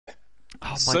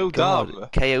Oh my So god. dumb.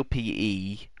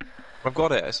 KOPE. I've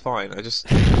got it. It's fine. Just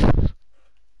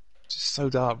so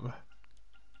dumb.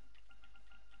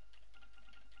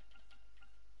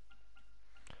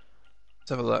 Let's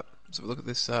have a look. Let's have a look at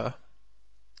this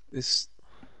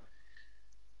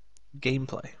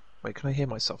gameplay. Wait, can I hear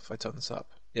myself if I turn this up?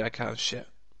 Yeah, I can. Shit.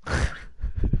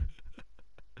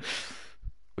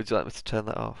 Would you like me to turn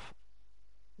that off?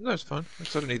 No, it's fine. I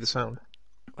just don't need the sound.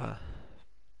 Uh,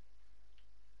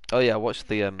 oh yeah, I watched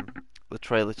the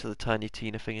trailer to the Tiny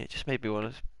Tina thing. It just made me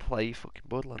want to play fucking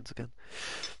Borderlands again.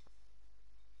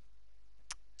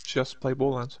 Just play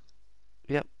Borderlands.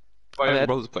 Yep. My I mean, younger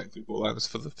brother's playing through Borderlands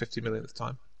for the 50 millionth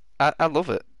time. I love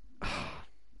it.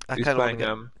 I He's playing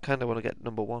kind of want to get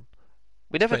number one.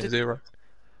 We he's never playing did Zero.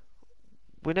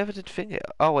 we never did thing it.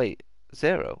 Oh wait,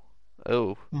 Zero.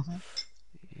 Oh, Mm-hmm.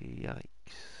 yikes.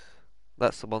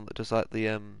 That's the one that does like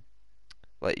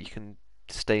you can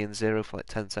stay in zero for like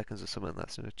 10 seconds or something.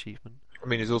 That's an achievement. I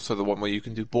mean, he's also the one where you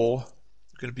can do boar.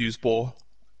 You can abuse boar.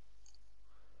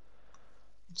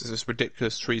 It's this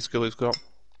ridiculous tree skill he's got.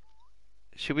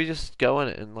 Should we just go on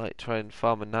it and like try and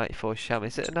farm a 94 sham?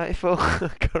 Is it a 94? I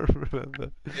can't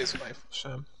remember. It is a knife for a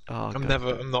sham. Oh I'm god.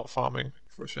 never. I'm not farming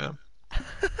for a sham.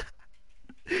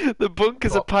 The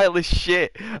bunker's a Got, pile of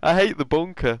shit. I hate the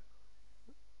bunker.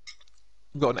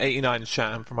 I've got an 89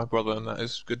 sham from my brother, and that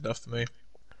is good enough for me.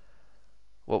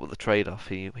 What was the trade-off?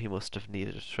 He must have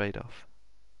needed a trade-off.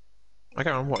 I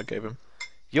can't remember what I gave him. I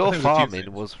Your think there's a few farming things.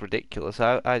 was ridiculous.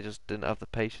 I just didn't have the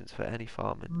patience for any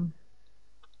farming.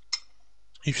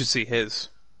 You should see his.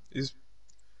 He's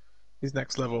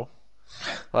next level.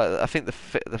 Like I think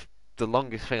the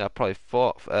longest thing I probably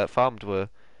farmed were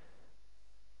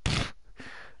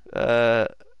uh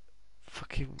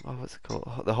fucking what's it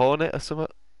called? The Hornet or something.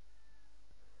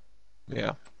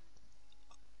 Yeah.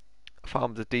 I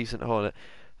farmed a decent Hornet.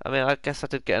 I mean, I guess I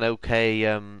did get an okay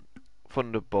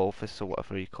Thunderbolt Fist or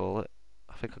whatever you call it.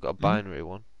 I think I got a Hmm. binary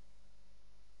one.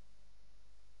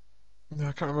 No,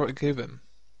 I can't remember what I gave him.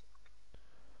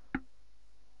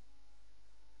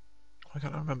 I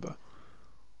can't remember.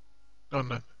 Oh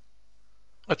no.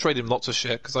 I trade him lots of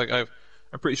shit because I'm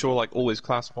pretty sure like all his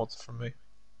class mods are from me.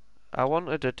 I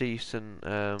wanted a decent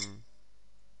can't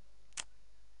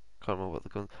remember what the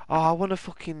gun. Oh, I want to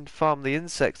fucking farm the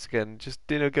insects again. Just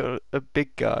get a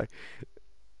big guy.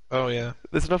 Oh yeah.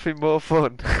 There's nothing more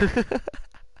fun.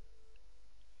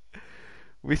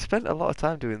 We spent a lot of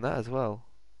time doing that as well.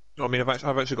 I mean, I've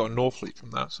actually got a Northfleet from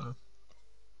that, so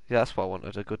Yeah, that's what I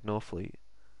wanted, a good Northfleet.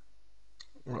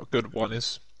 what a good one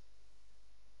is.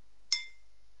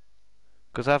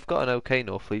 Because I've got an okay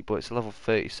Northfleet, but it's a level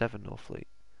 37 Northfleet.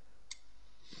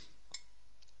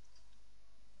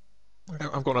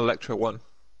 I've got an Electro one,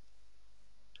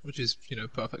 which is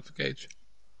perfect for Gauge.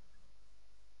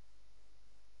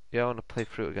 Yeah, I want to play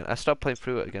through it again. I stopped playing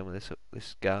through it again with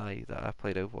this guy that I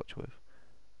played Overwatch with,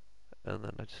 and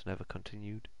then I just never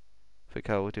continued. I think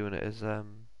how we're doing it as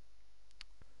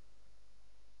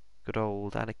good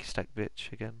old Anarchy Stack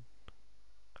bitch again.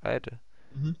 I had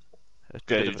Mm-hmm. a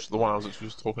bit of Gauge, the one I was actually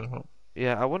just talking about.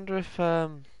 yeah. I wonder if I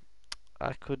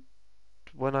could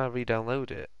when I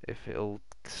re-download it, if it'll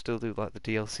still do like the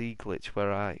DLC glitch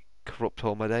where I corrupt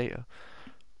all my data.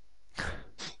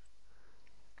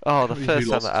 Oh, the You first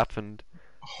time that lost happened,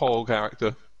 a whole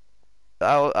character.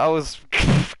 I was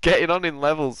getting on in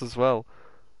levels as well.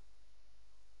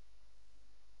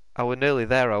 I was nearly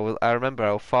there. I remember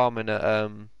I was farming at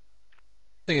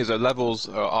Thing is, levels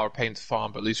are a pain to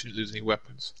farm, but at least you don't lose any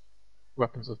weapons.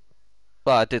 Weapons are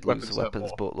well, I did lose the weapons hurt weapons,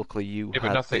 more. but luckily you Yeah, but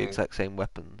had the nothing. exact same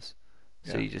weapons,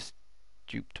 so Yeah. you just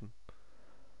duped them.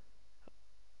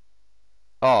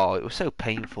 Oh, it was so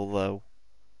painful though.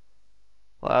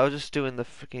 Like, I was just doing the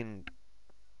freaking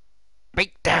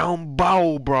beat down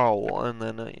bow, bro, and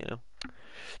then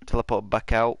teleported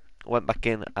back out, went back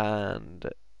in, and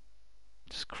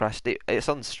just crashed. It's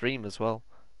on stream as well.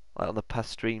 Like on the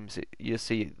past streams, you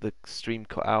see the stream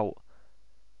cut out.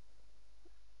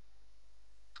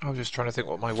 I was just trying to think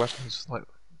what my weapons like.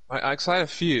 Cause I had a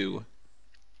few.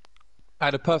 I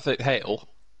had a perfect hail,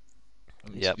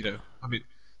 and Yep. I mean,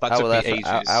 that took me ages.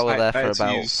 I was there I for had to about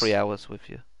use 3 hours with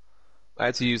you. I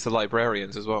had to use the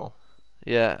librarians as well.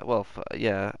 Yeah, well,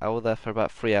 yeah, I was there for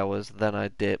about 3 hours. Then I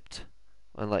dipped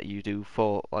and let you do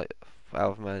four, like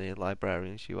however many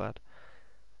librarians you had.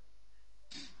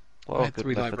 What I a had good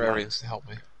three method, librarians to help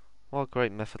me. what a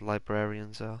great method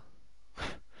librarians are.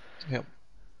 Yep.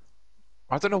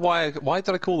 I don't know why. Why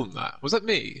did I call them that? Was that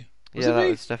me? Was Yeah, it that me?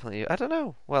 was definitely you. I don't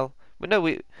know. Well, we know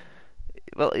we.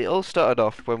 Well, it all started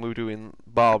off when we were doing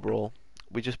bar brawl.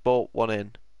 We just bought one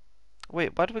in.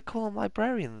 Wait, why do we call them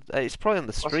librarians? It's probably on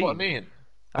the That's what I stream. mean.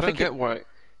 I I don't think get why.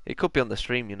 it could be on the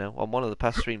stream, you know, on one of the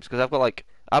past streams because I've got like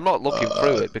I'm not looking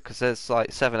through Uh, it because there's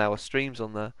like 7 hour streams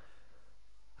on there.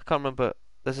 I can't remember.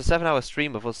 There's a 7 hour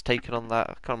stream of us taking on that.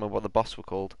 I can't remember what the boss were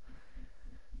called.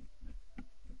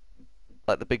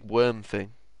 Like the big worm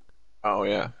thing. oh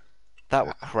yeah, That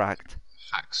were cracked.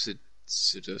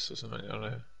 Haxidus or something. I don't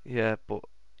know. Yeah, but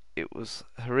it was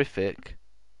horrific.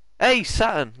 Hey,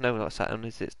 Saturn! No, not Saturn.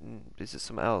 Is it? Is it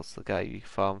something else? The guy you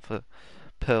farm for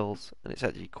pearls, and it's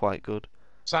actually quite good.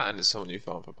 Saturn is someone you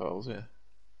farm for pearls, yeah.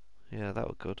 Yeah, that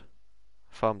were good.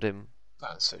 I farmed him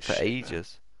That's so for shit, man.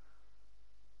 ages.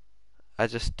 I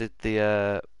just did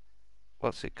the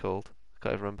what's it called? I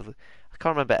can't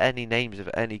remember any names of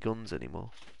any guns anymore.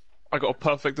 I got a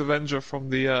perfect Avenger from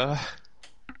the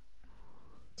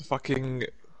fucking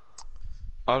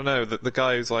I don't know the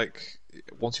guy who's like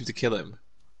wants you to kill him.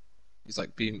 He's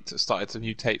like being started to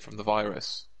mutate from the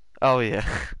virus. Oh yeah,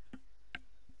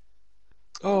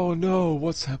 Oh no,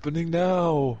 what's happening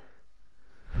now?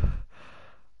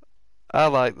 I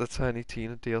like the Tiny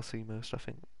Tina DLC most. I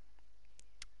think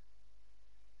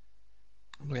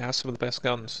We have some of the best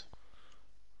guns,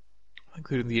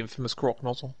 including the infamous Croc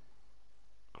nozzle.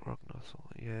 Grognozzle.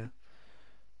 Yeah,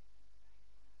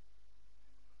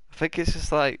 I think it's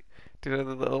just like do you know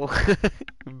the little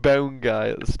bone guy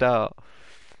at the start,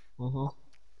 Mm-hmm.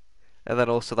 and then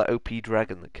also that OP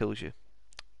dragon that kills you.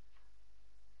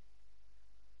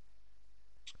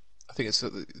 I think it's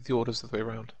the order's the way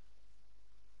around.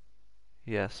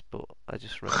 Yes, but I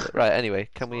just remember it. Right. Anyway,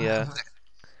 can we?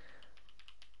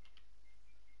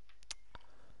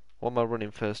 What am I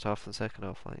running first half and second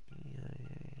half? Like,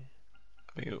 yeah.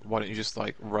 I mean, why don't you just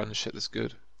like run shit that's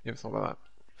good? You ever thought about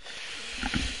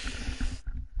that?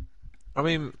 I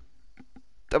mean,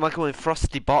 Am I going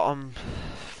frosty bottom,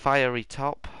 fiery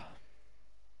top?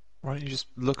 why don't you just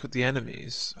look at the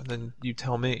enemies and then you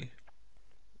tell me?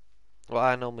 Well,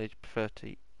 I normally prefer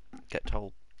to get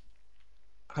told.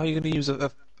 How are you going to use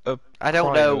a I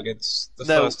don't cryo know. against the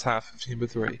No. first half of Team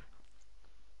 3?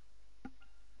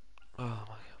 Oh my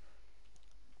god.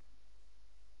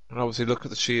 And obviously look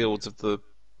at the shields of the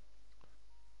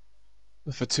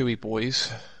Fatui boys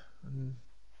and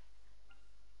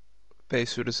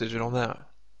base your decision on that.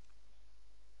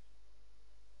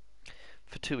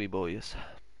 For Tui boys.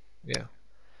 Yeah.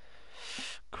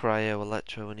 Cryo,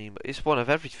 electro, and emo. It's one of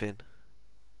everything.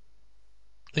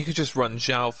 You could just run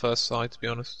Zhao first side, to be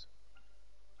honest.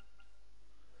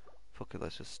 Fuck it,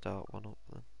 let's just start one up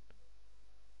then.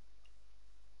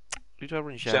 Who do I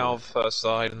run Zhao Zhao first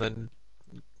side and then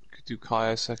you could do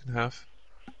Kaya second half.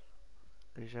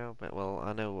 with? Zhao, well,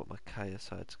 I know what my Kaya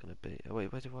side's gonna be. Oh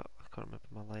wait, where do I can't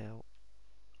remember my layout.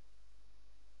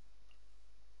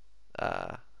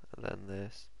 And then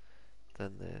this,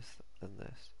 then this, then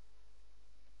this.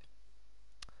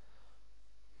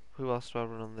 Who else do I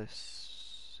run on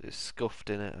this? It's scuffed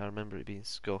in it. I remember it being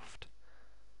scuffed.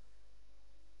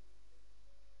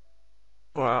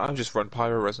 Well, I've just run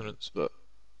Pyro Resonance, but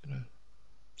you know,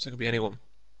 it's not gonna be anyone.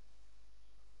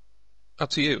 Up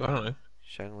to you. I don't know.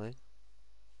 Shangling.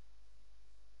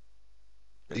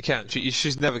 You can.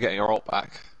 She's never getting her ult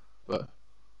back, but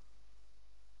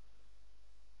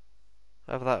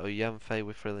Either that or Yanfei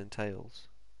with Thrilling Tales.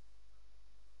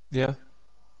 yeah,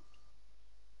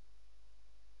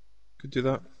 could do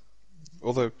that.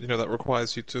 Although you know that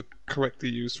requires you to correctly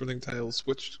use Thrilling Tales,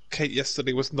 which Kate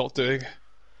yesterday was not doing.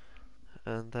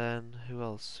 And then who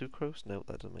else? Sucrose? No,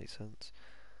 that doesn't make sense.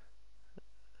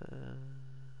 Uh,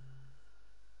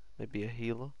 maybe a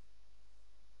healer?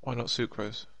 Why not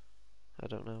Sucrose? I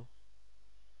don't know.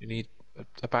 You need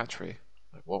a battery.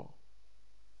 Like what?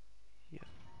 Yeah.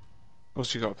 Of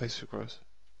course you gotta play Sucrose.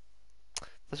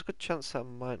 There's a good chance that I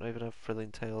might not even have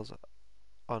Thrilling Tales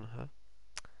on her.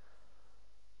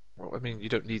 Well, I mean, you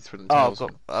don't need Thrilling Oh, Tales on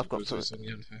I've got Sucrose, it's on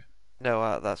Yanfei.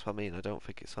 No, that's what I mean. I don't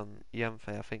think it's on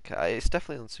Yanfei. I think it's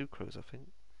definitely on Sucrose. I think.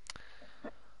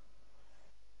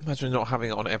 Imagine not having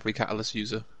it on every Catalyst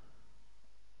user.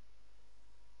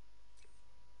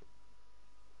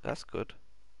 That's good.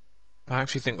 I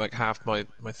actually think like half my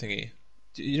thingy.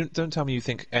 You don't tell me you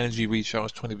think energy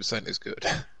recharge 20% is good.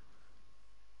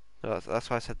 No, that's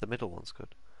why I said the middle one's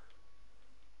good.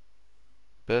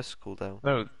 Burst cooldown.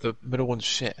 No, the middle one's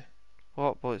shit.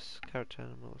 What boys? Character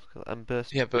animals and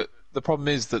burst. Yeah, but the problem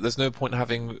is that there's no point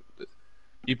having.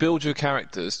 You build your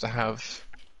characters to have,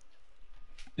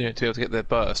 you know, to be able to get their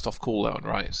burst off cooldown,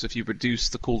 right? So if you reduce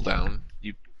the cooldown,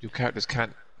 your characters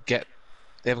can't get.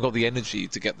 They haven't got the energy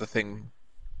to get the thing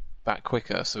back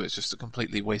quicker, so it's just a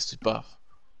completely wasted buff.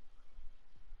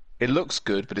 It looks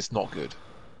good, but it's not good,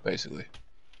 basically.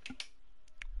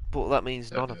 But that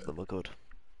means none of them are good.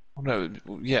 Oh, no,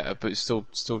 yeah, but it's still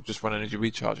just run energy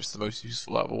recharge. It's the most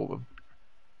useful out of all of them.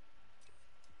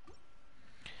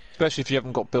 Especially if you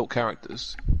haven't got built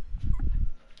characters.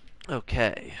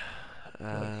 Okay.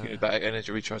 Like, that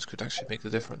energy recharge could actually make the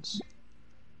difference.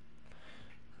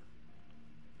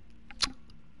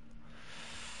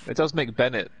 It does make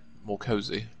Bennett more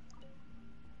cozy.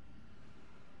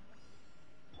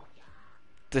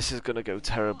 This is gonna go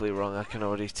terribly wrong. I can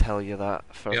already tell you that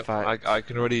for a Yep, fact. I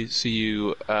can already see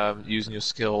you using your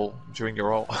skill during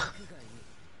your ult.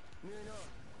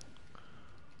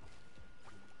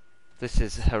 This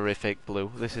is horrific,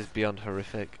 Blue. This is beyond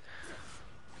horrific.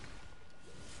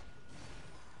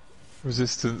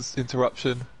 Resistance,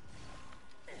 interruption.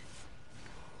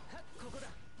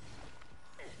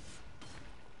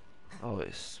 Oh,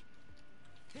 it's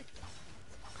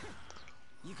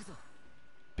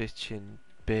bitchin'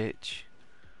 bitch.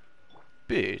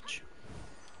 Bitch.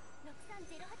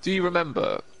 Do you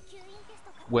remember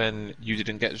when you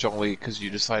didn't get Zhongli because you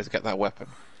decided to get that weapon?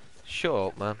 Shut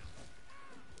up, man.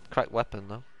 Cracked weapon,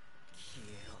 though.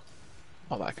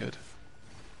 Not that good.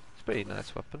 It's a pretty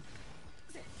nice weapon.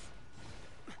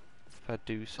 If I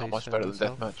do say Not much so better than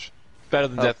myself. Deathmatch. Better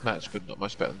than Oh. Deathmatch, but not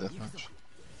much better than Deathmatch.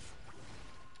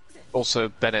 Also,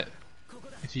 Bennett.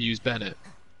 If you use Bennett,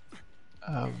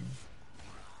 I'm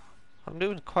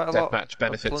doing quite a lot Deathmatch of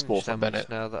benefits more plunge from damage Bennett.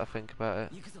 now that I think about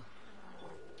it.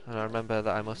 And I remember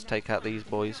that I must take out these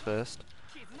boys first,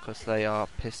 because they are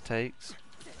piss takes.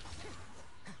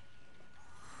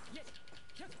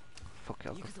 Fuck it,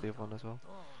 I'll go for the other one as well.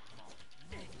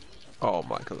 Oh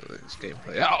my god, this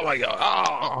gameplay. Oh my god!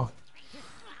 Oh!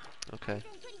 Okay.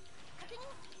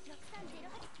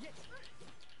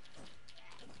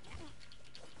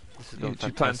 This is Do going you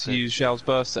plan to fantastic. use Zhao's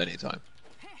burst at any time?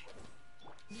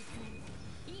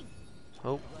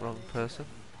 Oh, wrong person.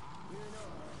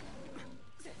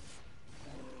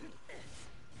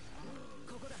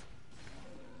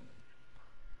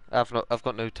 I've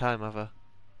got no time, have I?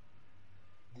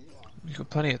 You've got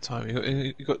plenty of time.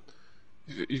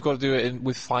 You've got to do it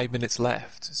with 5 minutes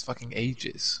left. It's fucking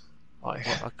ages. Like,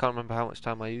 Well, I can't remember how much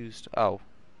time I used. Oh,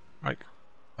 like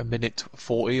a minute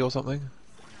 40 or something.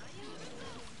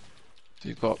 So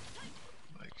you've got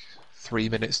like 3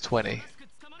 minutes 20 to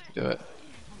do it.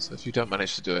 So if you don't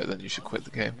manage to do it, then you should quit the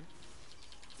game.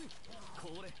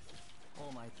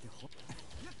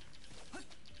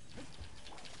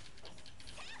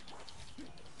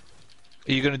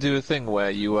 Are you going to do a thing where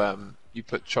you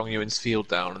put Chong Yuen's field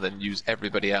down and then use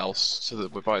everybody else, so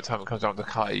that by the time it comes down to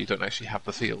Kai, you don't actually have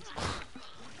the field?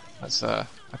 That's a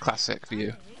classic for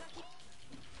you.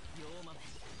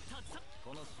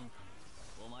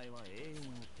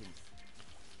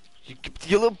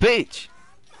 you little bitch!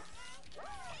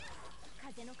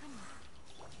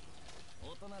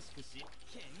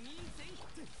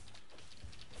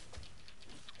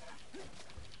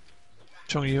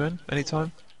 Chong Yuen,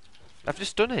 anytime? I've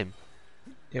just done him.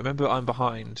 Yeah, remember I'm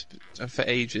behind, and for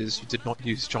ages you did not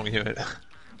use Chong Yuen.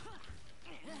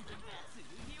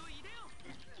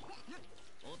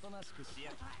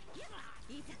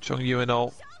 Chong Yuen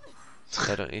ult.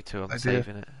 I don't need to. I'm Idea.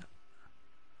 saving it.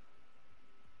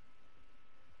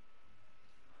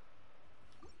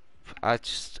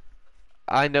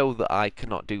 I know that I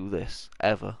cannot do this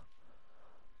ever.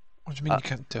 What do you mean you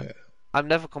can't do it? I'm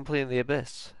never completing the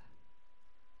abyss.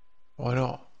 Why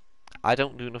not? I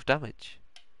don't do enough damage.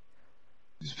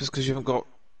 It's just because you haven't got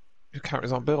your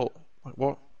characters aren't built. Like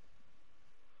what?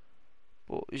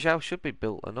 But Zhao should be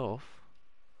built enough.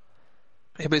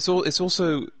 Yeah, but it's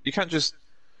also you can't just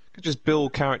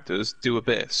build characters, do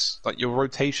abyss. Like your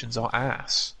rotations are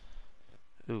ass.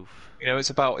 Oof. You know,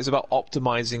 it's about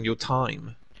optimizing your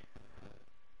time.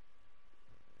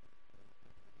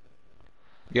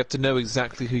 You have to know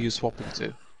exactly who you're swapping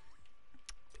to.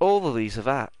 All of these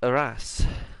are ass.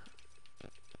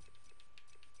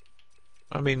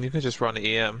 I mean, you can just run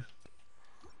EM.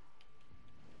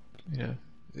 You know,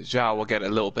 Zhao will get a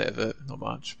little bit of it, not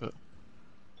much, but.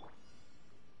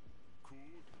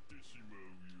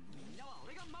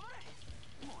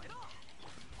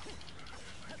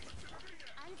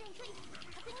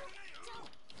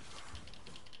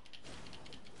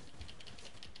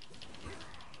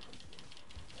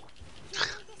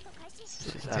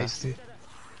 This is ass. Tasty.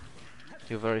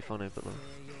 You're very funny, but look.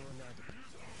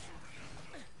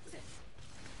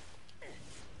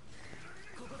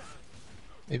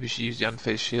 Maybe she used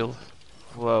Yanfei's shield.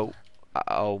 Whoa.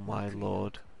 Oh my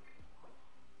lord.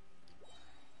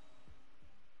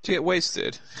 To get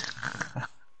wasted.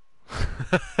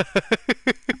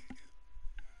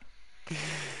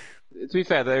 To be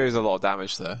fair, there is a lot of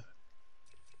damage there.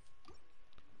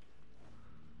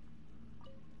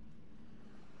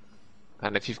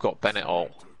 And if you've got Bennett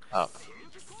ult up,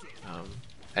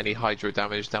 any Hydro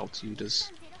damage dealt to you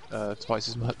does twice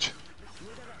as much.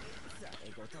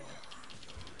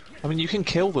 I mean, you can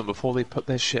kill them before they put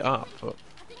their shit up, but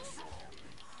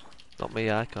Not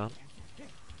me, I can't.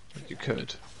 you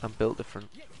could. I'm built different.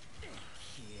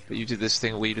 But you did this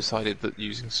thing where you decided that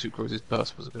using Sucrose's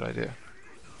burst was a good idea.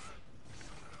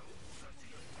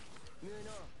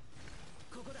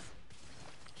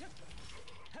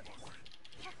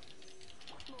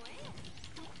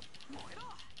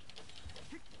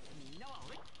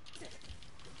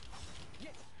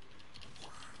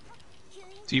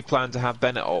 Do you plan to have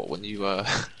Bennett ult when you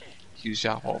use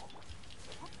Xiao?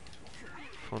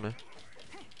 Funny.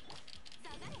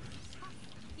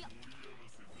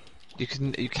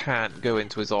 You can't go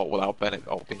into his ult without Bennett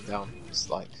ult being down. It's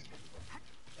like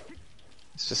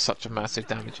it's just such a massive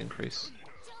damage increase.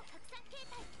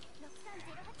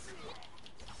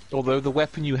 Although the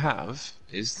weapon you have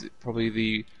is probably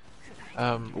the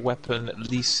weapon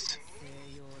least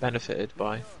benefited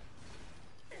by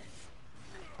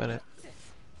Bennett.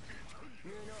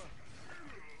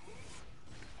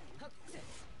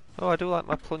 Oh, I do like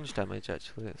my plunge damage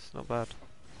actually, it's not bad.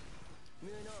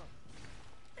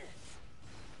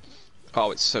 Oh,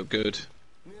 it's so good.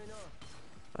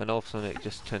 And all of a sudden it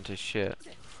just turned to shit.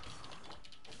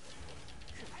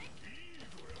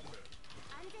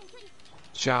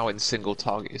 Zhao in single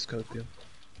target is copium.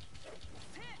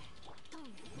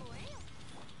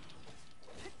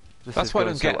 That's why I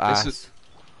don't get this.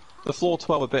 The floor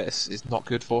 12 Abyss is not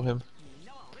good for him.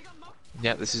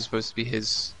 Yeah, this is supposed to be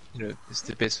his, you know, it's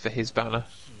the Abyss for his banner.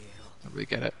 I don't really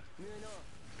get it.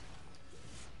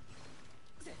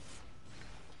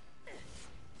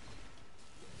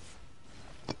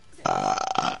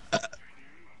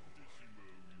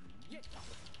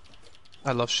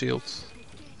 I love shields.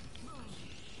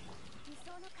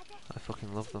 I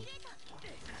fucking love them.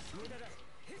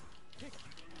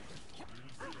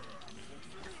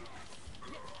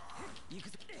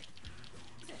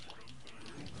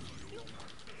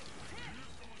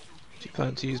 Do you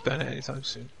plan to use Bennett anytime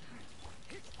soon?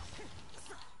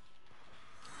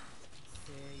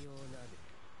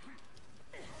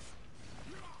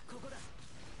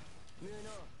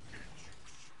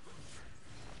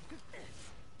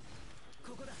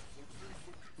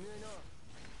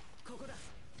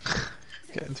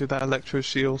 Getting through that electro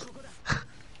shield.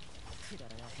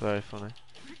 Very funny.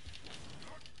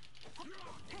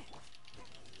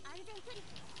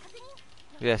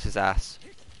 Yes, his ass.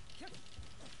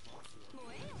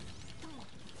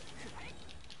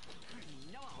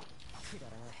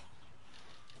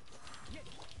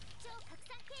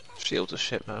 Shields are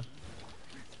shit, man.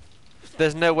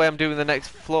 There's no way I'm doing the next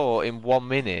floor in 1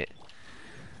 minute.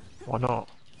 Why not?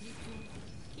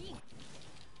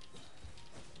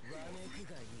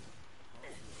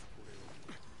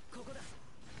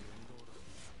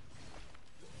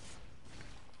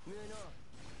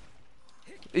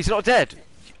 He's not dead!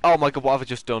 Oh my god, what have I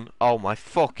just done? Oh my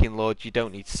fucking lord, you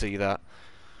don't need to see that.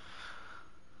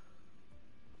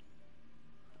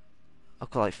 I've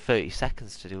got like 30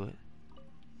 seconds to do it.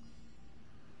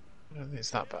 I don't think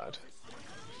it's that bad.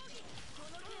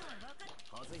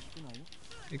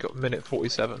 You got minute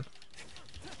 47.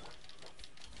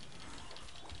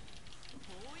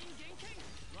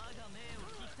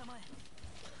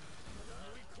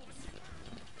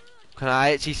 Can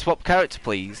I actually swap character,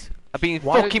 please? I've been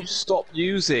Why fucking. don't you stop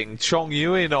using Chong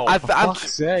Yuin on? For I'm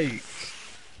fuck's sake!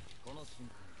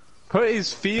 Put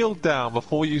his field down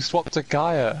before you swap to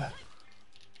Gaia.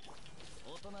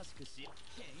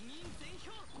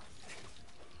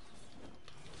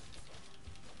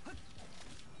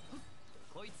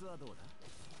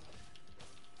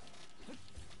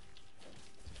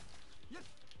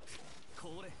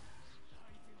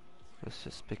 This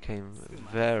just became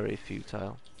very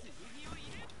futile.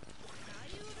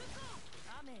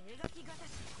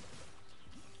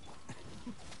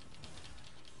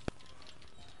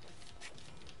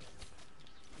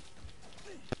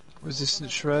 Resistant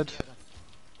shred.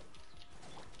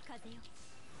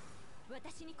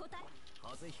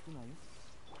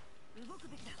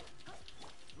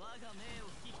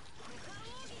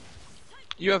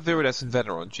 You have Virides and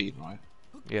Venom on Jean, right?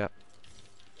 Yeah.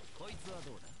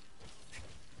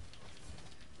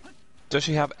 Does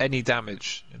she have any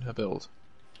damage in her build?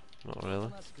 Not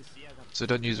really. So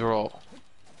don't use her ult.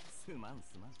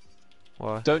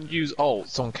 Why? Don't use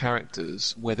ults on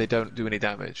characters where they don't do any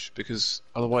damage, because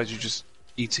otherwise you're just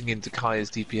eating into Kaya's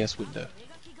DPS window.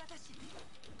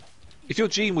 If your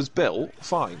Jean was built,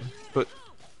 fine, but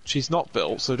she's not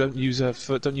built, so don't use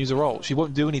her ult. She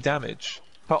won't do any damage.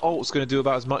 her ult's going to do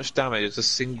about as much damage as a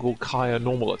single Kaya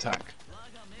normal attack.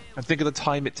 And think of the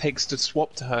time it takes to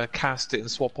swap to her, cast it,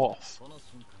 and swap off.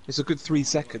 It's a good 3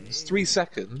 seconds. 3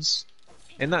 seconds.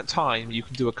 In that time, you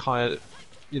can do a Kaya,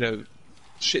 you know,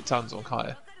 shit tons on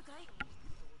Kaya.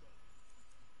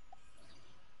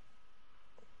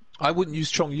 I wouldn't use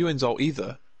Chong Yuan's ult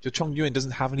either. Your Chong Yuan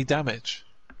doesn't have any damage.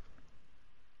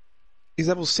 He's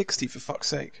level 60 for fuck's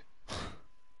sake.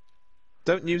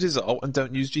 Don't use his ult and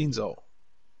don't use Jean's ult.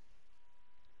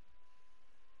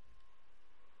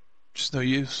 Just no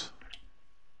use.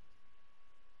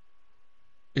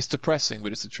 It's depressing,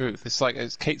 but it's the truth. It's like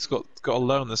Kate's got to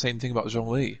learn the same thing about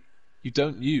Zhongli. You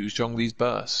don't use Zhongli's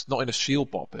burst, not in a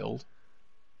shield bot build.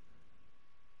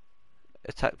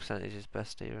 Attack percentage is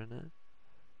best here, isn't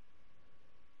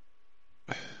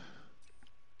it?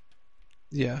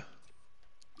 Yeah.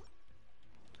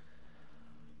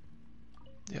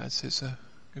 Yeah, it's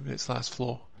give it its last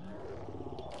floor.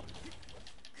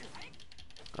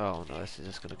 Oh no, this is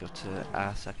just gonna go to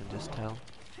ass, I can just tell.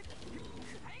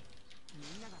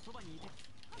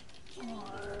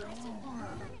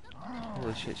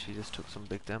 Holy shit, she just took some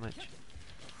big damage.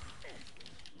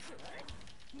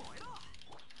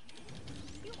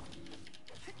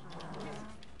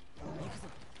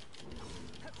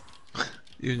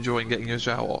 You enjoying getting your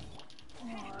Zhao up?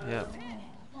 Yeah.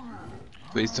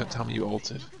 Please don't tell me you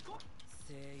altered.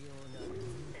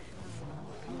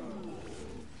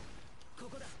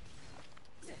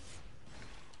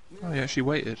 Oh yeah, she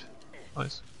waited.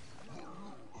 Nice.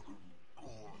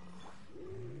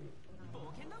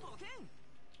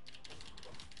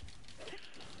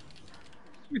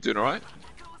 You doing alright?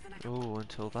 Oh,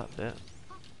 until that bit.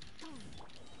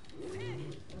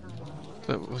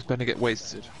 But was gonna get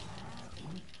wasted.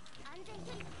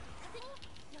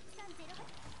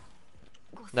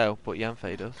 No, but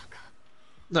Yanfei does.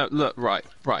 No, look, right.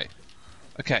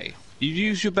 Okay, you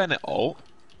use your Bennett ult,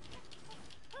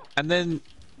 and then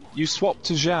you swap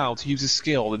to Zhao to use his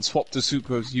skill, then swap to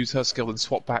Sucrose to use her skill, then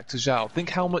swap back to Zhao. Think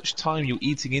how much time you're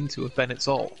eating into with Bennett's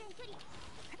ult.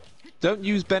 Don't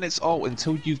use Bennett's ult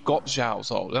until you've got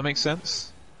Zhao's ult. Does that make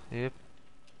sense? Yep.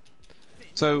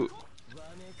 So,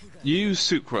 use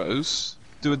Sucrose,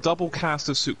 do a double cast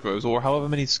of Sucrose, or however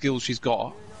many skills she's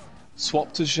got,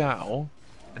 swap to Zhao,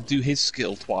 and do his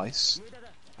skill twice,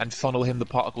 and funnel him the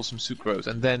particles from Sucrose,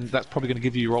 and then that's probably going to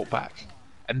give you your ult back.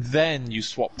 And then you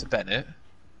swap to Bennett,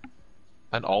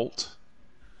 and ult,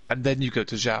 and then you go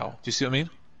to Zhao. Do you see what I mean?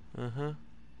 Uh-huh.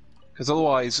 Because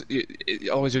otherwise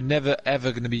you're never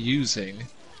ever going to be using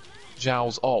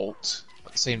Zhao's ult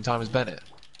at the same time as Bennett.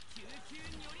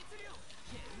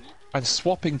 And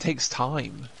swapping takes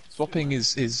time. Swapping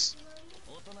is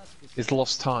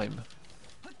lost time.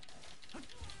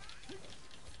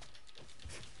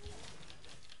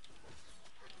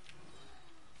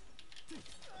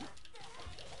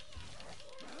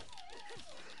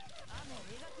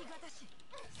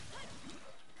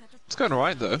 It's going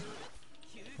alright though.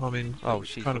 I mean, Oh,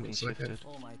 she kind of fucking looks like it. shifted.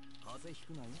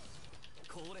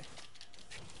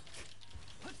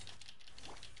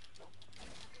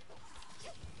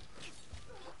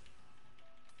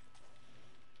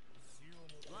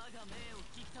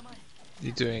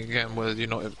 You're doing again where you're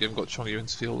not even got Chong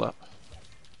Yuan's field up.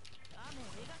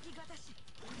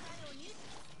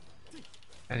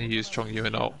 And you use Chong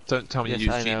Yuan ult. Don't tell me Yes, you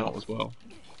use I Jean know. ult as well.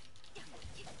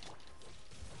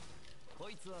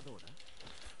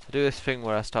 I do this thing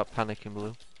where I start panicking,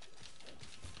 Blue.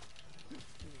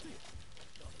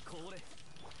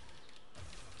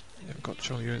 You haven't got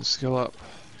Chong Yuan's skill up.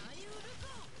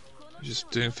 You're just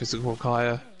doing physical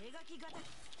Kaya.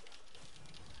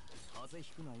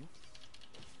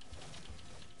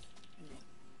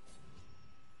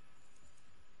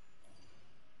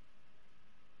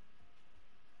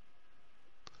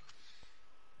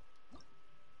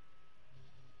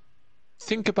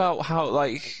 Think about how,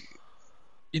 like,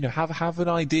 you know, have an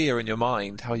idea in your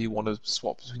mind how you want to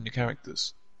swap between your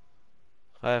characters.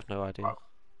 I have no idea.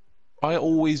 I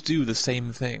always do the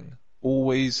same thing.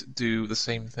 Always do the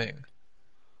same thing.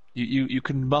 You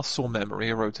can muscle memory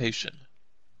a rotation.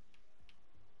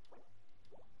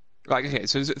 Like, okay,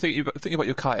 so think about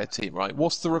your Kaya team, right?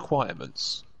 What's the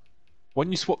requirements?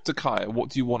 When you swap to Kaya, what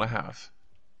do you want to have?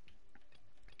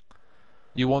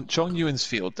 You want Chong Yuan's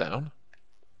field down.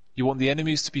 You want the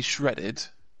enemies to be shredded,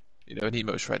 you know, an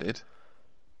emo shredded.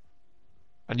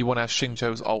 And you want to have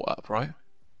Xingqiu's ult up, right?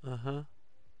 Uh-huh.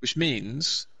 Which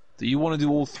means that you want to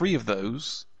do all three of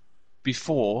those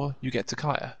before you get to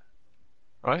Kaya,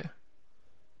 right?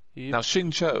 Yep. Now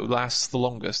Xingqiu lasts the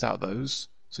longest out of those,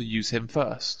 so use him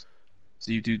first.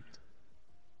 So you do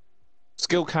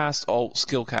skill cast, alt,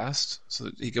 skill cast, so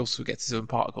that he also gets his own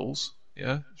particles.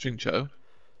 Yeah, Xingqiu.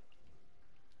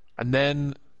 And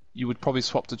then you would probably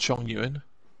swap to Chong Yuan,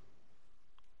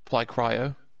 apply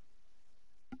cryo.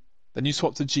 Then you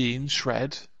swap to Jean,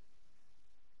 shred,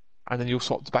 and then you'll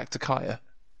swap back to Kaya,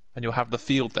 and you'll have the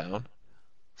field down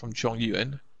from Chong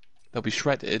Yuan. They'll be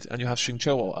shredded, and you'll have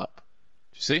Xingqiu all up.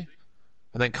 Do you see?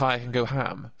 And then Kaya can go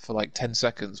ham for like 10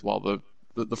 seconds while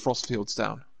the frost field's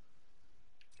down.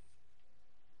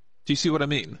 Do you see what I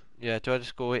mean? Yeah, do I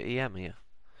just go with EM here?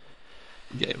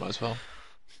 Yeah, you might as well.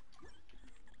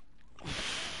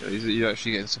 Yeah, you're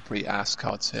actually getting some pretty ass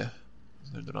cards here.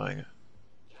 There's no denying it.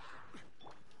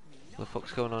 What the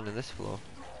fuck's going on in this floor?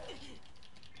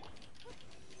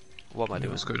 What am I doing?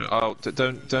 What's going on? Oh,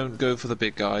 don't go for the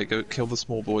big guy. Go kill the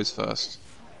small boys first.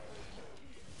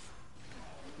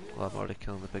 Well, I'm already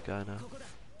killing the big guy now.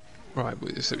 Right,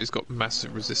 so he's got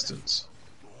massive resistance.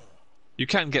 You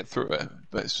can get through it,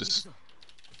 but it's just...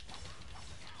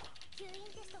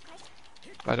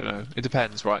 I don't know. It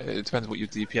depends, right? It depends what your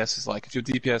DPS is like. If your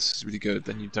DPS is really good,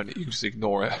 then you can just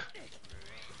ignore it.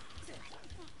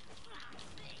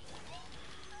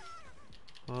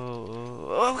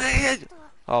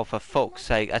 Oh, for fuck's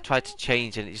sake! I tried to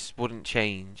change and it just wouldn't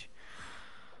change.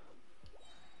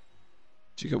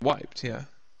 Did you get wiped? Yeah.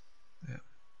 Yeah.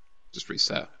 Just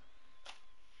reset.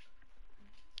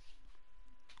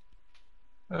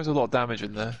 There's a lot of damage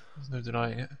in there. There's no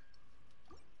denying it.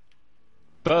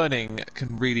 Burning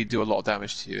can really do a lot of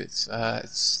damage to you. It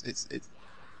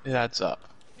adds up.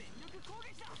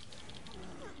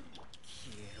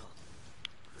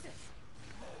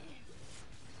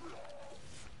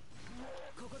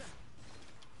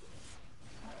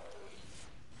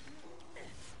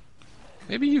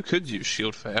 Maybe you could use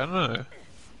Shield Fae, I don't know.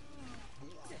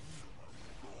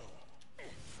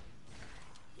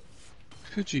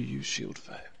 Could you use Shield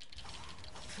Fae?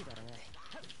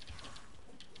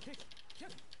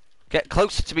 Get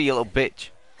closer to me, you little bitch.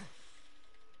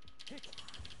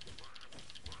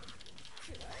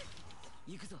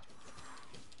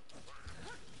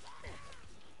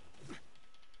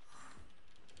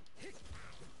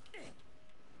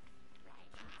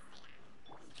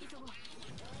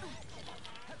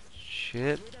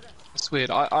 Shit. It's weird.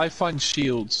 I find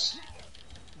shields...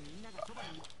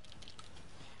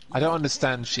 I don't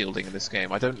understand shielding in this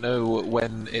game. I don't know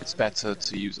when it's better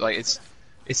to use... Like, it's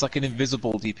like an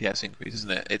invisible DPS increase,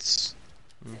 isn't it? It's...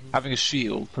 Having a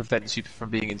shield prevents you from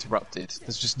being interrupted.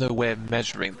 There's just no way of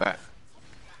measuring that.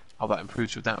 How that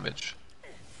improves your damage.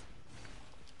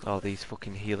 Oh, these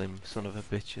fucking healing son of a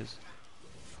bitches.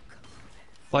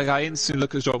 Like, I instantly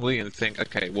look at Zhongli and think,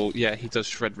 okay, well, yeah, he does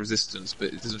shred resistance,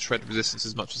 but it doesn't shred resistance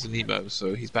as much as an emo,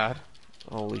 so he's bad.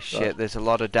 Holy shit, there's a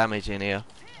lot of damage in here.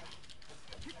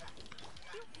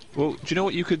 Well, do you know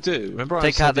what you could do? Remember I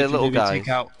Take said out the if you little maybe guys. take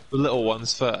out the little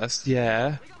ones first?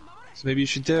 Yeah. So maybe you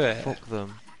should do it. Fuck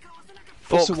them.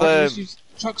 Also, Fuck why them! don't you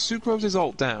chuck Sucrose's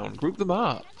ult down? Group them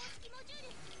up.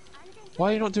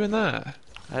 Why are you not doing that?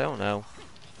 I don't know.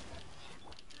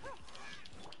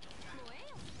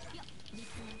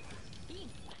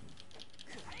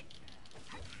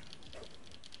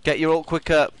 Get your ult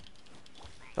quicker.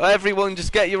 Oh, everyone,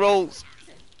 just get your ults.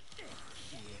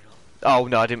 Oh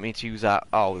no, I didn't mean to use that.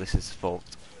 Oh, this is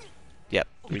fucked. Yep,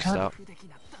 restart.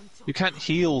 You can't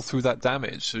heal through that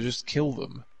damage, so just kill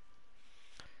them.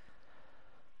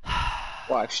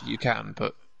 Well, actually, you can,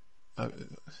 but...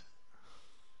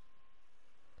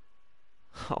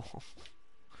 Oh.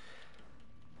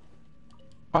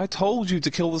 I told you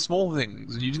to kill the small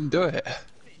things, and you didn't do it.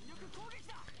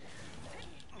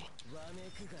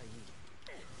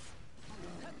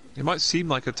 It might seem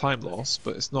like a time loss,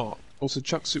 but it's not. Also,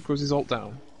 chuck Sucrose's ult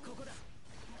down.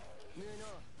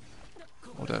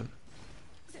 Well done.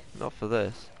 Not for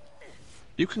this.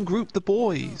 You can group the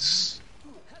boys.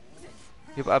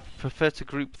 Yeah, but I prefer to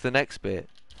group the next bit.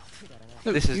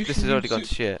 No, This has already gone to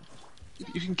shit.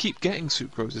 You can keep getting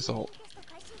Sucrose's ult.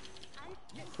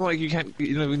 It's not like you can't,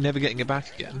 you know, never getting it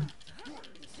back again.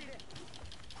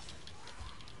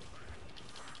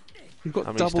 You've got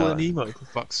I'm double an restarting. emo, for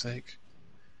fuck's sake.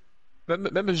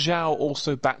 Remember Zhao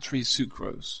also batteries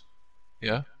Sucrose?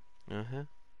 Yeah? Uh-huh.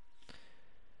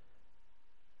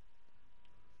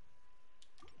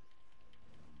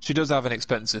 She does have an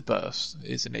expensive burst. It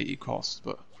is an 80 cost,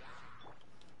 but...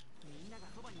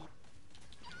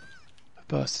 The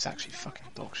burst is actually fucking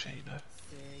dog shit, you know?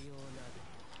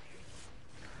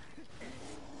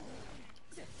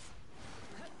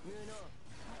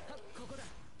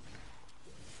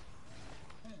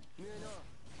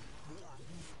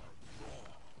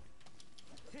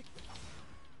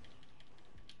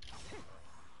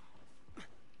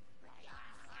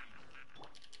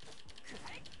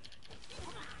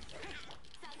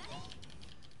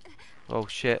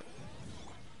 shit.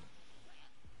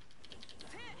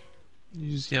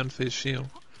 Use Yanfei's shield.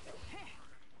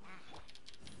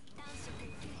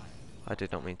 I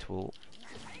did not mean to ult.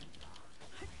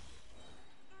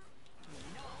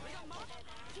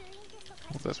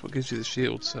 Well, that's what gives you the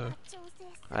shield, so...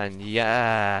 And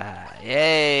yeah,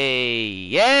 yay,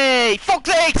 yay! Fuck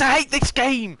sakes, I hate this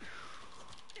game.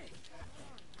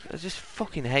 I just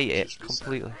fucking hate it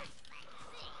completely.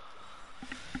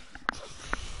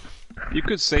 You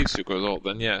could save Sucro's ult,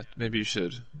 then yeah, maybe you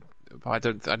should. But I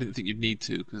didn't think you'd need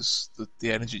to, because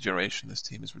the energy generation this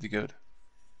team is really good.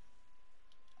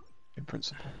 In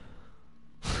principle.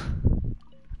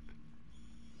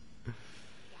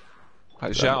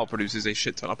 Like, Zhao produces a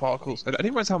shit ton of particles. I didn't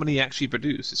realize how many he actually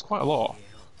produced. It's quite a lot.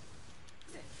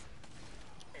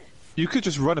 You could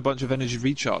just run a bunch of energy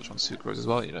recharge on Sucrose as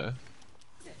well, you know.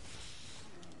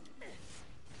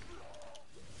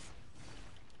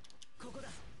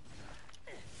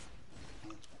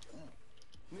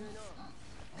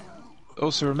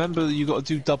 Also, remember you got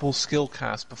to do double skill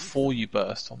cast before you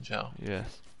burst on Zhao.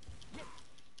 Yes.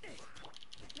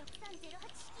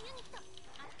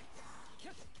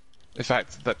 In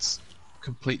fact, that's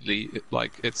completely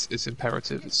like it's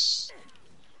imperative. It's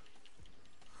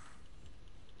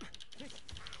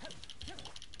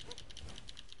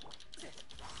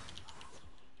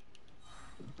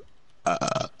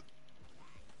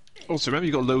also remember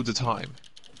you got loads of time,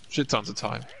 shit tons of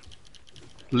time.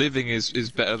 Living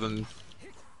is better than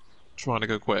trying to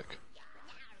go quick.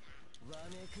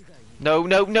 No,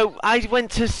 no, no! I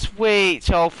went to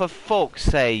switch. Oh, for fuck's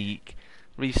sake!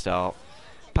 Restart.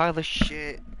 Pile of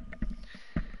shit.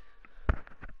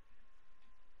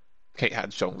 Kate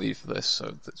had Zhongli for this,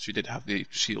 so that she did have the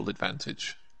shield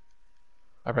advantage.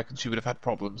 I reckon she would have had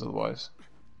problems otherwise.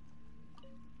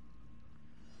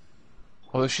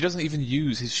 Although she doesn't even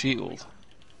use his shield.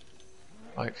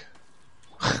 Like,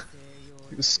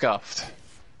 it was scuffed.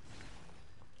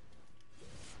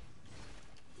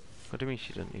 What do you mean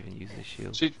she doesn't even use the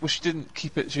shield? She didn't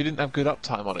keep it. She didn't have good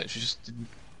uptime on it. She just didn't.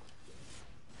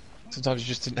 Sometimes she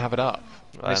just didn't have it up.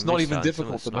 And it's not even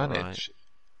difficult to manage. Right.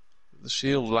 The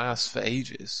shield lasts for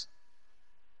ages.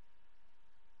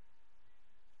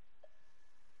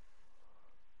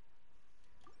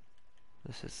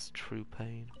 This is true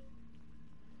pain.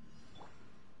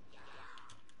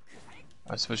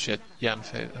 I suppose she had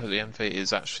Yanfei. Her Yanfei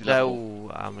is actually level...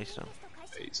 No, I'm restarting.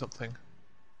 8 something.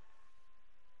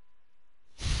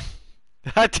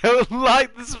 I don't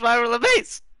like the spiral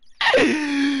abyss!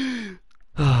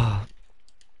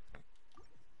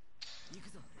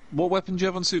 What weapon do you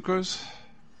have on Sucrose?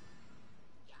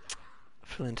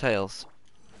 Filling tails.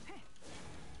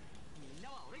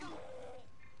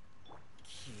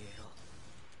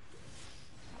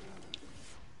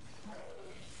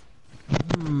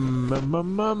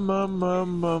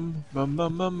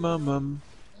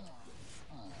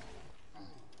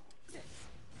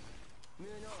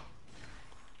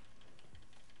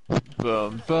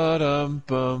 Bum ba-dum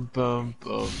bum bum bum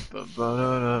bum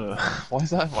ba-da-da-da. Why is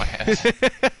that in my head?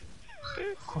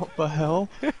 What the hell?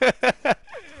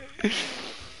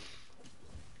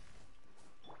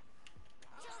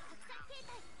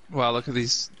 Wow, look at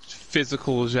these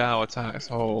physical Zhao attacks.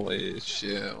 Holy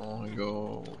shit, oh my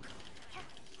god.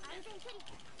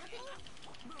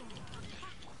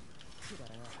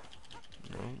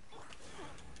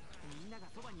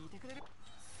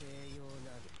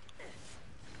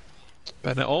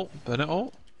 Bennett ult, Bennett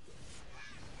ult.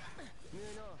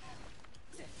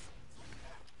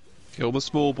 Kill the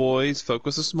small boys,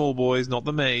 focus the small boys, not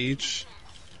the mage.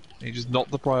 Mage is not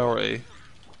the priority.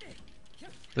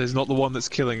 There's not the one that's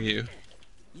killing you.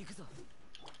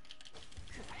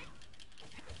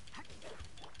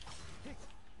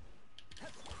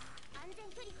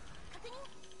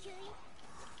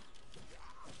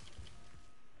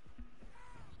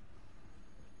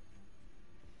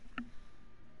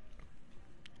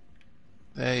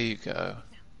 There you go.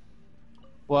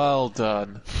 Well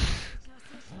done.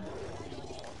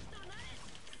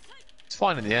 It's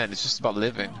fine in the end, it's just about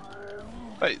living.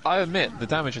 But I admit, the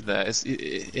damage in there,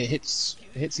 it hits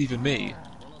even me.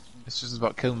 It's just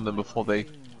about killing them before they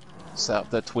set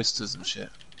up their twisters and shit.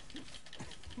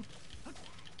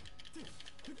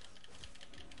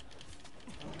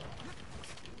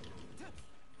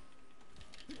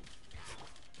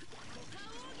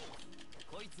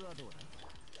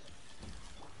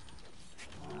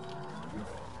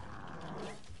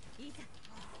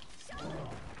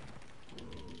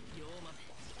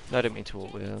 I didn't mean to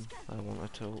ult with him. I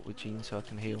wanted to ult with Jean so I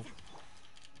can heal.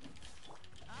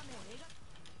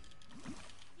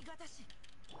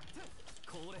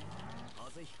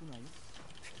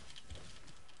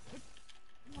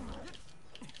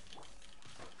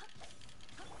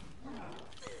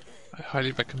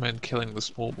 highly recommend killing the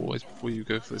small boys before you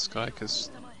go for this guy,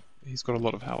 because he's got a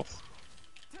lot of health.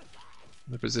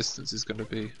 The resistance is going to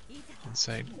be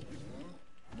insane.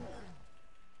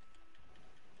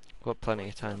 Got plenty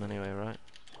of time anyway, right?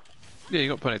 Yeah, you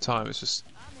got plenty of time. It's just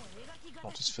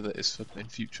not just for this; it's for in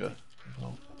future.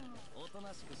 Well,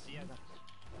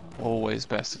 always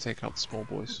best to take out the small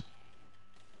boys.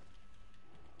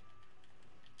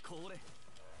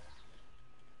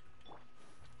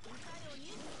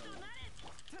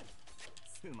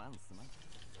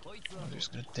 I'm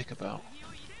just gonna dick about.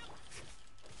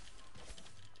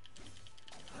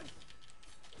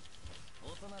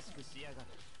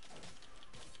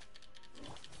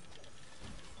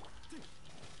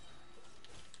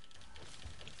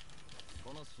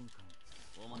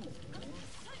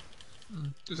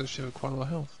 Does actually have quite a lot of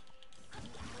health.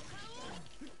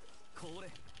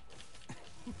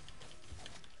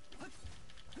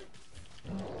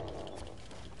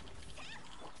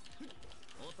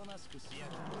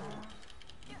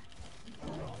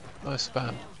 Nice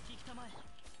spam.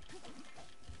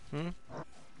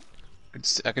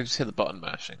 I can just hear the button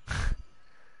mashing. How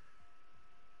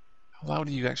loud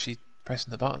are you actually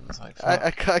pressing the buttons? Like,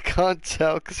 I can't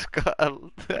tell because I've got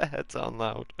the heads on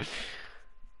loud.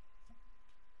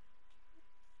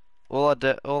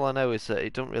 All I know is that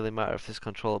it don't really matter if this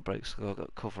controller breaks because I've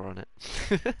got cover on it.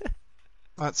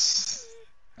 that's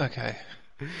okay.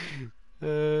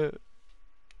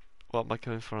 What am I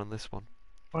going for on this one?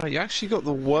 Wow, you actually got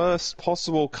the worst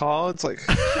possible cards. Like,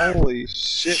 holy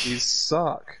shit, these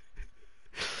suck.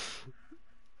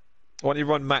 Why don't you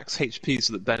run max HP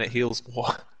so that Bennett heals more?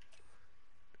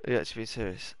 Are you actually being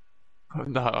serious?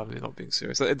 No, I'm not being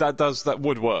serious. That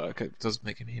would work. It does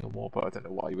make him heal more, but I don't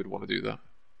know why you would want to do that.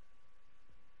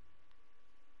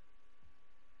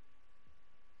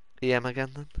 EM again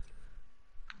then?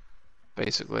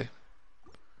 Basically.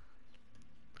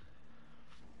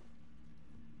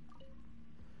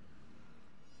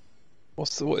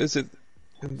 What is it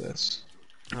in this?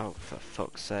 Oh, for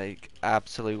fuck's sake.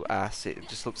 Absolute ass. It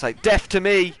just looks like death to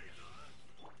me!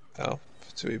 Oh,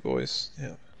 for 2E boys,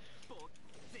 yeah.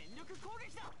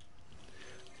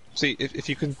 See, if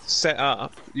you can set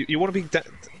up, you want to be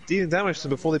dealing damage to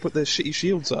them before they put their shitty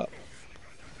shields up.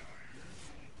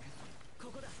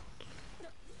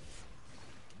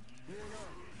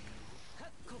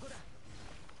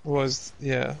 Otherwise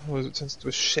it turns into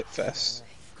a shit fest.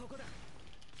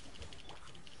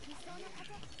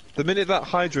 The minute that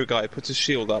Hydra guy puts his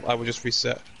shield up, I will just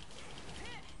reset.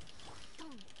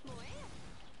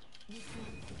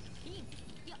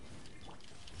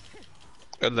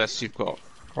 Unless you've got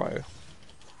cryo.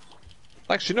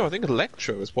 Actually, no, I think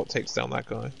Electro is what takes down that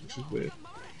guy, which is weird.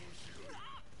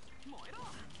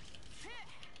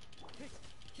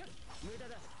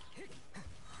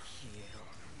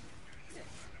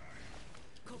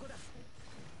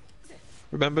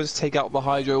 Remember to take out the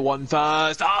Hydro one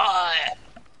first. Ah!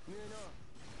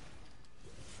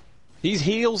 He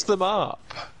heals them up.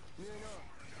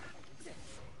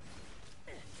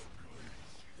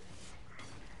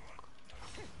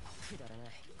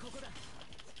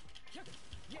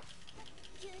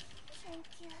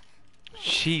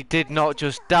 She did not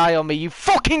just die on me, you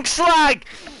fucking slag!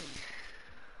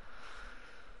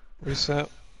 Reset.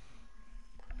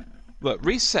 Look,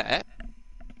 reset.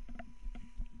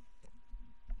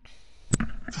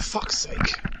 For fuck's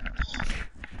sake.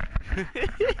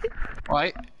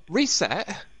 Right,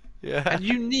 reset. Yeah. And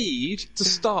you need to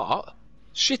start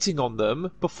shitting on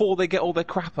them before they get all their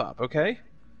crap up, okay?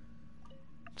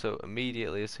 So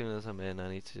immediately, as soon as I'm in, I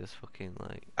need to just fucking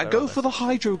like... And go for the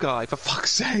Hydro guy, for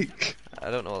fuck's sake! I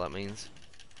don't know what that means.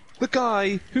 The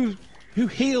guy who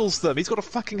heals them, he's got a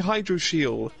fucking Hydro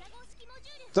shield.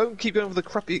 Don't keep going for the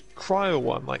crappy cryo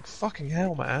one, like fucking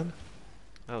hell, man.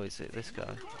 Oh, is it this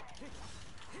guy?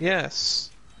 Yes.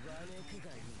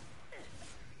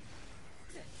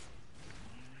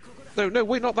 No,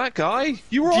 wait, not that guy!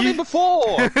 You were on him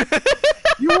before!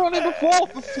 You were on him before,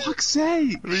 for fuck's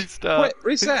sake! Restart. Wait,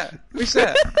 reset!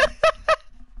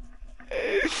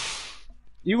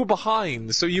 You were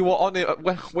behind, so you were on it.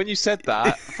 When you said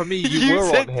that, for me, you were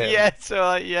said on him. yes,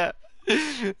 alright, yeah.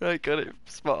 I got it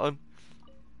spot on.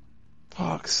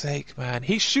 Fuck's sake, man.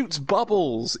 He shoots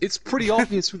bubbles! It's pretty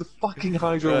obvious who the fucking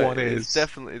Hydro one is. It's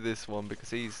definitely this one, because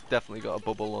he's definitely got a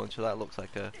bubble launcher. That looks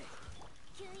like a...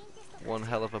 one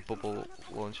hell of a bubble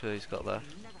launcher he's got there.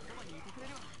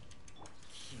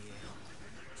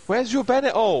 Where's your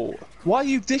Bennett? Oh, why are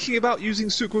you dicking about using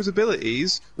Sucro's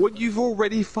abilities when you've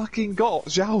already fucking got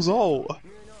Zhao's ult?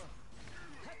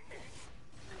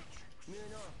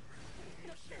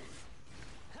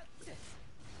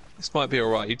 This might be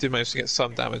alright. You did manage to get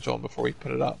some damage on before he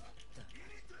put it up.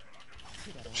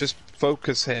 Just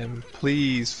focus him.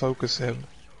 Please focus him.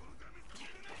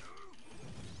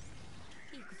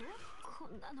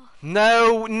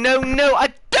 No, no, no!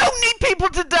 I don't need people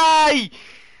to die!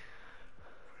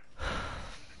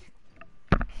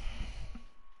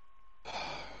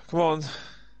 Come on.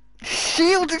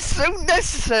 Shield is so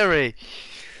necessary!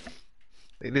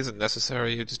 It isn't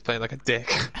necessary. You're just playing like a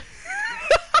dick.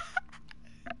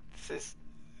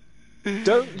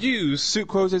 Don't use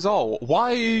Sucrose's ult.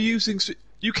 Why are you using...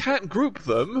 You can't group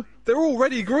them. They're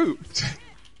already grouped.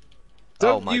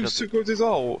 Don't use Sucrose's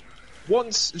ult.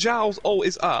 Once Zhao's ult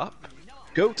is up,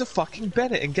 go to fucking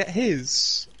Bennett and get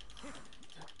his.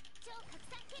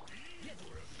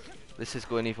 This is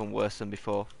going even worse than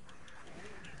before.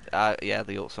 Yeah,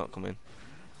 the ult's not coming.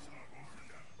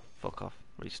 Fuck off.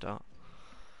 Restart.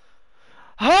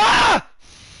 Ah!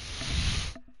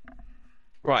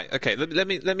 Right. Okay. Let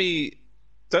me.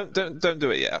 Don't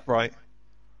do it yet. Right.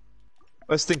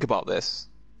 Let's think about this.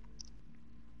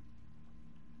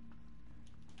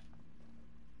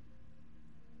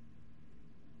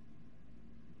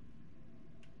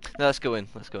 No, let's go in.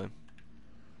 Let's go in.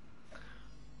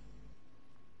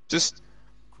 Just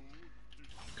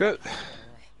go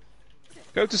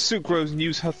to Sucrose and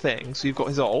use her thing, so you've got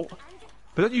his ult.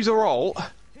 But don't use her ult.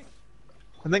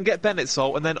 And then get Bennett's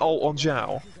ult, and then ult on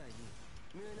Zhao.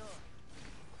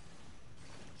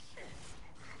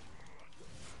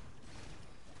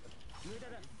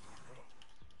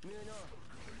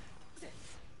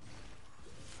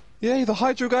 Yay, the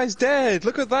Hydro guy's dead!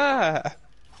 Look at that!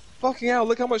 Fucking hell,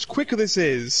 look how much quicker this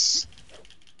is!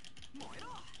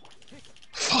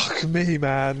 Fuck me,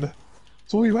 man.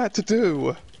 That's all you had to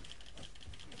do.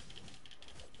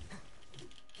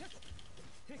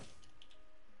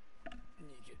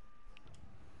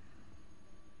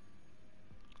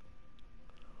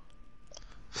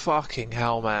 Fucking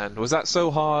hell, man. Was that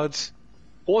so hard?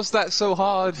 Was that so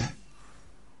hard?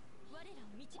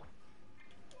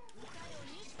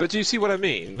 But do you see what I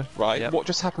mean, right? Yep. What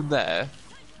just happened there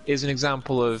is an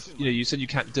example of, you said you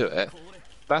can't do it.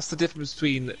 That's the difference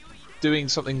between doing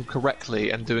something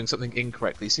correctly and doing something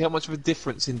incorrectly. See how much of a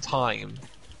difference in time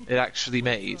it actually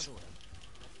made?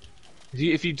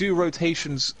 If you do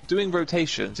rotations, doing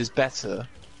rotations is better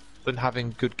than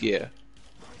having good gear.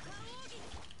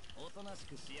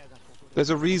 There's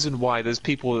a reason why there's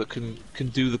people that can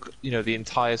do the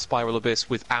entire Spiral Abyss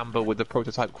with Amber with the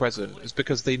prototype Crescent. It's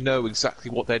because they know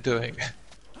exactly what they're doing.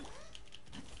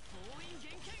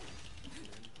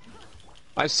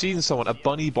 I've seen someone, a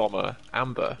bunny bomber,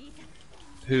 Amber,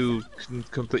 who can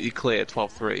completely clear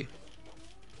 12-3.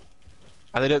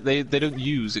 And they don't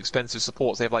use expensive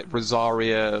supports. They have like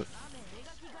Rosaria,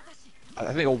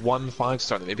 I think a 1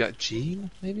 5-star, maybe like Jean,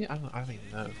 maybe? I don't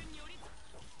even know.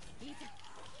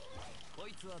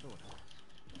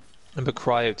 And but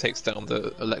Cryo takes down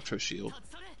the Electro Shield.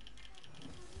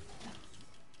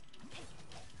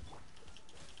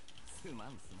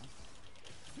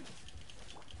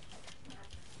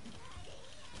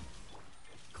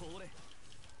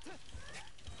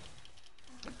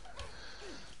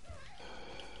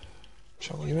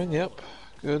 Chong you in, yep.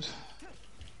 Good.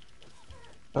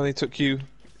 Only took you,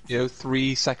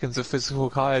 3 seconds of physical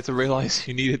Kaya to realise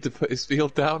you needed to put his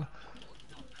field down.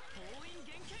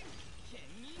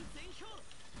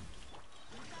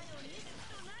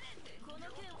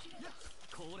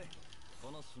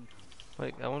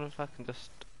 Wait, I wonder if I can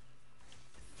just...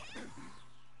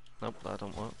 Nope, that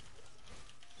don't work.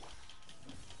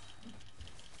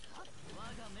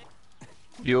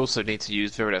 You also need to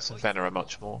use Viridius and Venera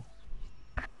much more.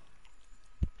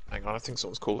 Hang on, I think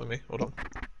someone's calling me. Hold on.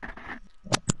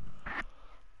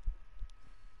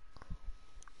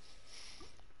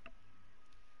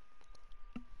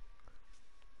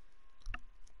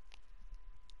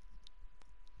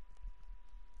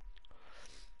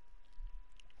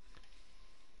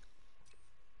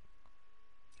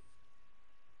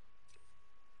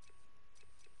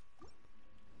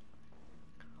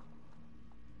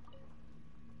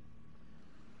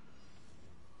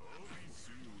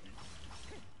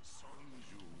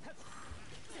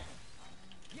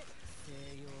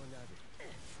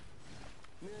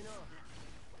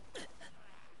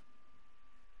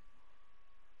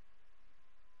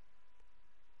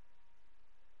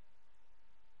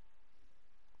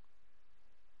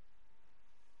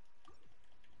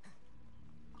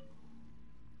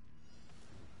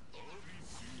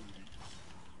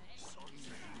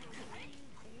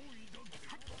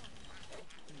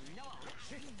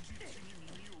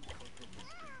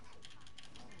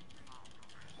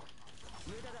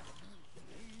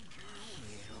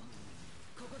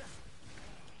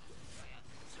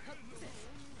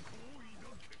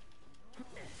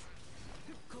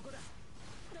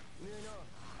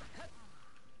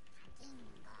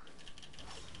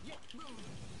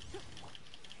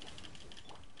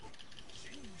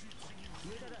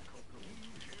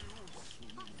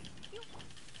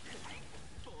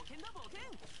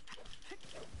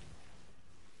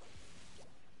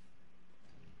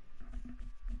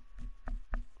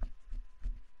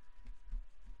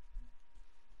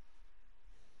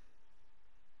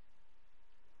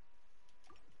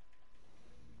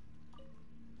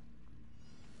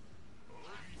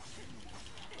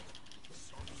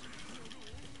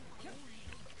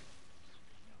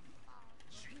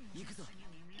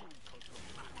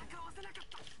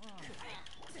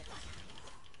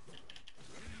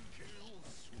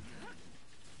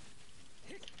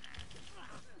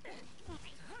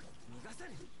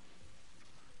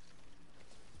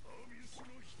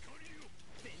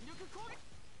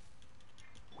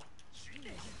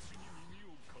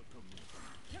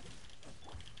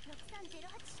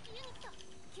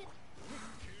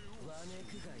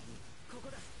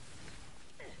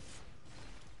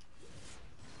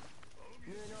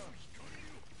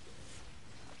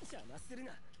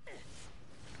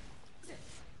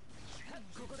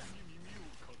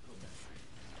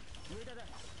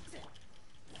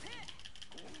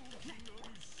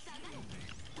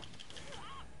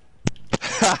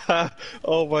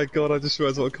 Oh my god, I just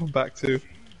realised what I'll come back to.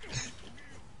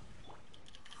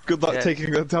 Good luck Yeah.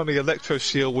 taking down the electro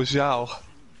shield with Zhao.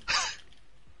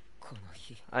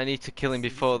 I need to kill him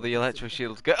before the electro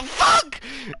shields go. Fuck!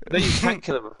 No, you can't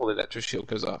kill him before the electro shield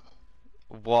goes up.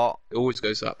 What? It always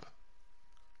goes up.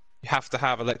 You have to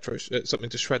have something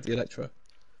to shred the electro.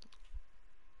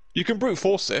 You can brute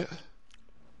force it.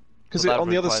 Because Well, that on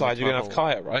the other requires side, you're going to have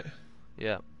travel. Kaya, right?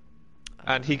 Yeah.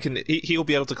 And he'll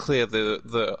be able to clear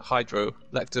the Hydro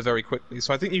Lecter very quickly.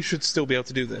 So I think you should still be able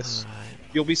to do this. Alright.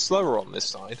 You'll be slower on this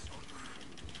side.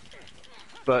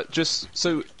 But just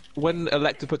so when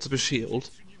Elector puts up a shield,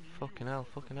 Fucking hell,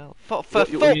 fucking hell. what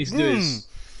you need to do is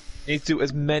you need to do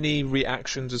as many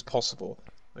reactions as possible.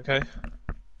 Okay?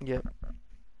 Yep.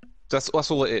 That's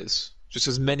all it is. Just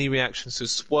as many reactions. So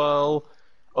swirl,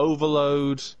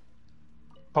 overload,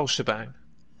 whole shebang.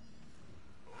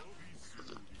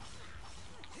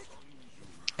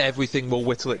 Everything will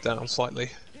whittle it down slightly.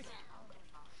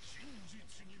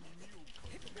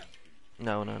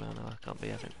 No, I can't be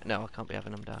having. No, I can't be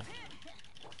having him die.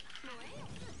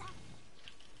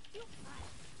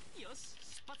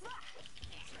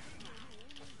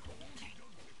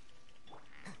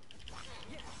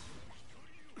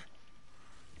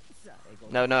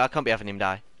 No, I can't be having him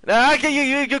die. No,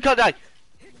 you can't die.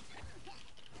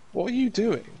 What are you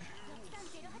doing?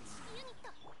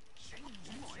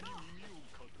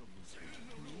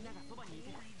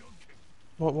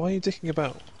 Why are you dicking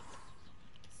about?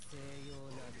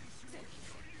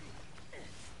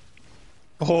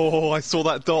 Oh, I saw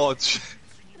that dodge.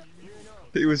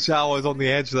 It was Zhao was on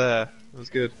the edge there. It was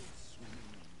good.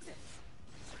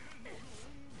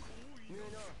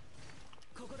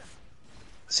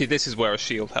 See, this is where a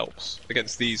shield helps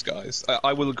against these guys.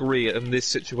 I will agree, in this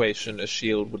situation, a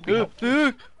shield would be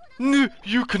helpful. No,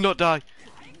 you cannot die.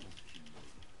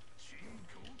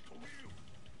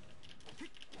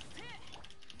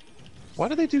 Why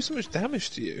do they do so much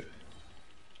damage to you?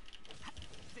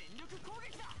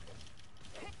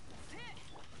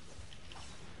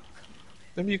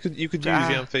 Maybe you could use the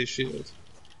unfazed shield.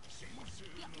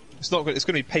 It's not good. It's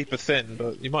going to be paper thin,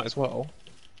 but you might as well.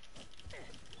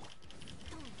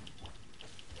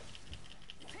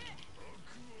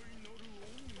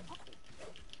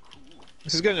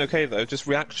 This is going okay though. Just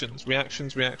reactions.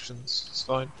 It's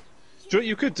fine. Do you know what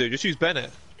you could do? Just use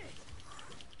Bennett.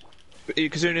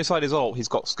 Because inside his ult, he's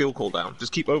got skill cooldown.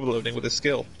 Just keep overloading with his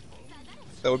skill.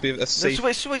 That would be a safe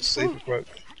approach.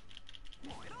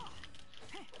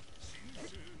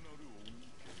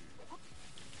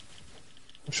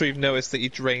 I'm sure you've noticed that he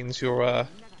drains your.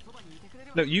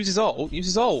 No, use his ult.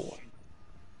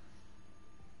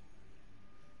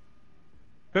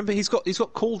 Remember, he's got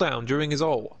cooldown during his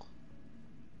ult.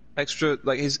 Extra,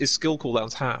 like his skill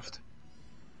cooldown's halved.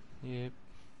 Yep.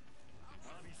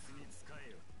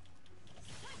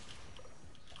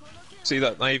 See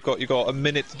that? Now you've got a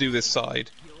minute to do this side.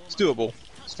 It's doable.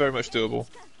 It's very much doable.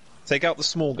 Take out the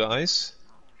small guys.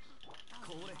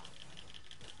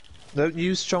 Don't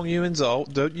use Chong Yuan's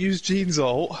ult. Don't use Jean's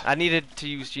ult. I needed to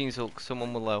use Jean's ult 'cause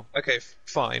someone was low. Okay,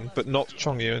 fine, but not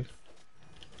Chong Yuan.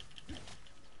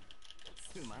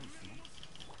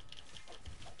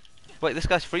 Wait, this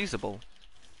guy's freezable.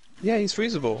 Yeah, he's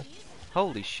freezable.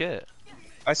 Holy shit.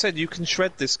 I said you can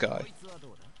shred this guy.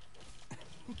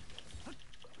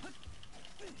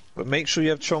 But make sure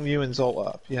you have Chong Yuan's ult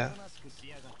up, yeah.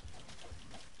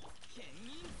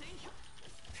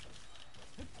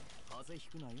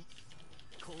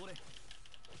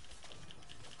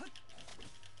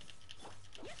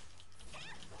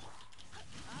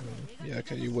 Yeah,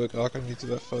 okay, you are going to need to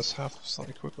do that first half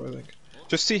slightly quicker, I think.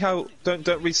 Just see how...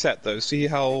 Don't reset, though. See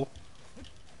how...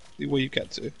 where you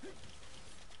get to. Do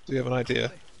you have an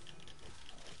idea?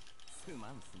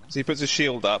 So he puts a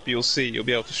shield up, you'll see, you'll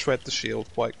be able to shred the shield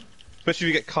quite... Especially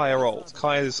if you get Kaya ult.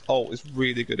 Kaya's ult is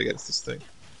really good against this thing.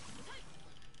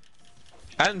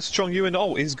 And Chong Yuan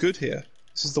ult is good here.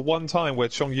 This is the one time where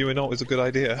Chong Yuan ult is a good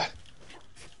idea.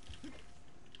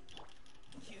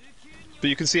 But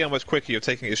you can see how much quicker you're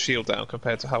taking his shield down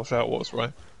compared to how Shao was,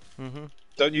 right? Mm-hmm.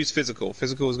 Don't use physical.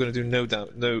 Physical is going to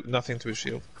do nothing to his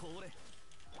shield.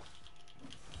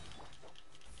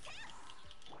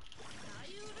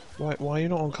 Why are you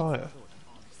not on Kaya?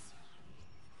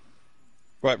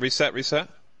 Right, reset.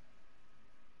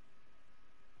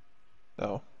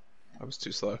 No, I was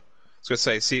too slow. I was going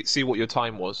to say, see what your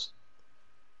time was.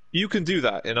 You can do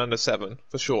that in under 7,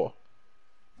 for sure.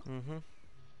 Mm-hmm.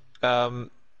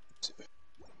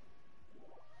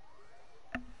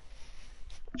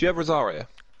 Do you have Rosaria?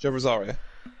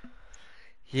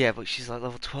 Yeah, but she's like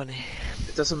level 20.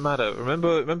 It doesn't matter.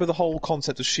 Remember the whole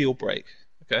concept of shield break,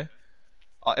 okay?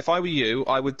 If I were you,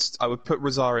 I would put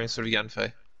Rosaria instead of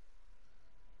Yanfei.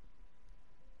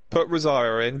 Put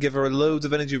Rosaria in, give her a load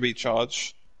of energy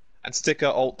recharge, and stick her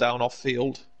ult down off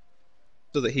field,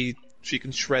 so that she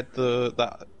can shred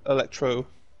that Electro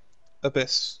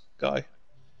Abyss guy.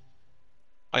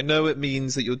 I know it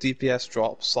means that your DPS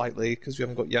drops slightly because you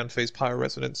haven't got Yanfei's Pyro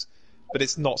Resonance, but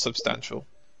it's not substantial.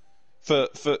 For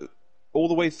all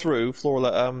the way through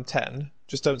Flora 10,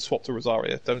 just don't swap to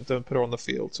Rosaria. Don't put her on the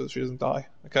field so that she doesn't die.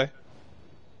 Okay.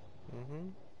 Mm-hmm.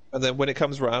 And then when it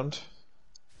comes round,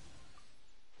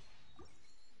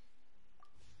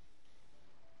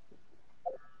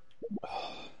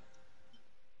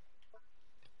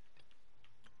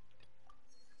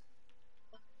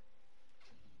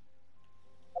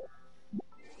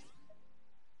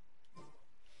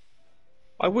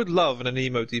 I would love an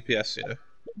emo DPS. You know,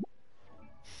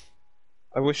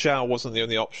 I wish Zhao wasn't the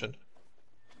only option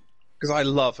because I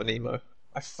love an emo.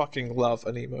 I fucking love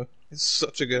an emo. It's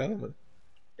such a good element.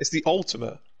 It's the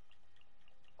ultimate.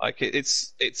 Like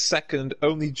it's second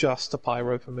only just to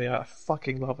Pyro for me. I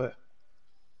fucking love it.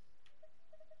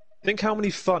 Think how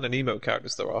many fun and emo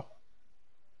characters there are.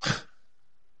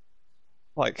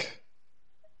 Like,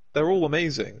 they're all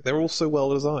amazing. They're all so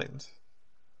well designed.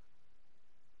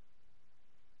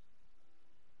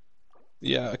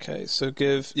 Yeah, okay, so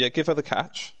give her the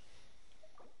catch.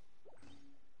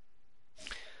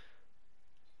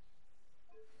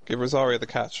 Give Rosaria the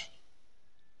catch.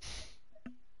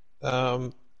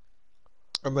 And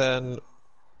then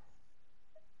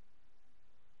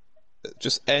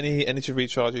just any energy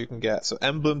recharge you can get. So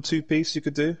emblem 2-piece you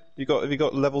could do. Have you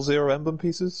got level 0 emblem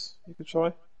pieces you could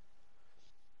try?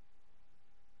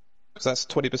 Because that's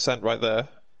 20% right there.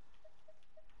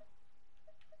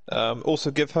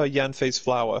 Also give her Yanfei's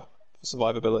flower for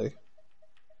survivability.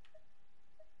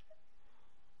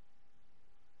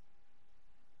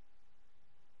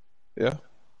 Yeah.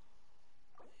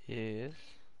 Yes.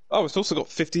 Oh, it's also got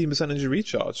 15% energy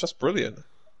recharge. That's brilliant.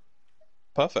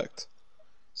 Perfect.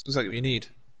 It's exactly what you need.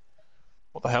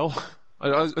 What the hell? I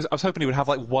was hoping he would have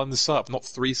like 1 sub, not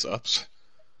 3 subs.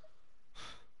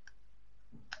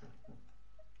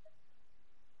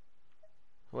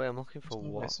 Wait, I'm looking for Why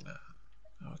what? isn't it?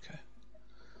 Oh, okay.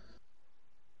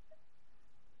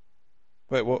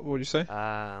 Wait, what did you say?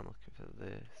 Ah, I'm looking for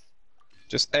this.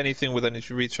 Just anything with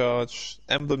energy recharge.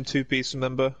 Emblem 2-piece,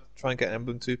 remember? Try and get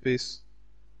emblem 2-piece.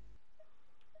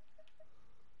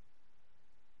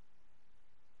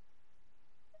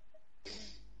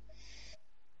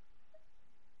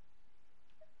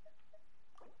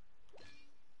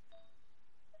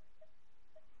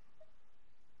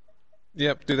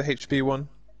 Yep, do the HP one.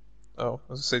 Oh,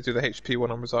 I was gonna say do the HP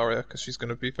one on Rosaria, because she's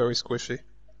gonna be very squishy.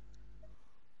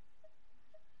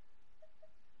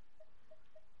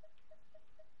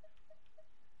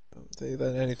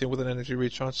 Then anything with an energy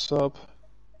recharge sub.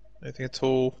 Anything at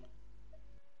all.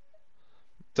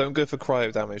 Don't go for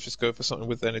cryo damage, just go for something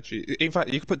with energy. In fact,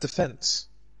 you could put defense.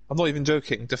 I'm not even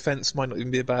joking, defense might not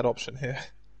even be a bad option here.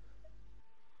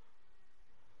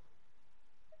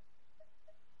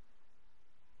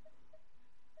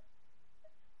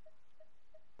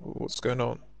 What's going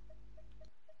on?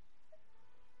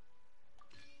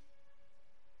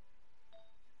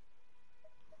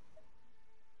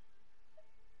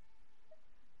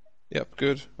 Yep,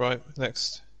 good. Right,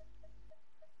 next.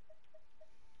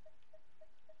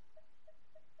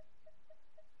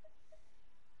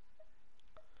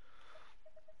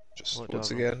 What do I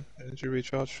once run? again, energy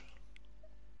recharge.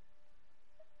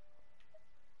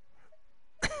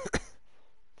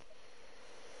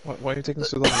 Why are you taking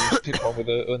so long? You just pick one with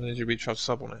an energy recharge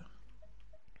sub on it.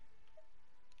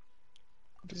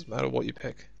 It doesn't matter what you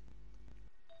pick.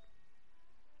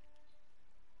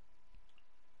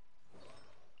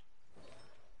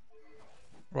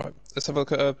 Right, let's have a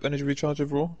look at energy recharge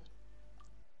overall.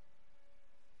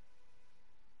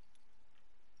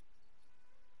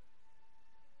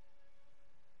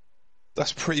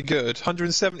 That's pretty good.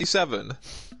 177.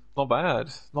 Not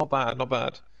bad. Not bad. Not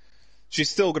bad. She's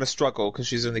still going to struggle because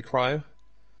she's only cryo,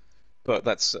 but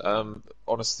that's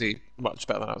honestly much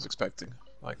better than I was expecting.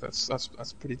 Like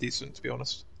that's pretty decent, to be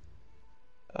honest.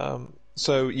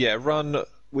 So yeah, run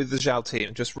with the Zhao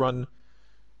team. Just run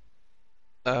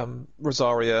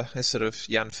Rosaria instead of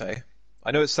Yanfei.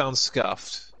 I know it sounds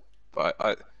scuffed,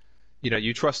 but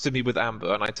you trusted me with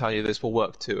Amber, and I tell you this will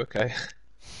work too. Okay.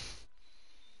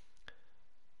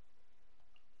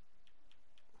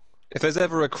 If there's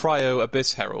ever a Cryo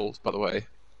Abyss Herald, by the way,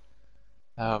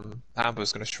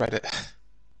 Amber's going to shred it.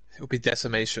 It will be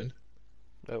decimation.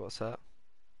 Oh, what's that?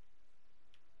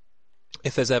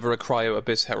 If there's ever a Cryo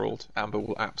Abyss Herald, Amber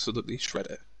will absolutely shred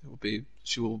it.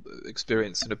 She will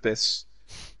experience an Abyss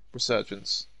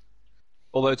resurgence.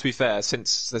 Although, to be fair,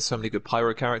 since there's so many good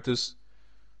Pyro characters,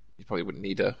 you probably wouldn't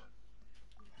need her,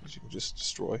 because you can just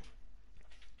destroy.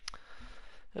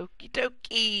 Okie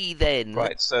dokie then.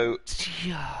 Right, so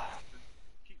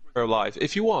her alive.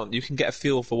 If you want, you can get a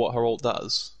feel for what her ult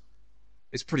does.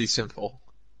 It's pretty simple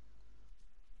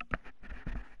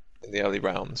in the early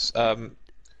rounds.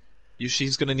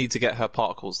 She's going to need to get her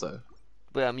particles though.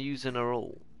 But I'm using her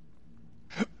all.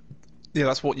 Yeah,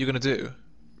 that's what you're going to do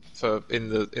for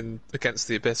against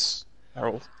the Abyss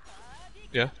Herald.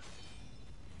 Yeah.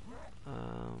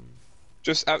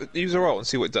 Just use her ult and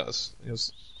see what it does.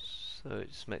 So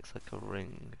it just makes like a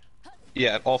ring.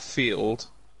 Yeah, an off-field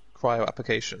cryo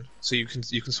application, so you can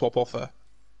swap off her.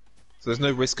 So there's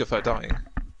no risk of her dying.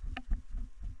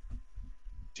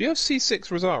 Do you have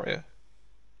C6 Rosaria? Are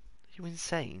you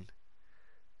insane?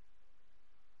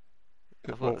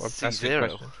 I've Well, got I've asked you a C0.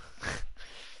 question.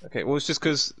 Okay, well it's just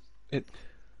because it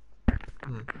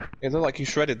looked like you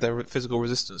shredded their physical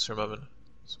resistance for a moment.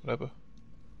 So whatever.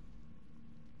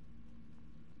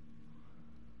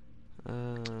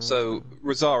 So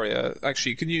Rosaria,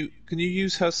 actually, can you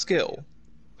use her skill?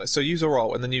 So use her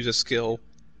ult and then use her skill,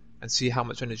 and see how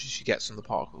much energy she gets from the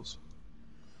particles.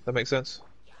 That makes sense.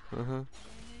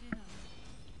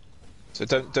 So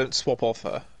don't swap off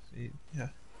her. Yeah.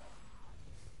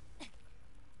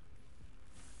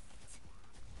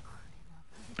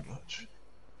 Much.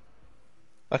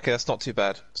 Okay, that's not too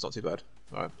bad. It's not too bad.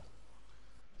 All right.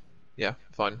 Yeah,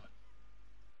 fine.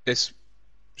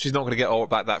 She's not going to get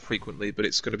ult back that frequently, but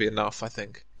it's going to be enough, I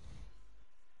think.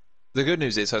 The good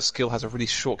news is her skill has a really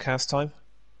short cast time.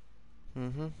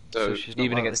 So she's not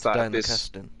even likely against to that die in the Abyss,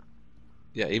 casting.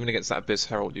 yeah, even against that Abyss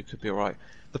Herald, you could be alright.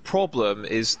 The problem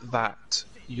is that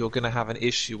you're going to have an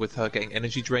issue with her getting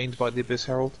energy drained by the Abyss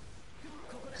Herald,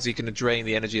 because he can drain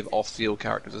the energy of off-field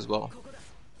characters as well.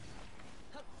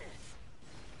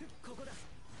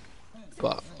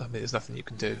 But I mean, there's nothing you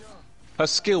can do. Her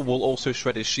skill will also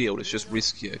shred his shield. It's just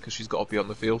riskier because she's got to be on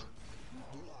the field.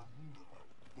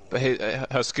 But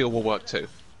her skill will work too,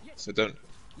 so don't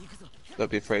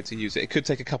be afraid to use it. It could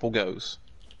take a couple goes,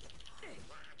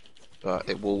 but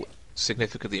it will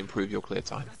significantly improve your clear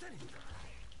time,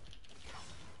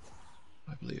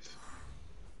 I believe.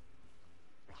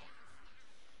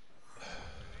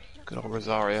 Good old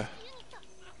Rosaria.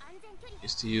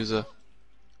 Used to use her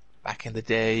back in the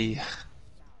day.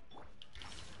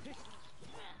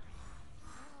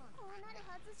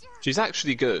 She's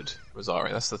actually good,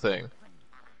 Rosaria, that's the thing.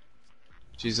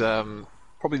 She's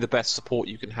probably the best support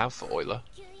you can have for Euler,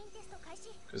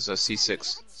 because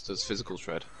C6 does physical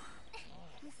shred.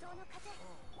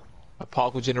 Her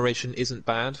particle generation isn't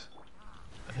bad,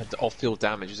 and her off-field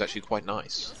damage is actually quite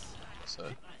nice.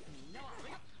 So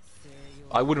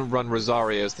I wouldn't run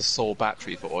Rosaria as the sole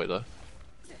battery for Euler,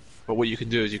 but what you can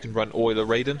do is you can run Euler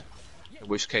Raiden, in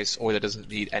which case Euler doesn't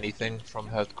need anything from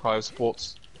her cryo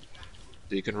supports.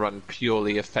 So you can run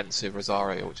purely offensive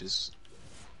Rosaria, which is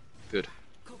good.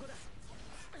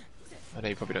 I know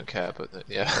you probably don't care, but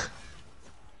yeah.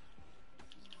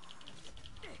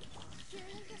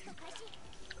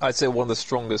 I'd say one of the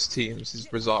strongest teams is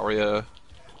Rosaria,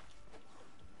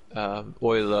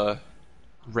 Euler,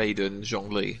 Raiden,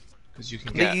 Zhongli, because you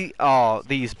can get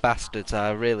These bastards!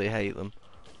 I really hate them.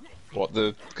 what,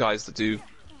 the guys that do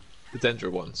the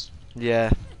Dendra ones.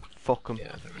 Yeah, fuck them.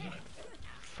 Yeah, they're really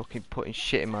Fucking putting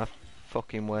shit in my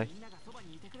fucking way.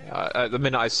 Yeah, At the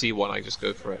minute I see one, I just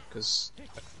go for it, because...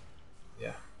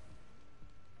 Yeah.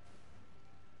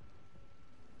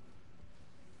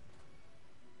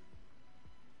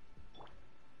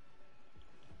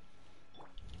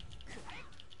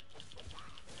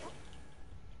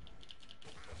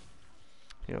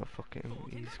 You're fucking...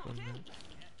 He's gone now.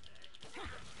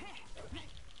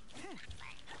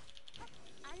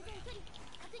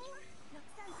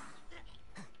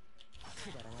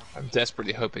 I'm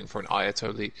desperately hoping for an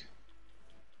Ayato leak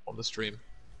on the stream.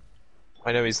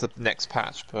 I know he's the next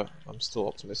patch, but I'm still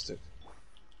optimistic.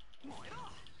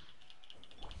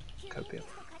 Copium.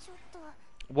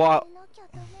 What?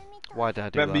 Why did I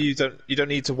do Remember, that? you don't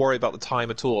need to worry about the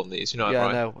time at all on these. You know that, Yeah, I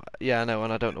right? know. Yeah, I know,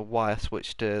 and I don't know why I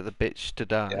switched to the bitch to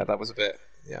Yeah, die. that was a bit.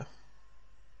 Yeah.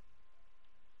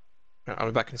 Right, I'll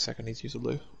be back in a second. I need to use a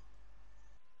loo.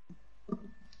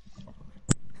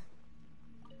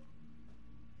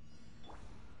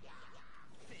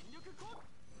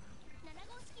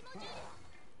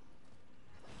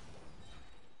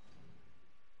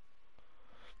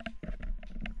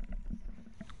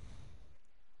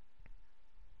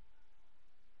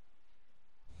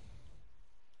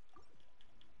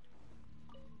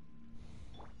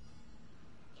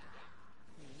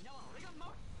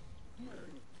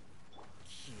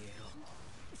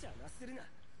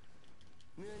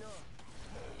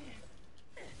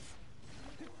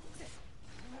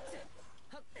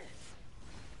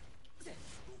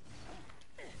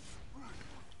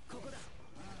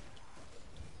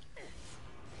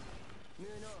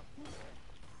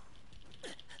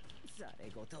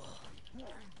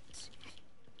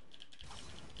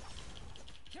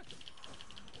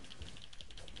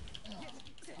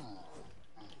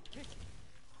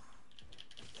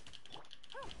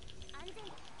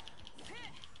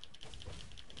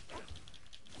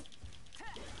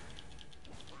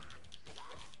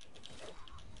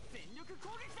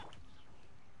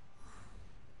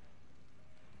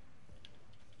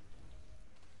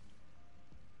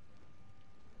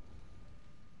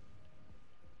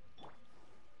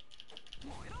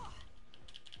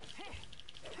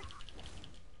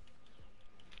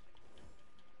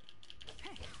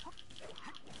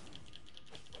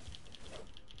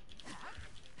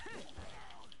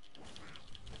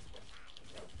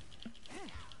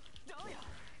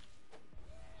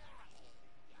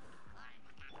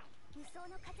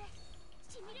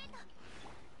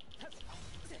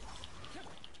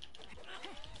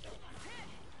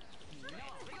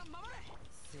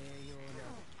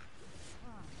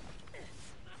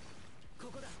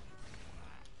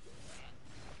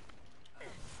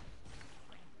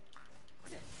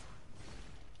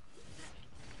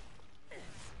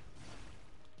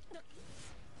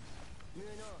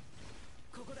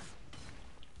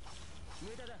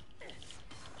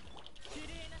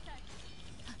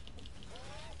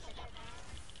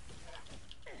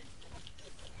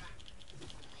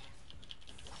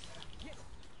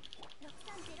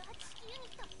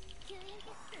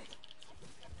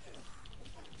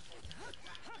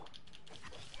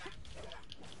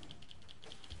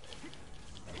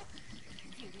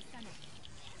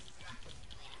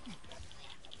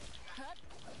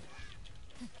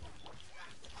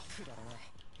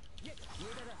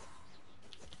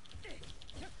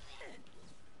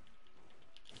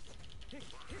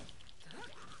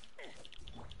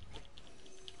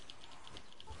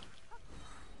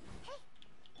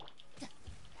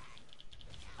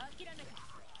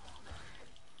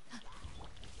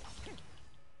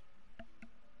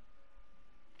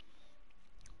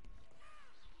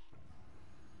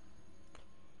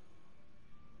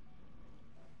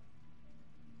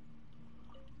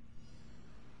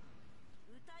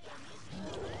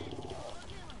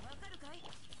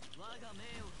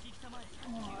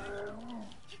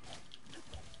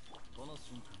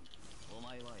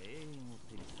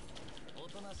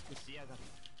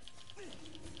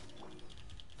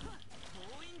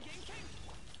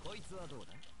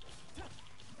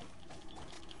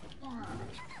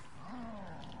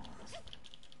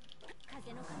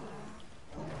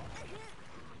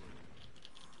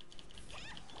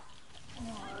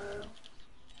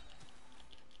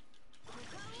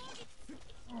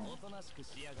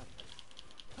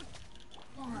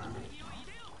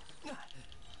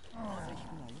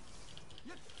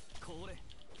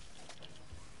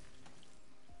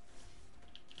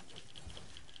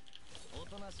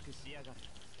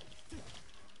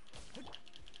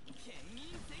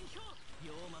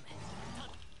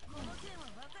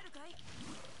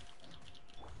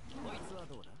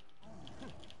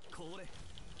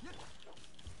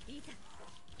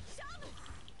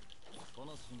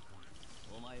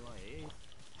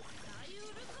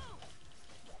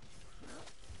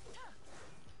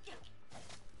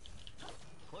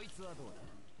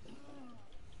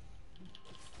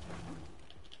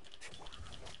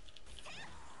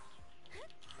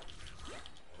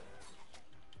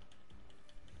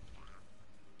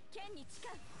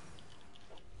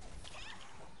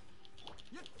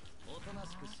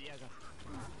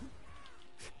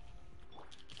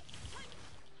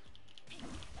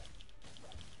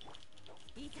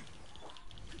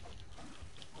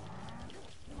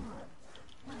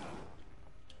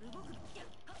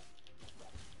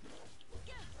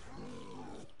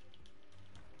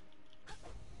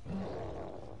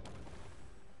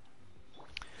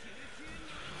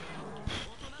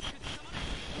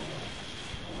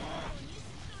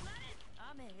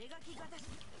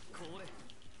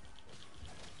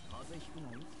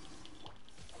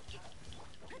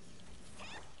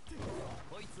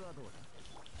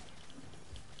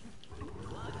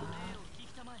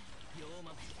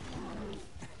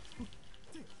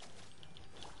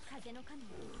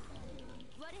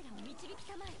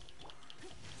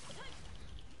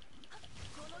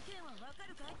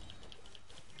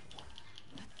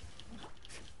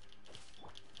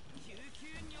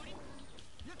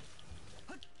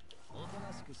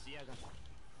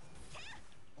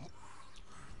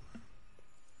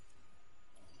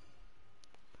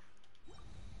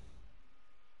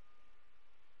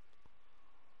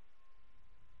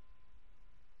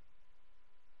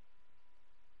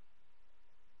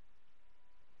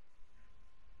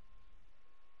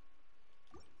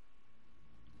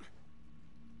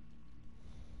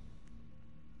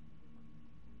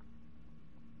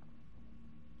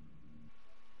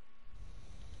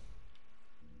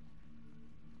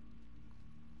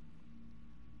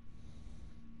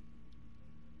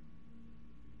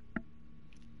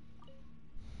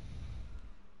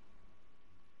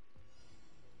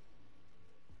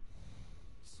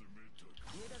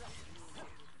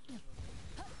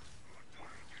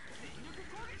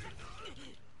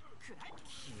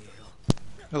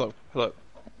 Hello, hello.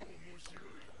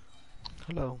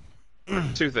 Hello.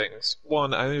 Two things.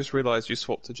 One, I just realised you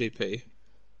swapped to GP,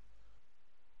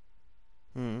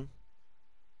 Hmm.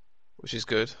 which is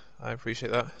good. I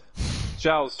appreciate that.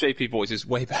 Zhao's JP voice is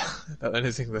way better than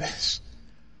anything this.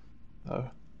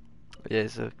 Oh. Yeah,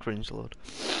 he's a cringe lord.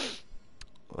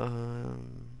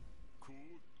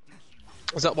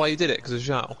 Is that why you did it? Because of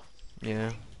Zhao?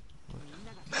 Yeah.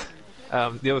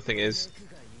 The other thing is,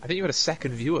 I think you had a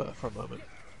second viewer for a moment.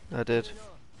 I did.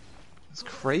 That's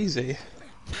crazy.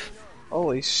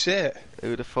 Holy shit.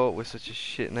 Who would have thought with such a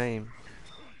shit name?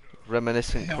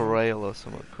 Reminiscent Coracle or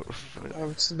something.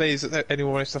 I'm just amazed that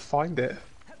anyone managed to find it.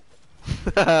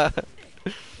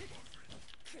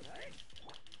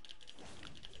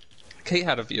 Kate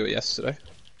had a viewer yesterday.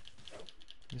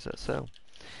 Is that so?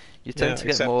 You Yeah, tend to get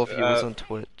except, more viewers on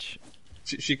Twitch.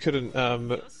 She couldn't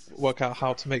work out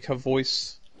how to make her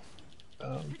voice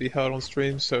be heard on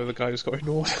stream, so the guy just got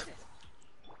ignored.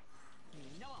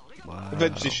 Wow.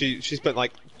 Eventually, she spent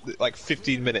like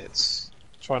 15 minutes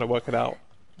trying to work it out,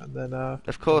 and then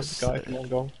Of course, the guy long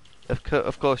gone.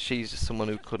 of course, she's someone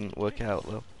who couldn't work it out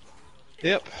though.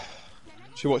 Yep.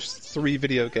 She watched 3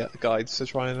 video guides to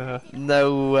try and.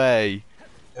 No way.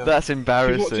 Yeah. That's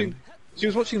embarrassing. She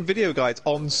was watching video guides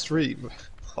on stream,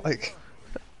 like.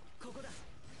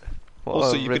 What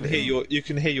Also, a you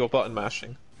can hear your button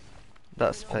mashing.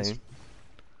 That's pain.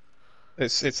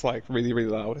 It's like really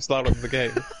loud. It's louder than the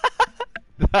game.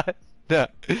 No,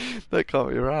 that can't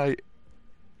be right.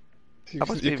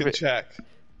 You can check.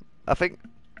 I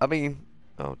mean,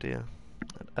 oh dear.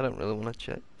 I don't really want to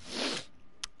check.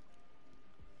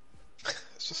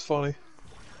 It's just funny.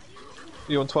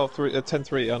 You on 12.3,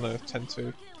 10.3? Oh no,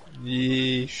 10.2.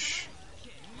 Yeesh.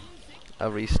 I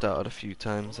restarted a few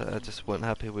times. I just weren't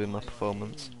happy with my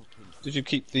performance. Did you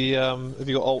keep the have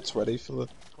you got ults ready for the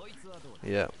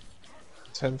Yeah.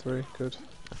 10-3? Good.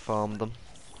 I farmed them.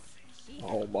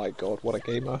 Oh my god, what a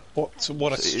gamer. What a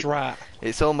strat.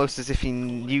 It's almost as if he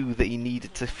knew that he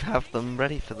needed to have them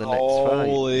ready for the next fight.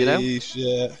 Holy You know?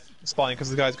 shit. It's fine,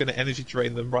 because the guy's going to energy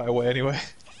drain them right away anyway.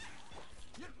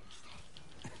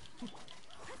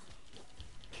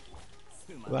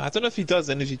 I don't know if he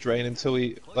does energy drain until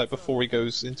before he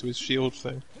goes into his shield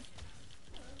thing.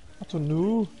 I don't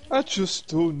know. I just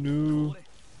don't know.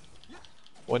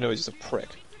 Well, I know he's just a prick.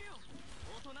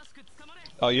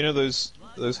 Oh, you know those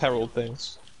herald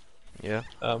things? Yeah.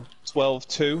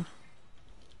 12-2.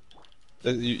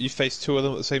 You face 2 of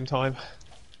them at the same time.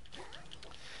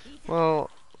 Well,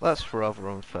 that's rather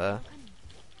unfair.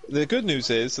 The good news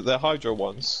is that they're Hydro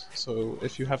ones, so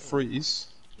if you have freeze...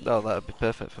 Oh, that would be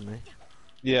perfect for me.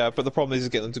 Yeah, but the problem is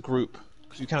getting them to group,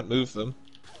 because you can't move them.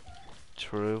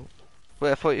 True.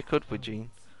 Wait, I thought you could with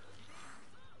Jean.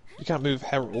 You can't move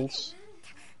heralds.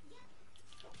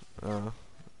 Oh,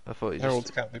 I thought you Heralds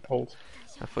just. can't be pulled.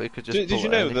 I thought you could just Did pull you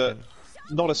know that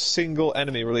anything. not a single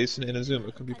enemy released in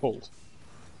Inazuma can be pulled?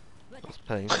 That's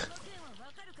pain.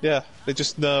 Yeah, they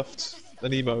just nerfed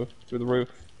an emo through the roof.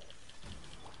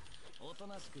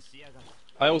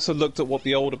 I also looked at what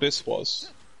the old Abyss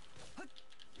was.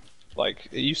 Like,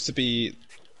 it used to be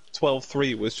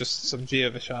 12-3 was just some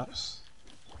Geovishaps.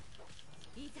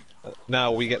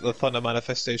 Now we get the Thunder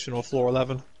Manifestation on floor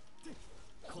 11.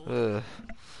 Ugh.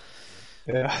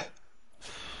 Yeah.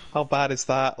 How bad is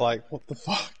that? Like, what the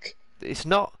fuck? It's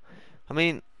not. I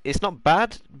mean, it's not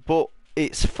bad, but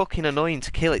it's fucking annoying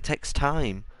to kill. It takes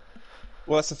time.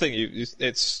 Well, that's the thing.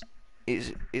 It's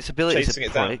Its abilities chasing are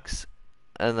it down. pricks,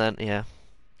 and then yeah,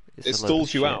 It it's a load of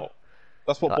stalls you shit. out.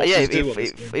 That's what Yeah, bosses do on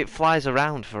this game. it flies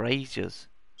around for ages.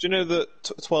 Do you know that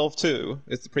 12-2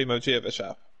 is the Primo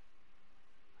Geovishap?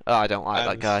 Oh, I don't like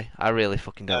that And guy. I really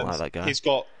fucking don't and like that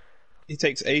guy. he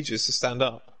takes ages to stand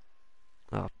up.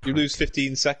 Oh, You prick. lose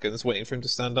 15 seconds waiting for him to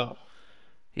stand up.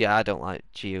 Yeah, I don't like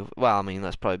Geo. Well, I mean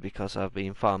that's probably because I've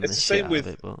been farming It's the the shit same out with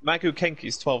of it, but Magu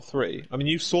Kenki's 12-3. I mean,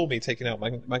 you saw me taking out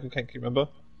Magu Kenki, remember?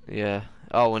 yeah.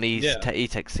 Oh, and Yeah. he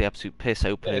takes the absolute piss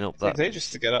opening Yeah, up it that. takes ages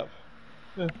to get up.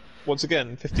 Yeah. Once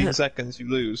again, 15 seconds you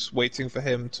lose waiting for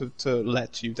him to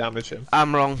let you damage him.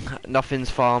 I'm wrong. Nothing's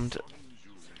farmed.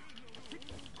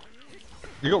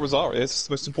 You got Rosaria, it's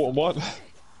the most important one.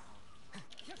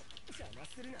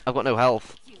 I've got no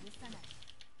health.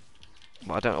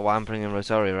 But I don't know why I'm bringing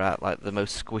Rosaria out, like the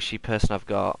most squishy person I've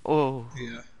got. Oh.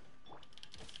 Yeah.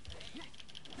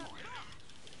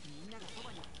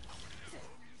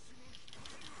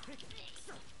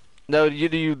 No, you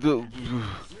do.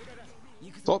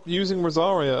 Stop using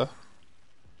Rosaria.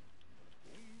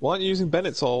 Why aren't you using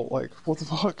Bennett's ult? Like, what the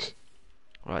fuck?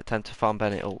 Right, time to farm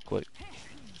Bennett ult quick.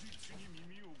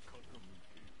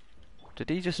 Did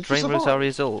he just Did you drain survive?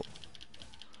 Rosaria's ult?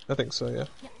 I think so, yeah.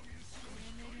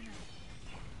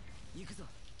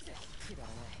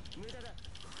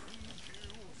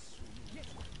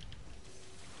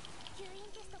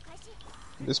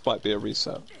 This might be a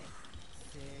reset.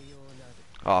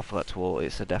 Oh, I forgot to ult.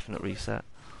 It's a definite reset.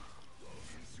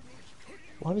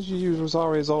 Why did you use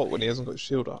Rosaria's ult when he hasn't got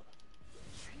shield up?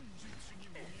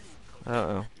 I don't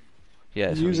know. Yeah,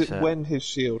 it's Use a it reset. when his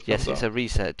shield Yes, comes it's up. a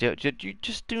reset. You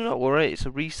just do not worry. It's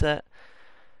a reset.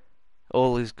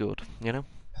 All is good, you know?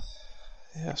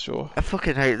 Yeah, sure. I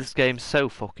fucking hate this game so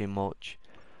fucking much.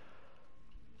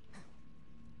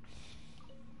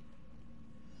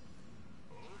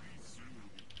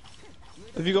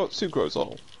 Have you got Sucro's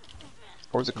ult?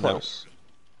 Or is it No. close?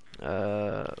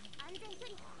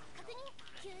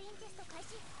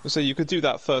 So you could do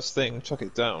that first thing, chuck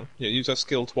it down. Yeah, use that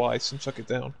skill twice and chuck it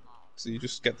down. So you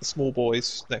just get the small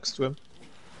boys next to him.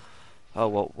 Oh,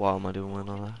 what am I doing with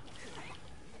all that?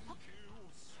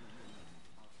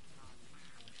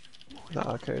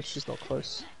 Nah, okay, she's not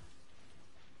close.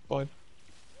 Fine.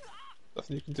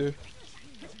 Nothing you can do.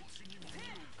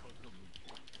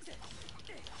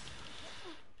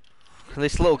 And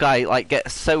this little guy, like,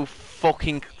 gets so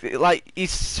fucking... Like,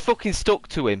 he's fucking stuck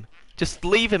to him. Just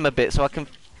leave him a bit so I can...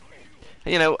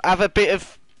 You know, have a bit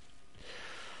of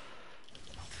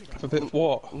A bit of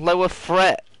what? lower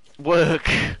threat work.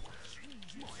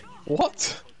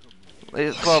 What?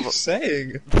 It's What are you well,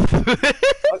 saying?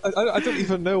 I don't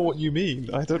even know what you mean.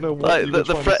 I don't know what like, you were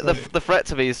the trying threat to say. the threat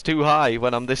to me is too high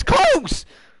when I'm this close.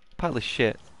 Pile of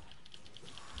shit.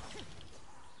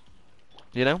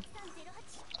 You know?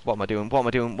 What am I doing? What am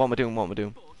I doing? What am I doing? What am I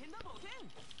doing?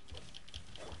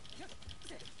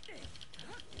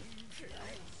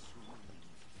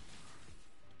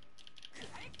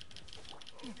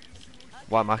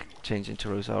 Why am I changing to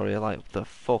Rosaria? Like, what the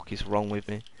fuck is wrong with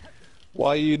me? Why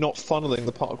are you not funneling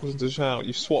the particles into Zhao?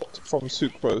 You swapped from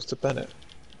Sucrose to Bennett.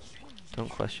 Don't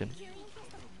question.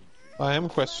 I am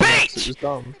questioning Bitch! because it was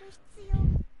dumb.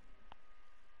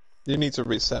 You need to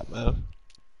reset, man.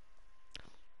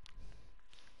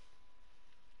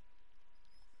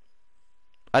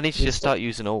 I need to You just stop- start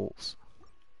using ults.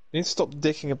 You need to stop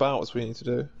dicking about, is what you need to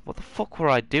do. What the fuck were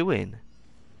I doing?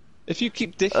 If you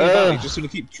keep dicking about, Ugh. you're just gonna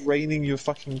keep draining your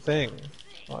fucking thing.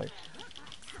 Like,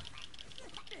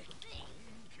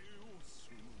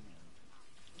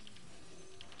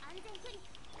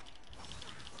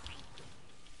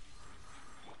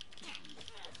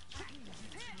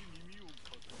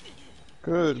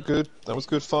 good, good. That was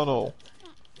good funnel.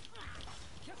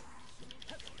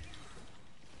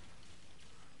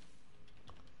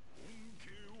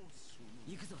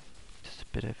 Just a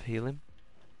bit of healing.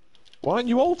 Why aren't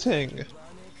you ulting?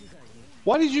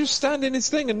 Why did you stand in his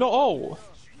thing and not ult?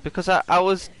 Because I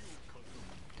was...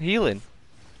 healing.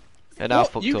 And I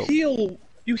What? fucked up.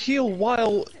 You heal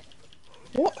while...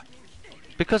 What?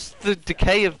 Because the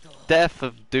decay of death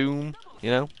of doom,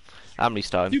 you know? I'm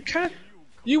restarting. You can't...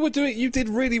 You did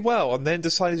really well, and then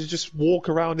decided to just walk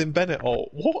around in Bennett ult.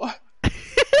 What?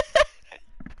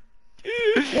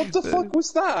 What the fuck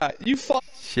was that?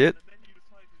 Shit.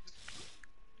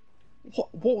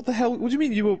 What the hell? What do you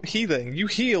mean you were healing? You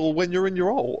heal when you're in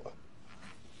your ult.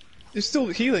 You're still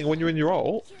healing when you're in your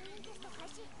ult.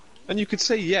 And you could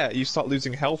say, yeah, you start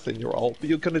losing health in your ult, but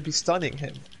you're going to be stunning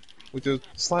him with your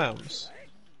slams.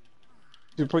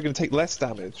 You're probably going to take less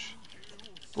damage.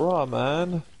 Bruh,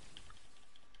 man.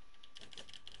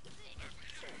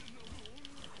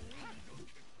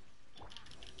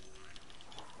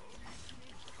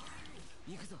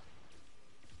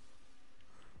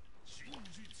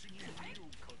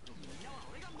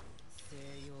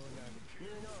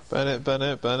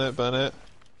 Bennett.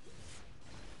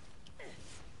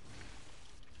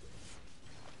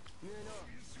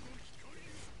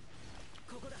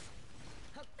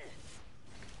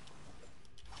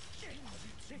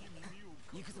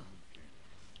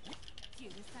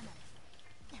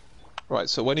 Right,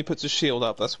 so when he puts his shield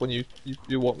up, that's when you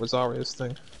want Rosaria's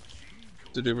thing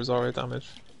to do Rosaria damage.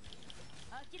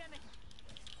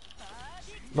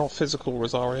 Not physical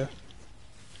Rosaria.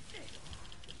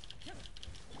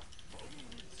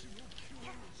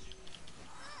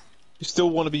 You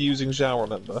still want to be using Zhao,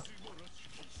 remember?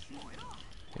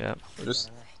 Yeah.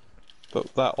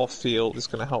 But that off field is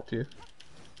going to help you.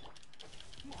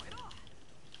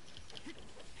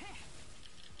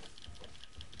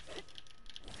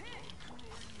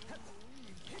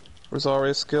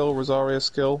 Rosaria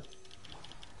skill.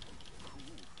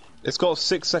 It's got a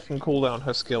 6-second cooldown,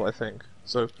 her skill, I think.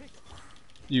 So,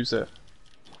 use it.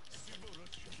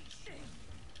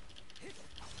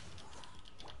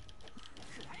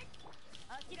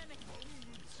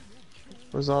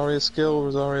 Rosaria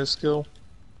skill.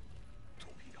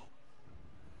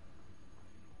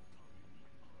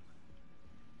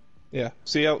 Yeah.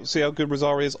 See how good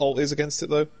Rosaria's ult is against it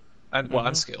though? And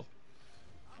and skill.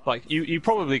 Like you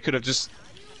probably could have just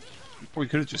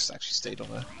actually stayed on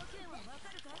there.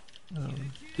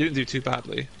 You didn't do too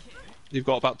badly. You've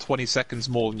got about 20 seconds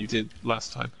more than you did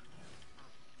last time.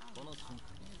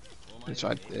 Which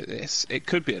it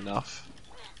could be enough.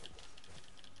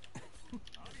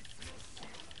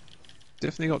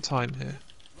 Definitely got time here.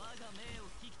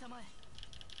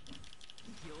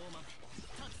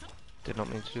 Did not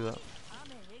mean to do that.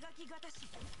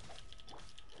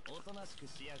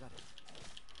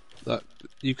 Look,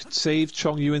 you could save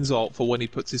Chong Yuan's ult for when he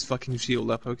puts his fucking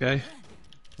shield up, okay?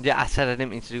 Yeah, I said I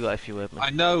didn't mean to do that if you heard me. I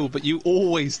know, but you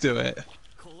always do it.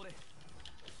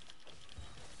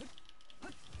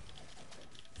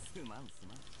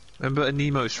 Remember a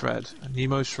Nemo shred.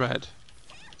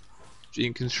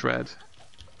 Jean can shred.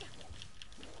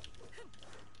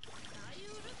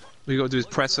 What you gotta do is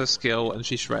press her skill and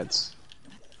she shreds.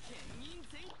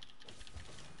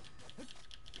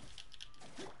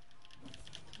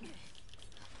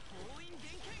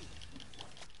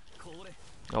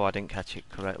 Oh, I didn't catch it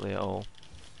correctly at all.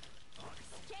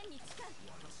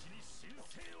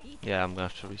 Yeah, I'm gonna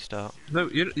have to restart. No,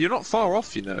 you're not far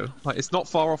off, you know. Like, it's not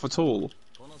far off at all.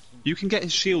 You can get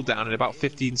his shield down in about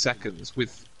 15 seconds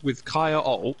with Kaya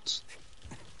ult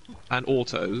and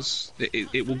autos.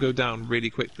 It will go down really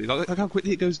quickly. Look how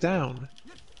quickly it goes down.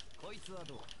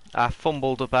 I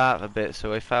fumbled about a bit,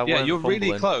 so if I Yeah, you're fumbling...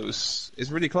 really close.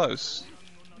 It's really close.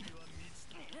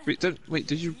 Wait,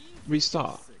 did you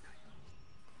restart?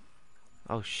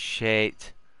 Oh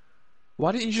shit.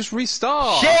 Why didn't you just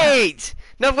restart? Shit!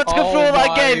 No, I've got to go through all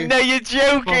that again. No, you're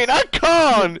joking. I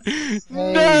can't.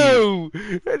 No.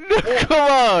 No,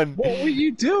 come on. What were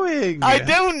you doing? I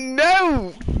don't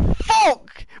know.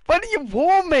 Fuck! Why didn't you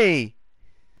warn me?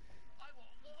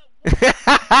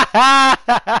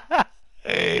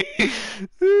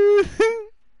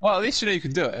 Well, at least you know you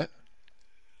can do it.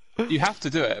 You have to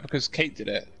do it because Kate did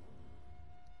it.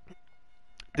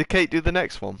 Did Kate do the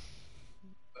next one?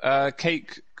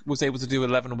 Kate was able to do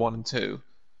 11, 1, and 2.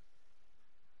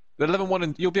 The 11, 1,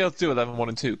 and you'll be able to do 11, 1,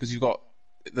 and 2 because you've got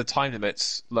the time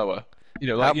limits lower. You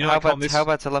know, like how about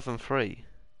 11-3?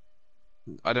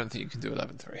 I don't think you can do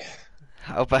 11-3.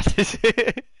 How bad is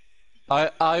it?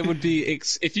 I would be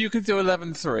if you could do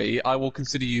 11-3, I will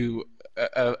consider you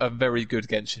a very good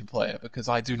Genshin player because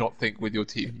I do not think with your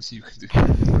teams you can do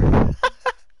 11-3.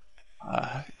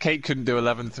 Kate couldn't do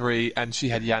 11-3 and she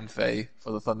had Yanfei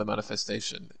for the Thunder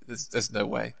Manifestation. There's no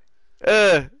way.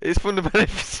 It's from the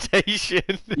manifestation.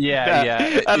 Yeah,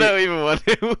 yeah. I don't even want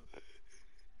to.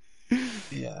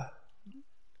 Yeah.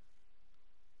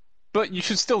 But you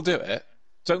should still do it.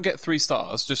 Don't get 3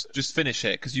 stars. Just finish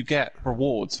it because you get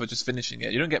rewards for just finishing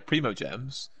it. You don't get primo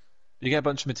gems. You get a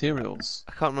bunch of materials.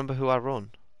 I can't remember who I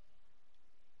run.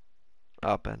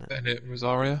 Oh, Bennett. And it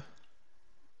Rosaria.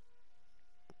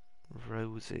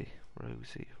 Rosie.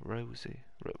 Rosie.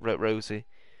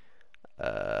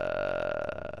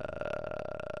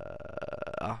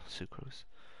 Sucrose.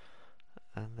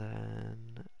 And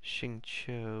then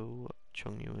Xingqiu,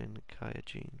 Chongyuan, Kaya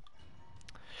Jin.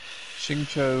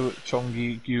 Xingqiu,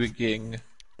 Chongyi, Guiying,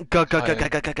 Go go go Kaya, go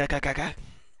go go go go go go.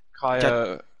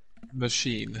 Kaya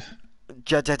Machine.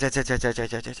 Ja ja ja ja ja ja ja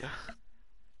ja ja.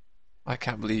 I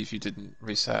can't believe you didn't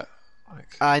reset.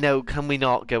 Like, I know. Can we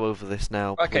not go over this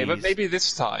now, okay, but please? maybe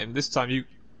this time you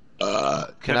can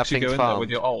have actually things go in there with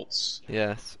farmed. your alts.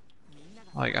 Yes.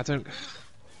 Like, I don't.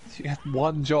 You had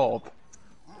one job.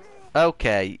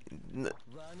 Okay.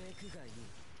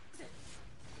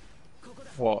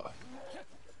 What?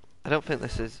 I don't think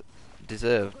this is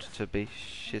deserved to be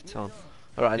shit on.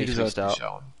 Alright, I You need to deserve to be restart.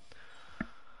 shown.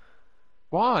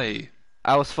 Why?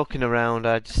 I was fucking around,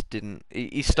 I just didn't. He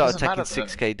It started doesn't taking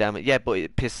matter then. 6k damage. Yeah, but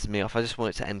it pisses me off. I just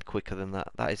want it to end quicker than that.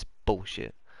 That is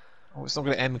bullshit. Oh, it's not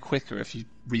going to end quicker if you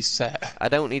reset. I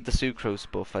don't need the sucrose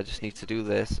buff. I just need to do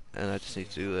this, and I just need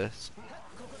to do this.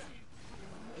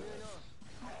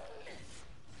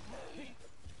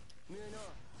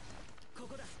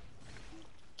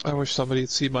 I wish somebody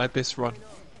had seen my Abyss run.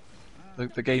 The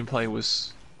gameplay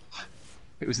was...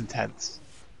 It was intense.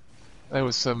 There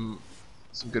was some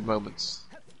good moments.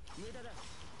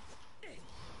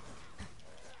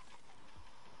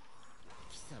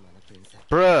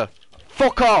 Bruh!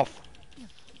 Fuck off!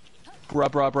 Bruh,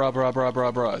 bruh, bruh, bruh, bruh,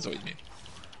 bruh, bruh, is what you mean.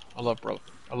 I love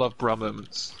bruh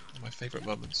moments. They're my favourite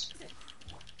moments.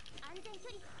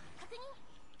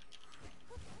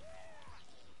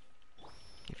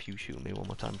 If you shoot me one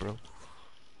more time, bro.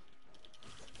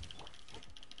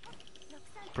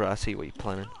 Bro, I see what you're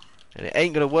planning. And it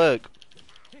ain't gonna work.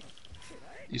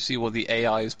 You see what the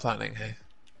AI is planning, hey?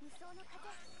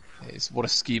 What a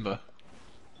schemer.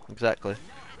 Exactly.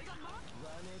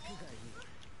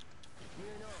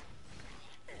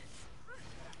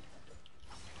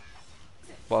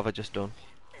 What have I just done?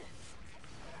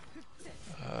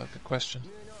 Good question.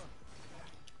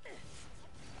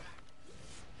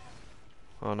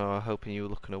 Oh no, I'm hoping you were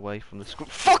looking away from the screen.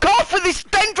 Fuck off with this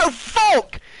dendro,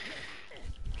 fuck!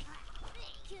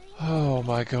 Oh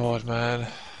my god, man.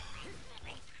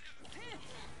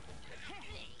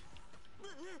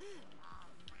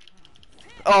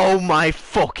 Oh my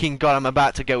fucking god, I'm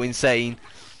about to go insane.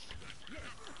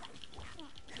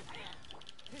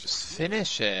 Just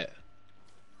finish it.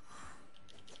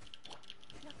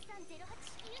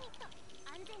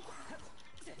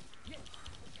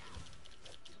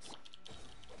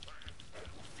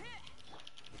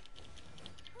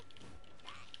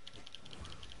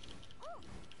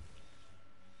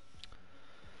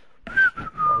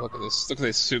 Oh, look at this. Look at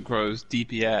this sucrose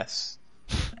DPS.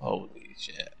 Holy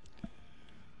shit.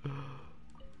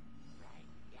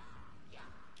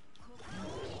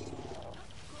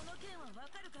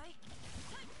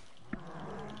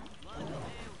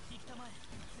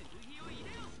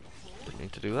 Didn't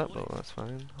need to do that, but that's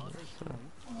fine.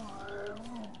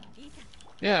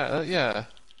 Yeah, yeah.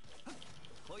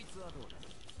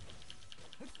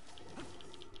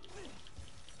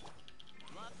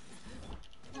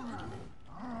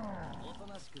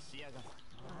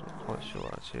 Quite sure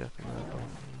actually, I think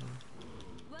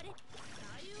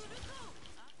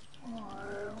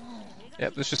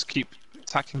Yep, let's just keep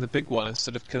attacking the big one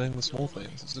instead of killing the small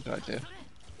things. That's a good idea.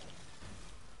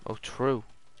 Oh, true.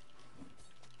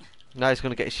 Now he's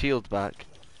gonna get his shield back.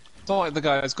 It's not like the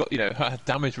guy has got,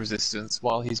 damage resistance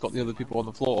while he's got the other people on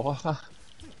the floor.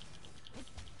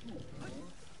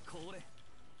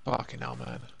 Fucking hell,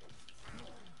 man.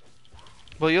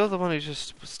 Well, you're the one who's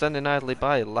just standing idly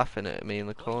by, laughing at me in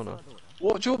the corner.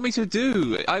 What do you want me to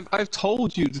do? I've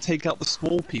told you to take out the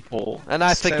small people. And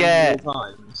I forget. Several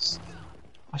times.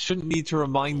 I shouldn't need to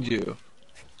remind you.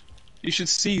 You should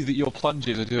see that your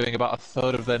plunges are doing about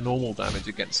 1/3 of their normal damage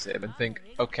against him and think,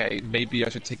 okay, maybe I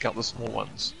should take out the small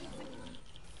ones.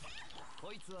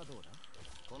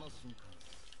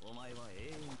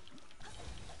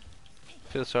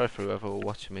 Feel sorry for whoever were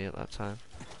watching me at that time.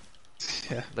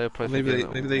 Yeah. They were probably Maybe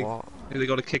thinking, what? they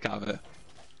got a kick out of it.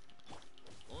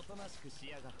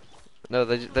 No,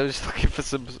 they were just looking for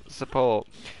some support.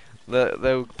 They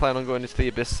were planning on going into the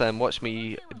abyss and watch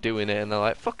me doing it, and they're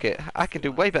like, fuck it, I can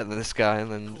do way better than this guy, and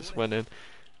then just went in.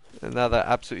 And now they're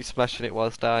absolutely smashing it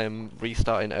whilst I am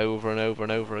restarting over and over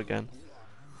and over again.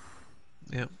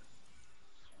 Yeah.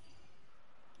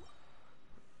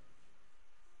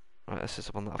 Right, this is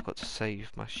the one that I've got to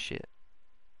save my shit.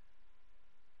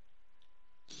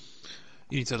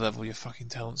 You need to level your fucking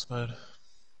talents, man.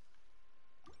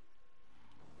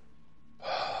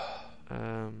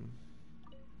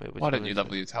 Wait, which Why one don't you is it?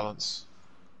 level your talents?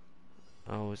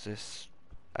 Oh, is this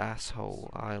asshole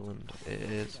island? It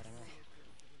is.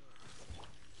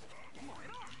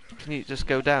 Can you just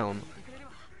go down?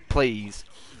 Please.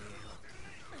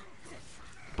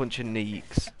 Bunch of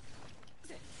neeks.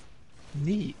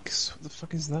 Neeks? What the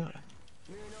fuck is that?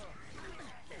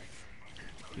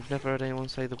 You've never heard anyone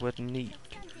say the word neek?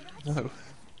 No.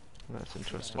 That's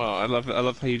interesting. Well, I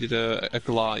love how you did a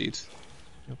glide.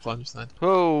 Your plunge then.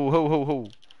 Ho ho ho ho!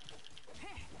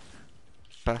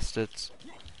 Bastards.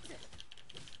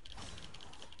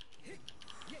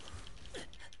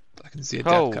 I can see a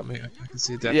death Oh. coming. I can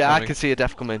see a death Yeah, coming. I can see a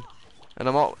death coming. And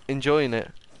I'm not enjoying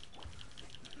it.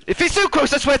 If he's too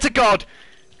close, I swear to God!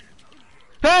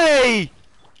 Hey!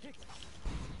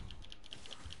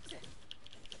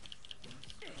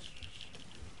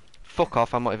 Fuck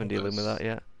off, I'm not even dealing with that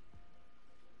yet.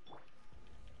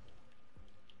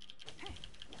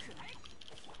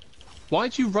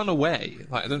 Why'd you run away?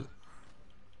 Like, I don't...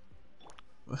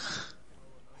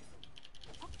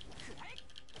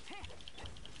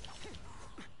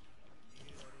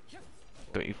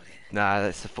 Don't you... Nah,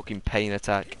 that's a fucking pain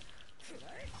attack.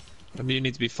 I mean, you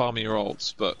need to be farming your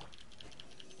ults, but...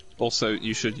 Also,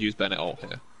 you should use Bennett ult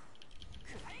here.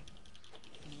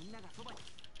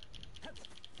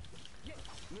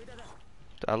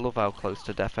 I love how close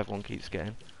to death everyone keeps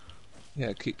getting.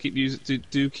 Yeah, keep using...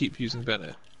 Do keep using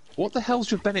Bennett. What the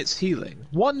hell's your Bennett's healing?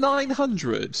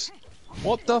 1,900!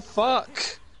 What the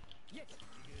fuck?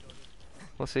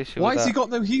 What's the issue Why with has that? he got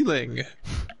no healing?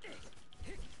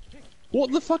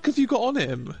 What the fuck have you got on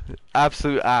him?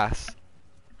 Absolute ass.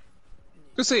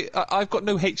 Because say I've got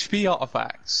no HP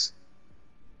artifacts.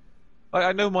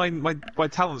 I know my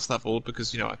talents leveled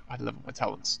because I level my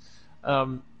talents,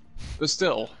 but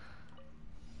still.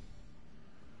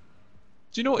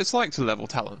 Do you know what it's like to level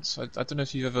talents? I don't know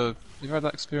if you've ever had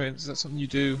that experience. Is that something you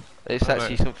do? It's I don't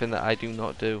actually know. something that I do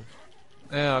not do.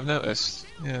 Yeah, I've noticed.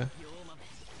 Yeah.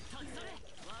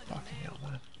 Fucking hell,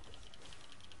 man.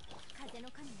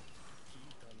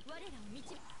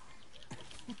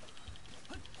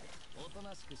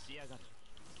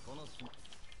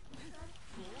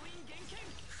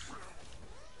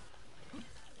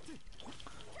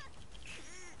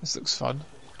 This looks fun.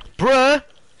 Bruh!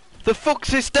 The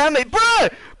fuck's this damage?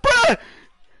 Bruh! Bruh!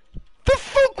 The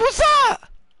fuck was that?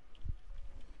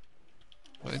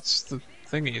 Well, it's the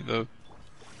thingy, the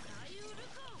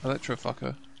electro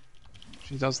fucker.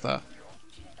 She does that.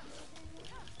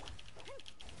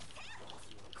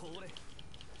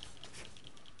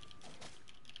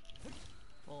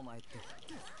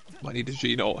 Might need a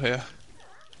Gene ult here.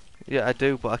 Yeah, I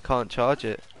do, but I can't charge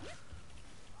it.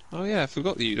 Oh yeah, I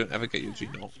forgot that you don't ever get your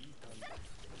Gene ult.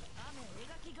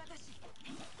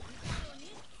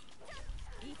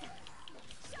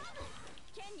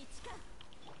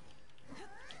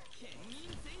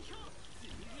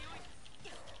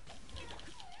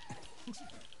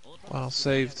 Well,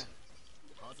 saved.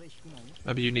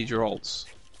 Maybe you need your ults.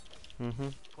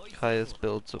 Kaya's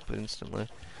builds up instantly.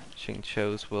 Shing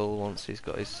Cho's will once he's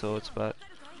got his swords back.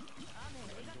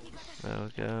 There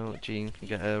we go. Jean can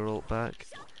get her ult back.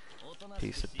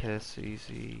 Piece of piss,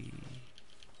 easy.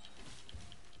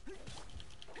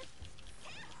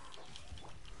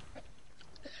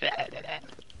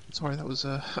 Sorry, that was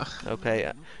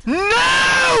Okay.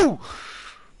 No!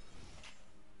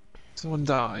 someone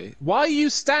die. Why are you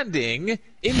standing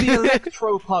in the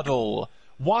electro puddle?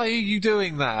 Why are you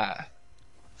doing that?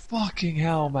 Fucking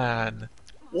hell, man.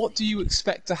 What do you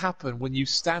expect to happen when you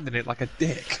stand in it like a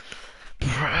dick?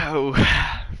 Bro.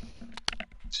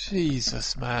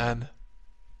 Jesus, man.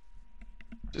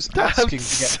 Just I'm asking to get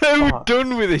so fucked.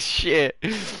 done with this shit.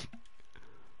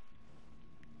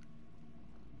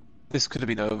 This could have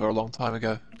been over a long time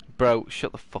ago. Bro,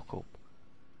 shut the fuck up.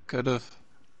 Could have.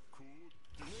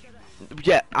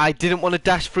 Yeah, I didn't want to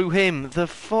dash through him. The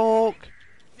fuck?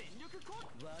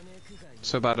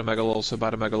 So bad a Megalol, so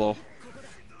bad a Megalol.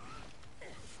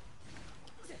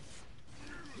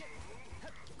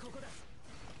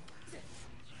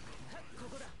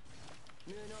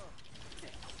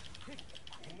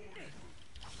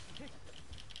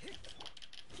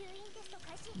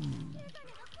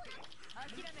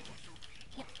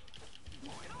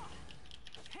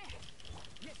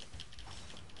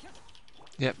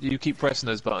 Yep, you keep pressing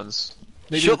those buttons.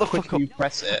 Maybe Shut the quicker fuck up. you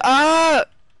press it. Ah!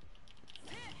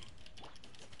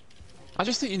 I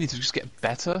just think you need to just get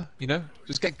better, you know?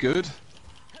 Just get good.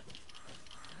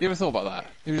 You ever thought about that?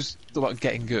 You just thought about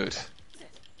getting good.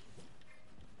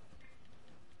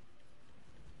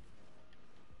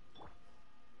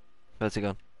 Where's he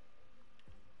gone?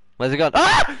 Where's he gone?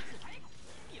 Ah!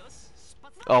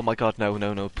 Oh my god, no,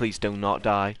 no, no, please do not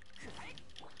die.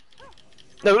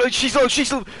 No, no, she's low,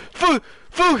 she's low. Fu!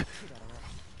 Fu!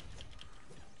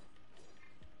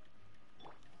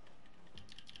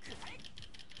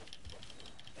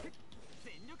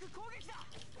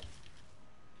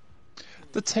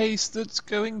 The taste that's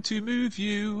going to move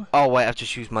you. Oh wait, I've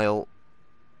just used my ult.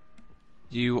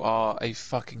 You are a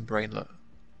fucking brainlet.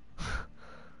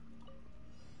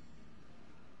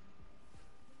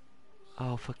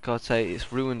 Oh, for God's sake,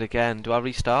 it's ruined again. Do I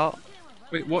restart?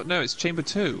 Wait, what? No, it's chamber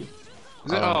 2.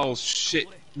 Is it? Oh. Oh shit!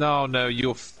 No, no,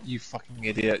 you fucking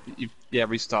idiot. Yeah,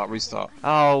 restart, restart.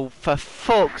 Oh, for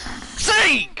fuck's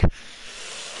sake!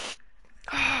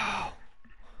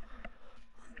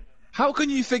 How can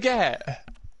you forget?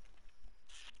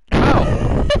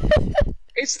 How?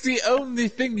 It's the only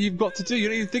thing you've got to do. You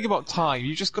don't even think about time.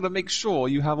 You just got to make sure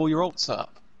you have all your ults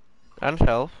up. And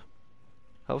health.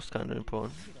 Health's kind of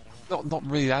important. Not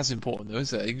really as important though,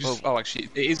 is it? You can just, oh, actually,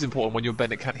 it is important when your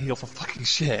Bennett can't heal for fucking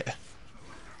shit.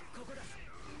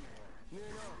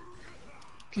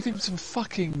 Give him some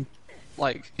fucking,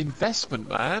 like, investment,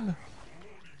 man.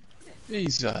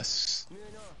 Jesus.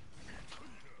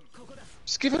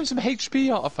 Just give him some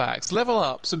HP artifacts. Level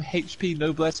up some HP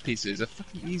noblesse pieces. They're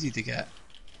fucking easy to get.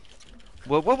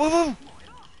 Whoa, whoa, whoa, whoa!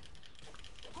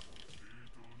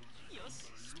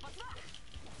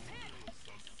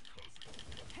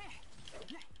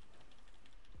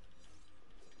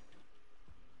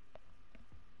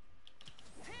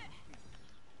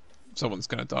 Someone's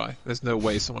gonna die. There's no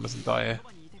way someone doesn't die here.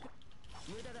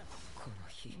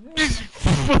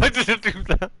 Why did I do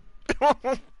that?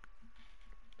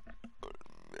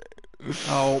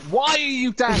 Oh, why are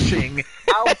you dashing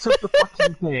out of the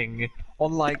fucking thing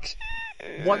on like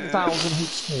 1000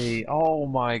 HP? Oh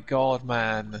my god,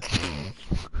 man.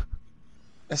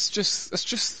 That's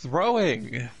just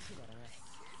throwing.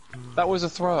 That was a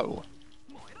throw.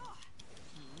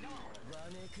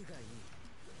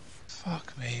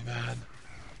 Fuck me, man.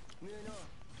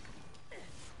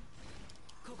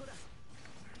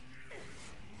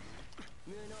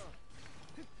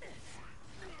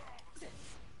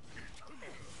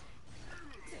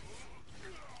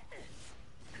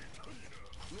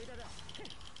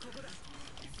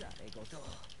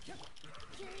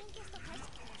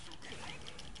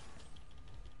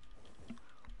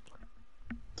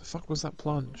 The fuck was that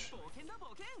plunge?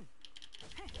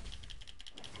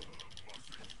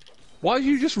 Why did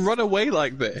you just run away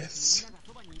like this?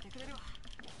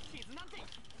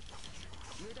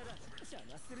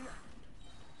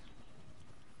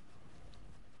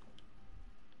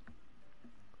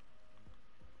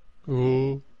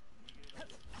 Ooh.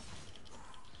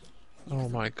 Oh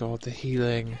my god, the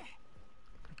healing.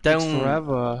 It's Don't.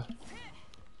 forever.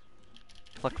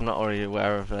 Like I'm not already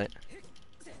aware of it.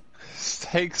 This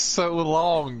takes so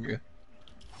long.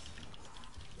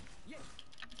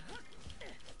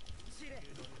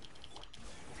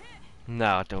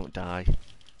 No, don't die.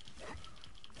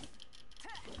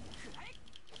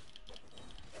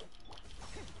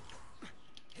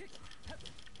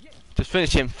 Just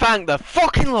finish him. Thank the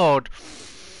fucking Lord!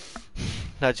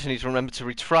 Now I just need to remember to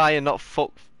retry and not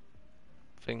fuck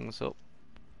things up.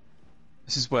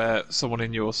 This is where someone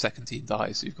in your second team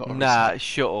dies, so you've got to Nah, reset.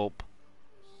 shut up.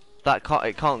 That can't.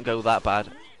 It can't go that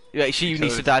bad. Yeah, she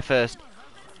needs to die first.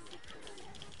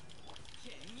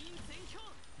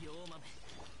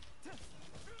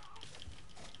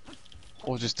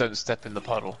 Or just don't step in the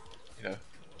puddle, you know.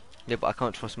 Yeah, but I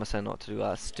can't trust myself not to do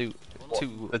that. It's too.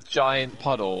 A giant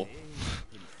puddle.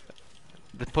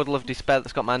 The puddle of despair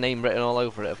that's got my name written all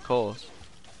over it, of course.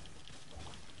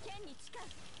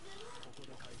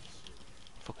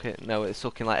 Fuck it. No, it's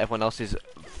looking like everyone else is,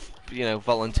 you know,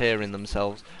 volunteering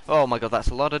themselves. Oh my god, that's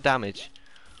a lot of damage.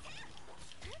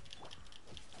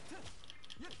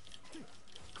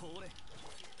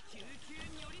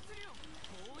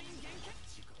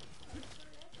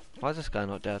 Why is this guy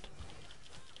not dead?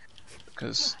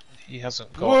 Because he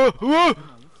hasn't got... Whoa! Whoa!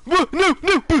 Whoa! No!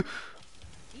 No!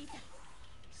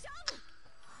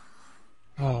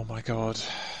 Oh my god.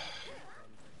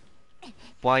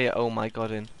 Why are oh my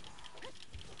god in?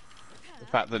 The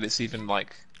fact that it's even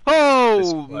like... Oh!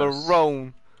 This close.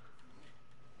 Marone!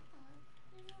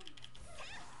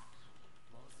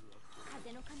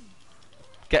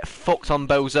 Get fucked on,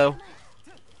 bozo.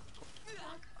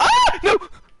 Ah! No!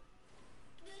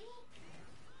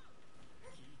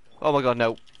 Oh my god,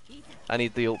 no. I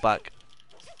need the ult back.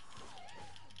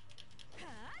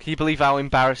 Can you believe how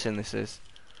embarrassing this is?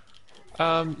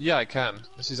 Yeah, I can.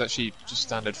 This is actually just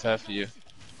standard fare for you.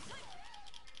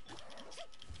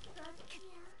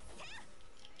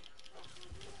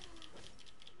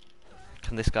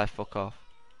 Can this guy fuck off?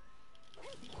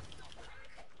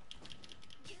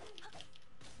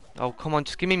 Oh, come on,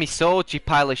 just give me my sword, you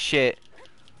pile of shit.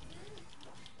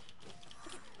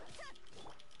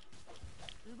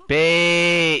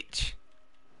 Bitch!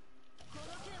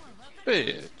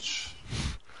 Bitch.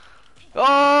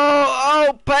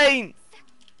 Oh, pain!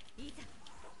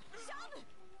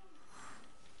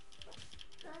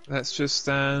 Let's just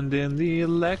stand in the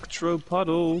electro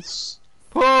puddles.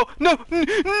 Oh, no!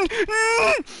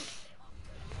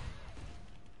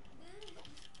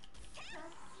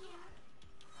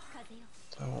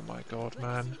 Oh my god,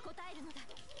 man.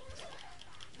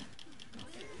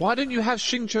 Why didn't you have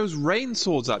Xingqiu's rain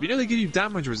swords up? You know they give you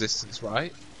damage resistance,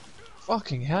 right?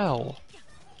 Fucking hell.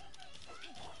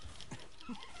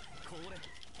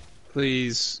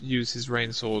 Please use his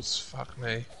rain swords. Fuck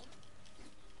me.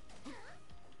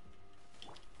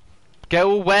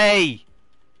 Go away!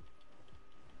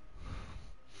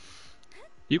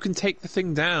 You can take the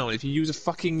thing down if you use a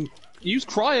fucking... Use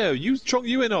Cryo! Use Chong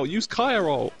Yuino! Use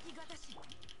Kairo!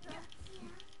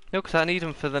 No, because I need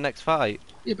him for the next fight.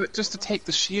 Yeah, but just to take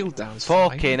the shield down is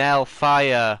Fucking fine. hell,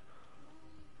 fire!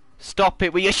 Stop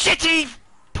it with your shitty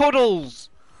puddles!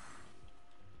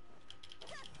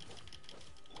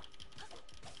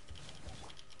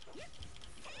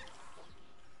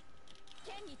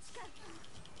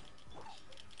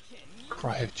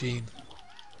 Cryo Gene.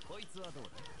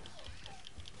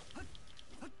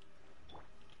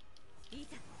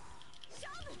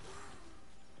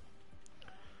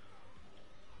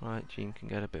 Right, Jean can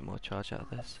get a bit more charge out of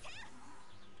this.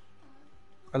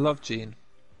 I love Jean.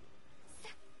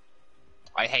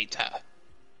 I hate her.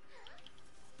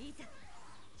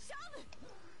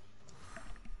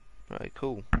 Right,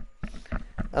 cool.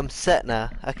 I'm set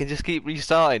now. I can just keep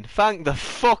restarting. Thank the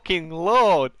fucking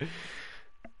Lord!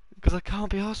 Because I can't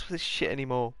be arsed with this shit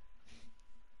anymore.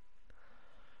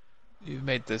 You've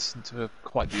made this into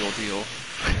quite the ordeal.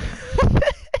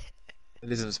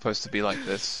 It isn't supposed to be like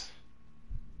this.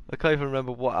 I can't even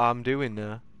remember what I'm doing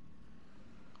now.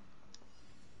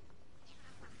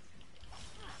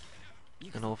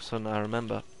 And all of a sudden I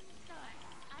remember.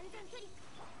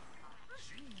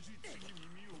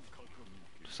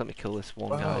 Just let me kill this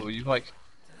one guy. Wow, you like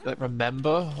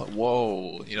remember? Like,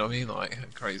 whoa, you know what I mean?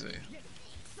 Like, crazy.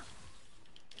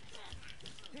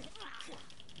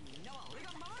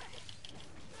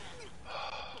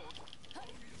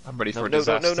 I'm ready for a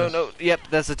disaster. No. Yep,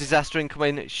 there's a disaster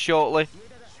incoming shortly.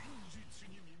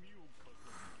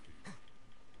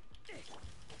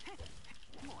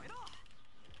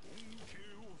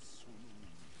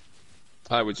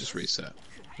 I would just reset.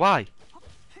 Why?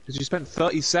 Because you spent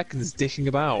 30 seconds dicking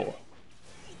about.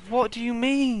 What do you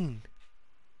mean?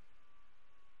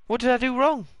 What did I do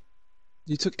wrong?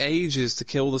 You took ages to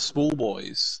kill the small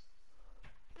boys.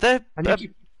 They're And you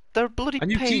keep, they're a bloody and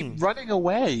you pain. keep running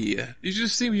away. You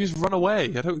just seem you just run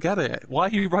away. I don't get it. Why are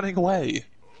you running away?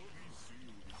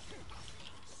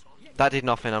 That did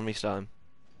nothing on me, time.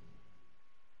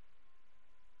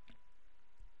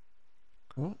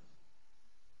 What?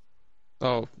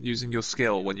 Oh, using your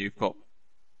skill when you've got...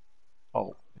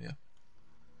 Oh, yeah.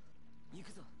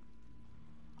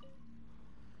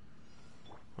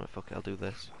 Right, fuck it, I'll do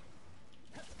this.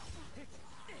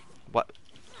 What?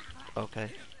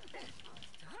 Okay.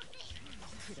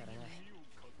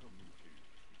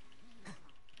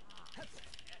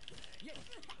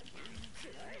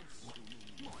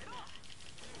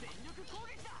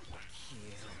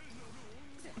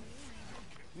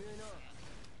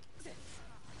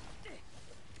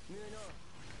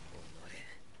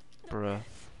 Bruh.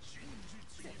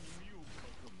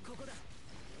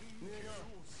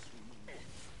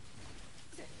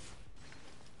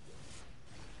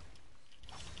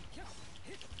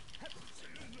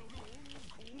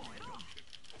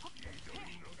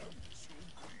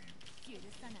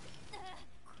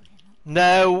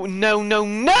 No!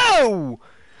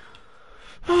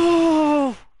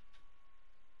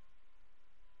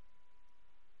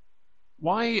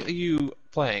 Why are you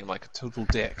playing like a total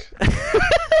dick?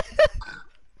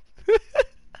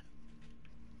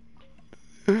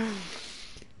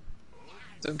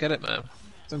 Don't get it, man.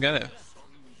 Don't get it.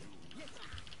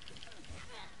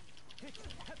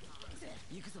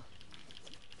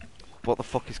 What the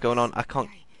fuck is going on? I can't...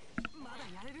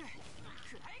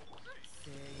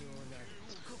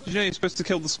 Did you know you're supposed to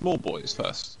kill the small boys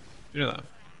first? Did you know that?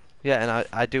 Yeah, and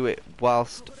I do it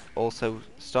whilst also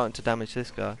starting to damage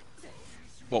this guy.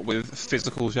 What, with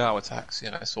physical Zhao attacks?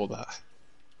 Yeah, I saw that.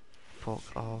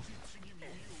 Fuck off.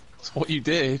 That's what you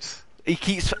did. He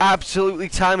keeps absolutely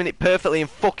timing it perfectly and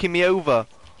fucking me over.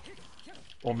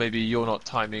 Or maybe you're not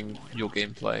timing your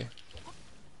gameplay.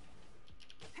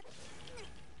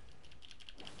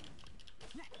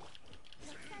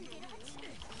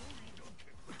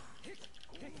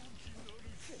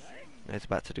 It's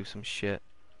about to do some shit.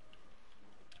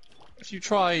 If you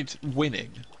tried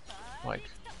winning, like,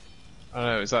 I don't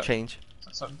know, is that Change.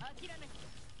 something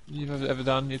you've ever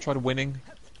done? You tried winning?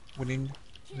 Winning?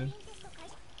 Yeah.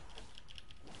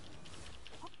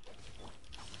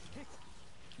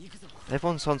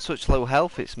 Everyone's on such low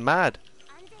health, it's mad.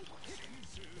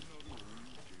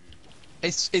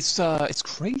 It's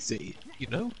crazy, you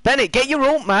know? Bennett, get your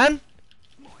ult, man!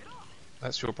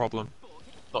 That's your problem,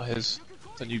 not his.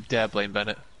 Don't you dare blame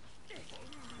Bennett.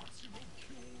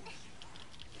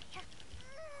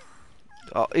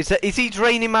 Oh, is he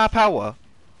draining my power?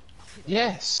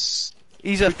 Yes!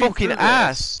 He's a We've been fucking through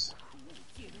ass! this.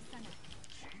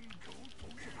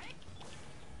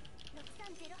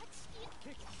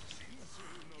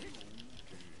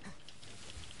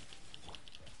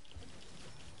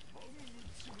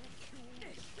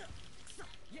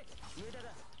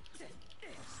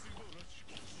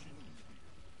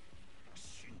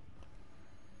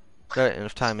 There ain't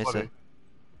enough time, is Funny.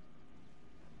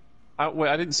 there? Wait,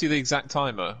 I didn't see the exact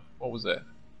timer. What was it?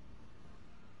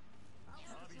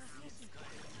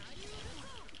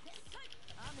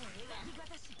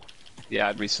 Yeah,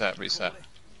 I'd reset.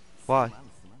 Why?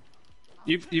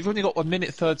 You've only got 1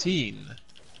 minute 13.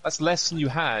 That's less than you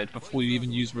had before you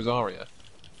even used Rosaria.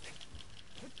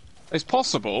 It's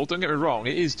possible, don't get me wrong,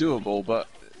 it is doable, but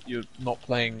you're not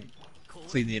playing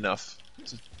cleanly enough.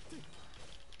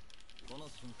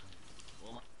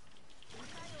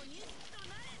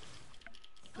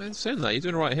 I'm saying that, you're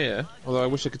doing right here. Although I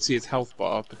wish I could see his health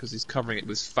bar because he's covering it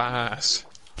with his fat ass.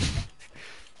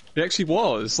 He actually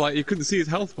was, like, you couldn't see his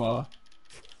health bar.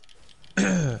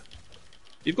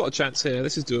 You've got a chance here,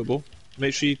 this is doable.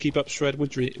 Make sure you keep up shred with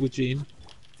Jean.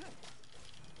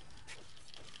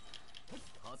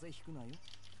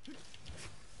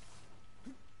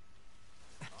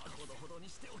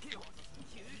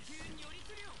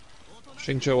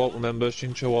 Xingqiu ult, remember,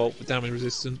 Xingqiu ult for damage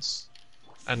resistance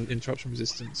and interruption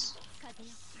resistance.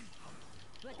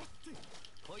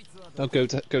 Now go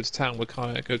to town with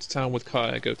Kaya, go to town with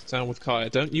Kaya, go to town with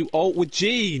Kaya. Don't you ult with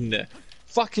Jean!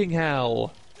 Fucking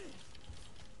hell!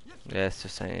 Yeah, it's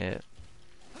just saying it.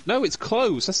 No, it's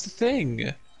close, that's the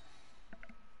thing!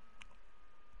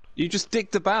 You just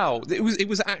dicked about. It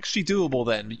was actually doable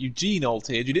then. You Jean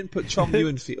ulted, you didn't put Chong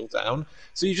Yuanfield down,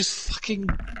 so you just fucking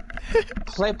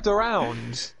plebbed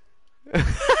around.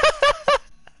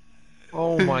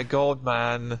 Oh my god,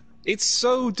 man. It's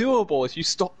so doable if you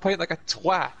stop playing like a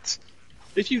twat.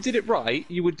 If you did it right,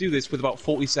 you would do this with about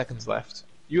 40 seconds left.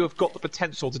 You have got the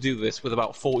potential to do this with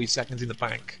about 40 seconds in the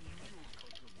bank.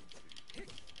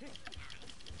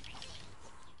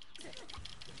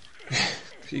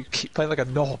 You keep playing like a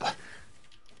knob.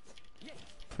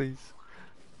 Please.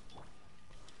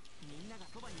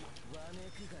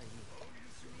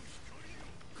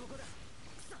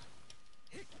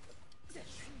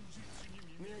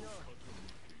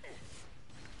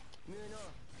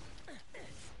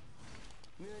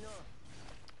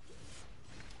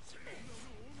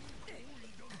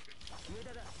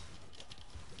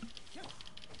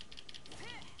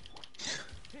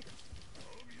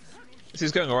 This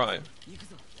is going alright.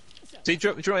 See, do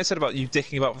you know what I said about you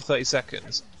dicking about for 30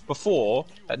 seconds? Before,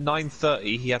 at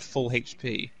 9:30, he had full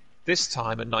HP. This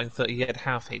time, at 9:30, he had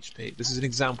half HP. This is an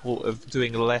example of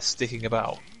doing less dicking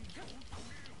about.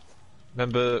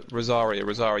 Remember Rosaria,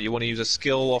 you want to use a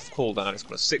skill off cooldown. It's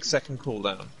got a 6-second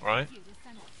cooldown, alright?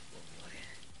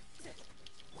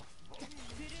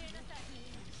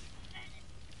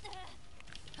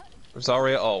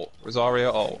 Rosaria ult.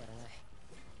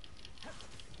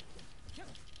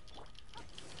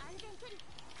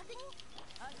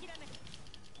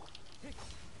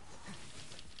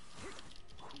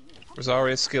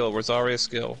 Rosaria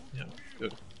skill. Yeah,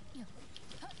 good.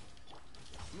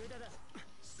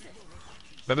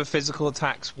 Remember, physical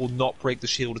attacks will not break the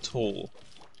shield at all.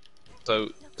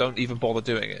 So, don't even bother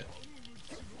doing it.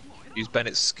 Use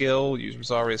Bennett's skill, use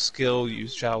Rosaria's skill,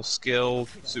 use Zhao's skill,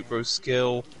 Supro's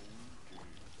skill.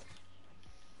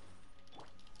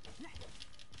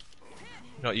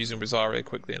 You're not using Rosaria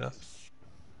quickly enough.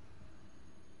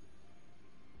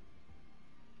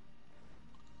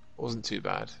 It wasn't too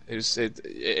bad. It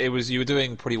was you were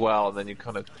doing pretty well, and then you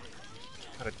kind of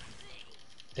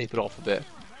tapered off a bit.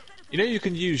 You know you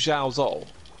can use Zhao's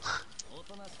ult.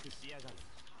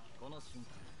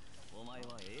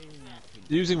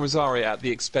 using Rosaria at the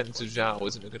expense of Zhao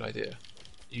isn't a good idea.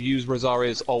 You use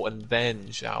Rosaria's ult and then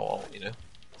Zhao ult, you know?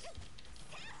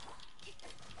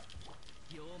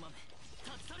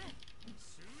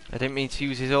 I didn't mean to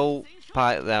use his ult.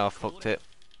 Right there, I fucked it.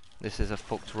 This is a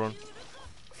fucked run.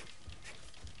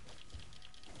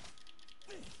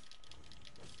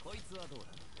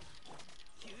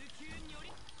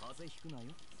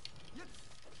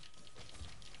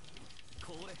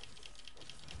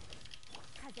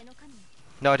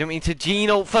 No, I didn't mean to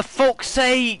Geno, for fuck's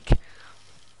sake!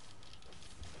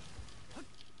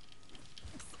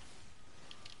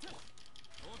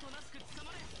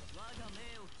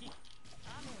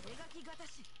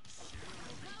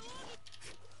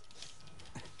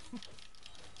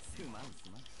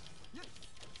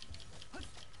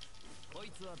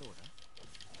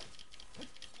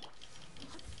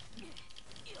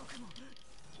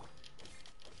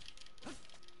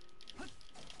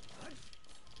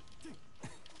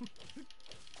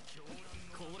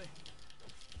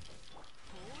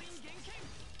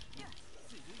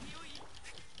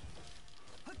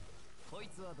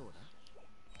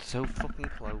 So fucking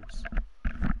close.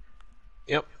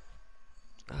 Yep.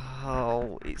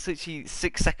 Oh, it's literally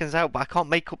 6 seconds out, but I can't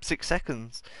make up 6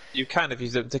 seconds. You can if you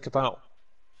don't dick about.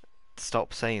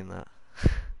 Stop saying that.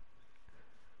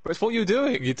 But it's what you're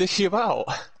doing, you're dicking about.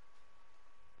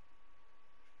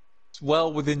 It's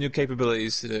well within your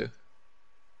capabilities to do. You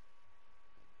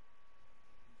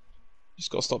just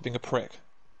gotta stop being a prick.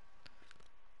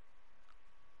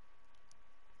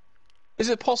 Is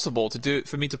it possible to do it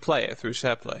for me to play it through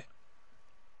SharePlay?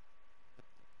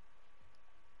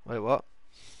 Wait, what?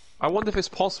 I wonder if it's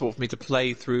possible for me to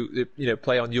play through,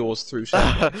 play on yours through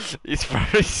SharePlay. It's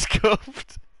very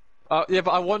scuffed. Yeah,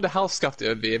 but I wonder how scuffed it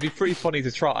would be. It'd be pretty funny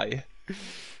to try.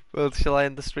 Well, shall I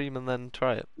end the stream and then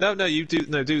try it? No, you do.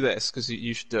 No, do this because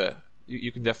you should do it.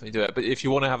 You can definitely do it. But if you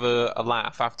want to have a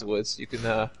laugh afterwards, you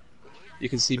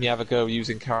can see me have a go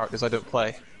using characters I don't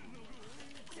play.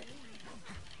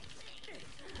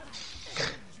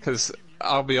 Because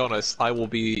I'll be honest, I will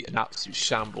be an absolute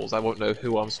shambles. I won't know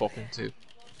who I'm swapping to.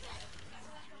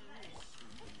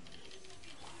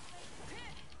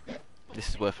 This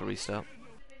is worth a restart.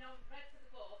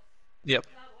 Yep.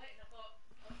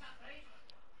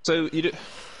 So you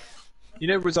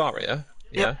know Rosaria,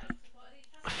 yeah? Yep.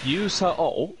 Use her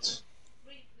ult,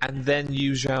 and then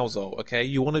use Zhao's ult. Okay,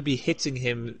 you want to be hitting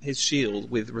his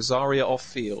shield with Rosaria off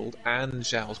field and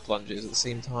Zhao's plunges at the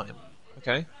same time.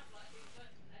 Okay.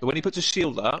 So when he puts his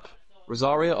shield up,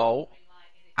 Rosaria ult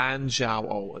and Zhao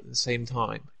ult at the same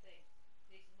time.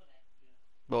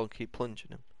 Well, keep plunging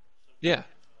him. Yeah.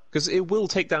 Because it will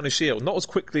take down his shield, not as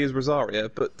quickly as Rosaria,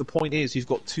 but the point is you've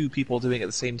got two people doing it at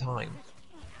the same time.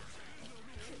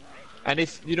 And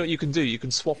if you know what you can do, you can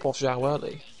swap off Zhao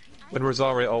early when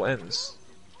Rosaria ult ends.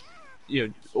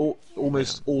 You know,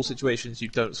 almost all situations you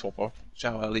don't swap off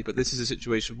Zhao early, but this is a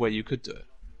situation where you could do it.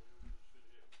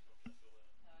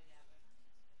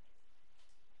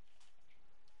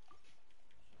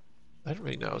 I don't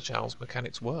really know how Zhao's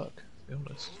mechanics work, to be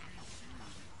honest.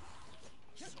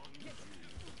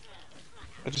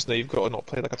 I just know you've got to not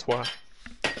play like a twat,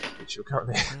 which you're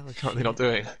currently not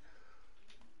doing.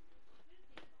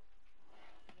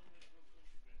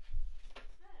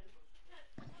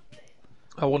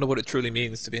 I wonder what it truly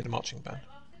means to be in a marching band.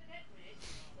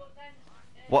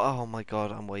 What? Oh my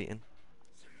god, I'm waiting.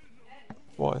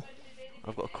 Why?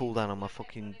 I've got a cooldown on my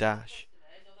fucking dash.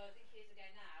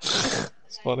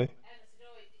 It's funny.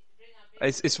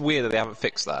 It's weird that they haven't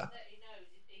fixed that.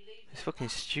 It's fucking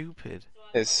stupid.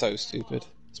 It's so stupid.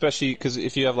 Especially because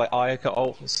if you have like Ayaka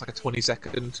ult, it's like a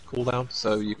 20-second cooldown,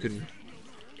 so you can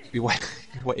be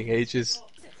waiting ages.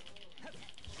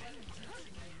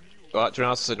 But do you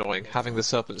know what's annoying? Having the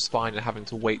Serpent Spine and having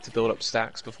to wait to build up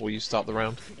stacks before you start the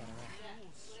round.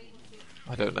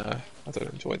 I don't know. I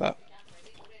don't enjoy that.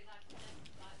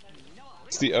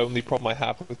 It's the only problem I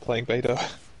have with playing Beidou.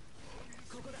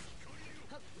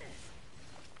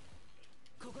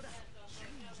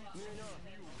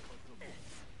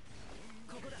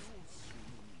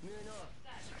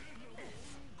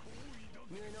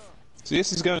 So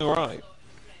this is going alright.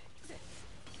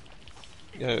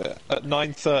 You know, at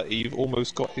 9:30, you've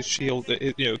almost got his shield.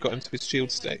 Got him to his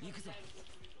shield state.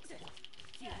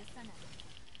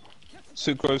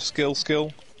 Sucrose skill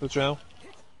for Zhao.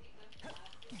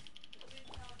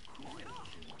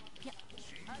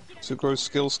 Sucrose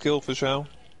skill for Zhao.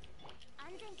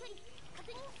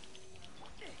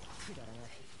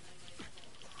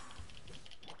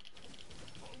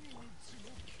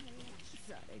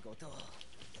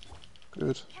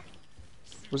 Good.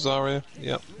 Rosaria,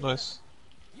 yeah, nice.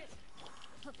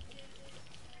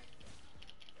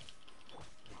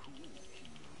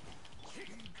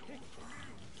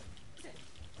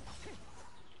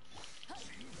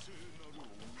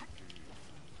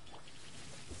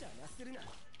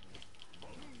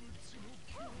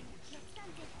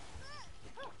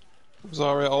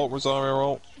 Rosario ult, Rosario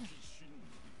ult.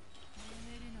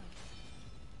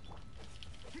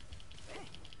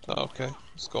 Oh, okay,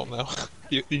 it's gone now.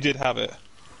 you did have it.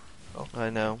 Oh. I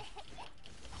know.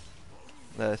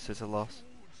 This is a loss.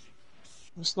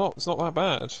 It's not that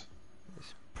bad. It's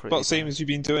pretty About the same bad. as you've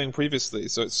been doing previously,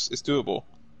 so it's doable.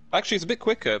 Actually, it's a bit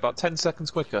quicker, about 10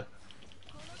 seconds quicker.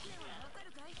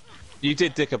 You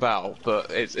did dick about, but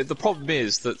the problem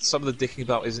is that some of the dicking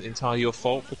about isn't entirely your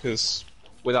fault, because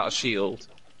without a shield,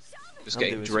 just I'm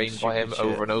getting doing some drained by him stupid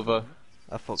over shit. and over.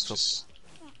 I fucked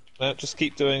up. Just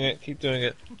keep doing it, keep doing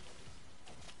it.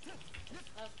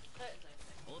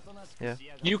 Yeah.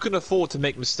 You can afford to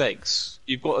make mistakes.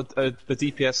 You've got a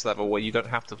DPS level where you don't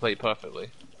have to play perfectly,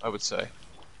 I would say.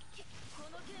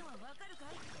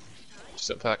 Just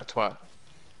don't play like a twat.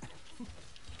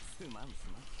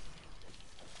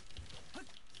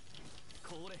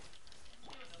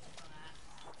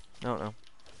 No, no.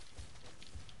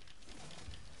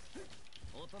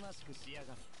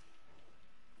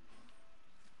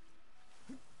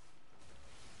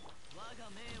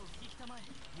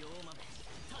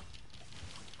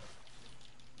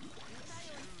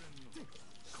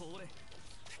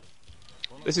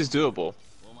 This is doable.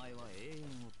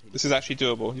 This is actually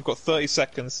doable. You've got 30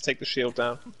 seconds to take the shield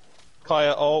down.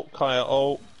 Kaya ult, Kaya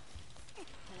ult.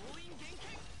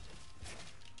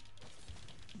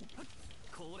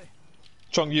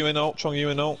 Chong Yuin ult, Chong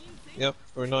Yuin ult. Yep,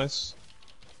 very nice.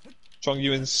 Chong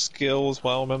Yuin's skill as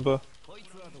well, remember?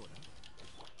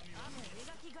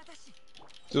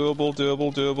 Doable,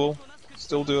 doable, doable.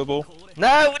 Still doable.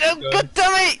 No, no, god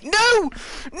damn it! No!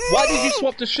 Why did you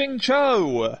swap to Xing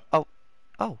Cho? Oh.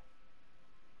 Oh.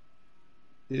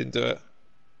 You didn't do it.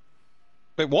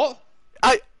 Wait, what?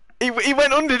 He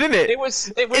went under, didn't it? It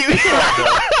was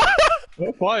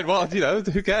well, fine, well, you know,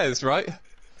 who cares, right?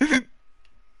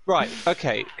 Right,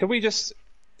 okay, can we just...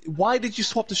 Why did you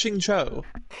swap to Xing Cho?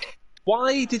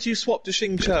 Why did you swap to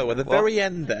Xing Cho at the very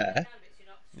end there?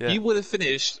 Yeah. You would have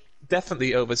finished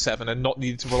definitely over 7 and not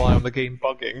needed to rely on the game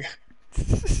bugging.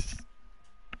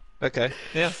 Okay,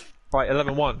 yeah. Right,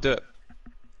 11-1, do it.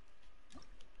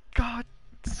 God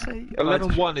sake.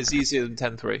 11-1 is easier than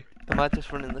 10-3. Am I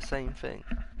just running the same thing?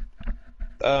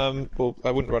 Well,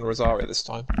 I wouldn't run Rosario this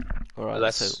time. Alright,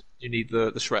 Unless so you need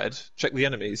the shred. Check the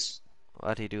enemies.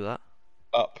 how do you do that?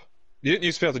 Up. You didn't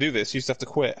used to be able to do this, you used to have to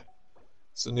quit.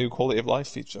 It's a new quality of life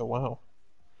feature, wow.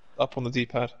 Up on the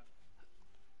D-pad.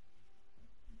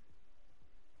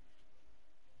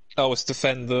 Oh, it's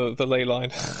defend the ley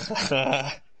line.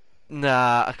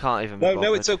 Nah, I can't even be No,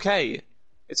 bothered. it's okay.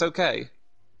 It's okay.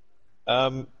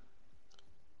 I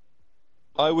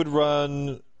would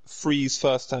run freeze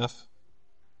first half.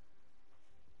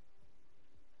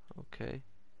 Okay.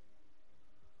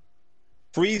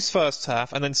 Freeze first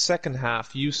half, and then second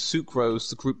half, use Sucrose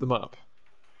to group them up.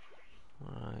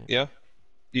 Right. Yeah?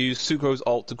 Use Sucrose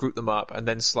ult to group them up, and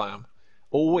then slam.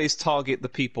 Always target the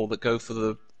people that go for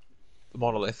the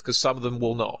monolith, because some of them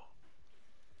will not.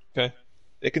 Okay?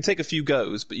 It can take a few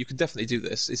goes, but you can definitely do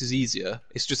this. This is easier.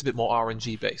 It's just a bit more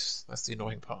RNG based. That's the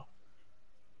annoying part.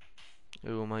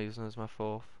 Who am I using as my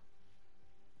fourth?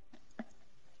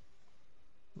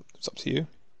 It's up to you.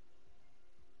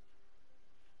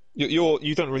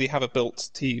 You don't really have a built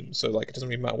team, so like it doesn't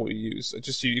really matter what you use.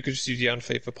 You could just use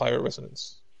Yanfei for Pyro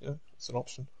Resonance. Yeah, it's an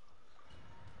option.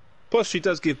 Plus, she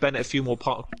does give Bennett a few more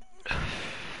part.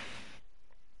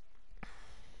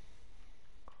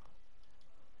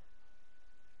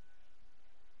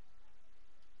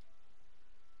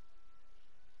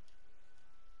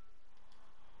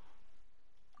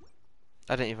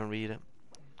 I didn't even read it.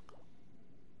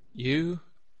 You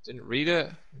didn't read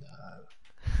it?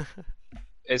 No.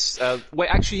 It's wait,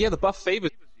 actually, yeah, the buff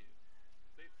favors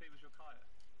your Kaya.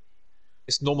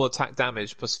 It's normal attack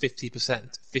damage plus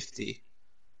 50%, 50.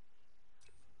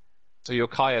 So your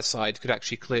Kaya side could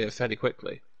actually clear fairly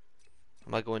quickly.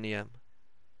 Am I going EM?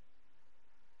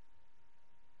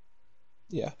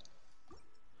 Yeah.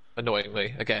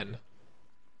 Annoyingly, again.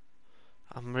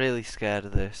 I'm really scared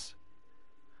of this.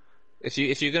 If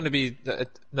you're going to be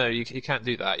no, you can't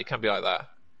do that. You can't be like that.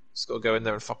 Just got to go in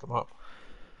there and fuck them up.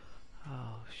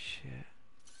 Oh shit.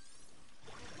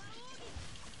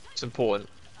 It's important.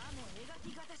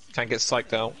 Can't get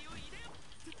psyched out.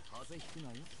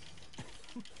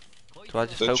 Do I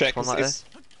just So focus check, on like this?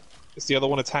 is the other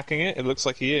one attacking it? It looks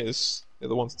like he is. The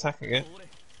other one's attacking it.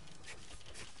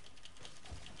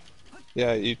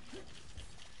 Yeah, you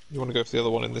want to go for the other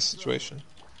one in this situation.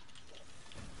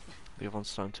 The other one's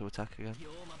starting to attack again.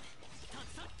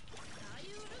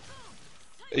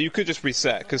 You could just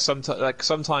reset, because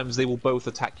sometimes they will both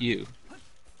attack you,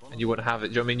 and you won't have it.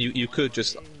 Do you know what I mean? You could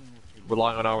just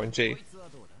relying on RNG.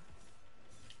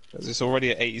 Because it's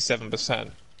already at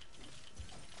 87%.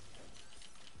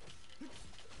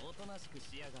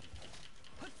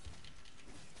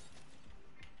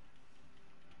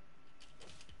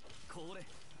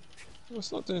 Well,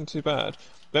 it's not doing too bad.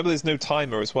 Remember, there's no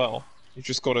timer as well. You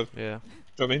just gotta. Yeah. Do you know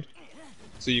what I mean?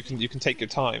 So you can take your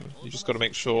time. You just gotta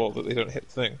make sure that they don't hit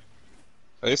the thing.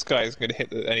 This guy is going to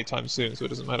hit it anytime soon, so it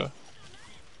doesn't matter.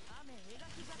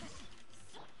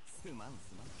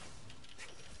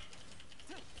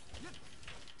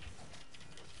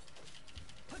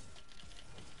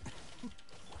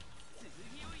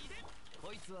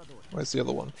 Where's the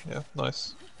other one? Yeah,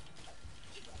 nice.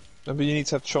 Remember, you need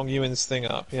to have Chong Yuen's thing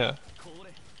up, yeah.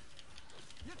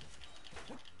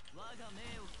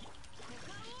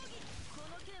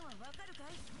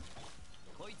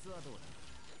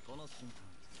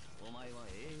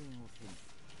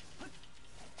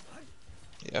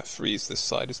 Yeah, freeze this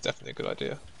side is definitely a good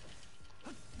idea.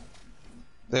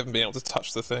 They haven't been able to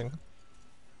touch the thing.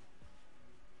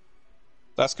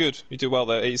 That's good. You do well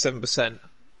there, 87%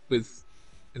 with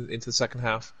into the second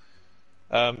half.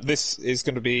 This is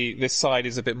going to be. This side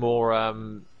is a bit more.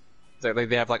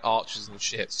 They have like archers and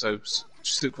shit, so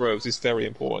Sucrose is very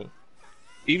important.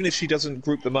 Even if she doesn't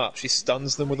group them up, she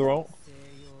stuns them with her ult.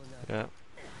 Yeah.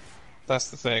 That's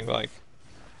the thing, like.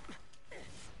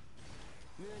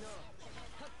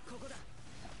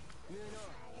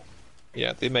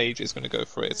 Yeah, the mage is going to go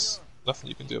for it. It's nothing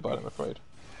you can do about it, I'm afraid.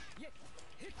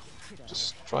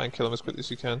 Just try and kill him as quickly as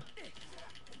you can.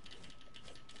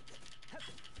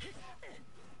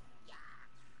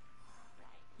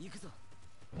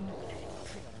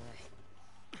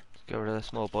 Get rid of the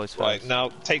small boys first. Right, now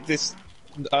take this.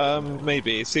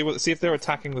 Maybe see if they're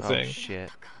attacking the thing. Oh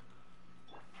shit!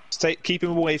 Keep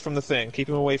him away from the thing. Keep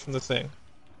him away from the thing.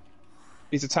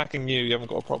 If he's attacking you, you haven't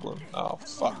got a problem. Oh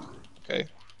fuck. Okay,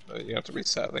 you have to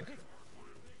reset, I think.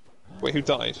 Wait, who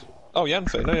died? Oh,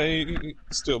 Yanfei. No,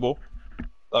 it's doable.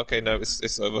 Okay, no,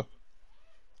 it's over.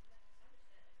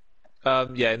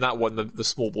 Yeah, in that one, the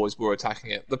small boys were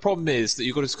attacking it. The problem is that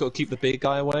you've got to keep the big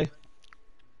guy away,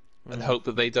 and hope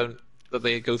that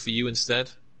they go for you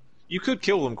instead. You could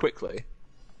kill them quickly.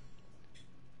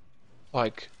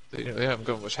 Like, they haven't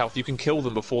got much health. You can kill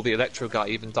them before the electro guy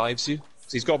even dives you.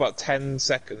 So he's got about 10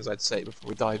 seconds, I'd say,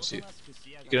 before he dives you.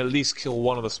 You can at least kill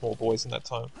one of the small boys in that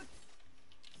time.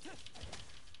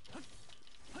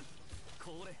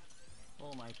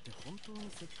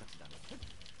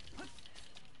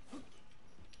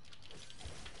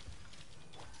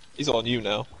 He's on you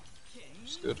now.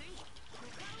 Which is good.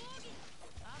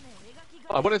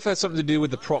 I wonder if there's something to do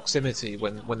with the proximity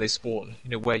when they spawn.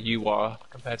 You know, where you are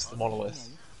compared to the monolith.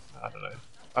 I don't know.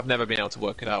 I've never been able to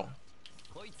work it out.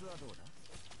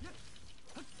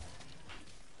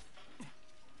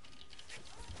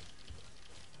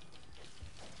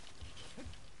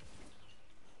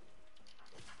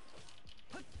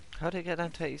 How did it get down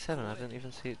to 87? I didn't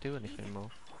even see it do anything more.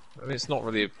 I mean, it's not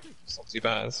too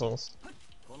bad. As long as,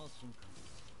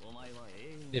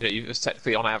 you know, you've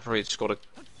technically on average got to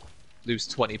lose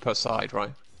 20 per side,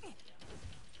 right?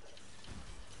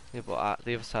 Yeah, but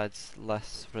the other side's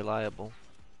less reliable.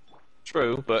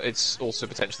 True, but it's also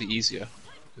potentially easier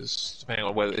because depending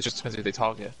on whether it just depends who they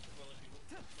target.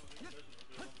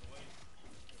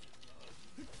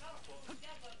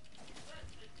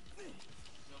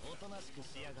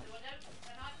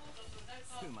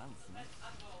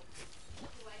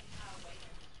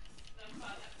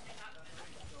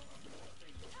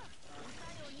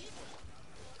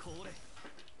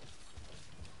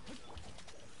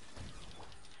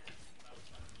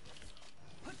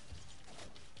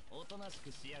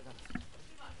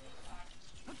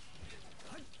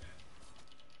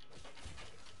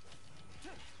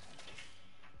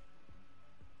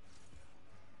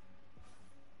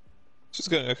 It's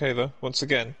going okay though. Once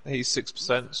again,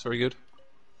 86%. It's very good.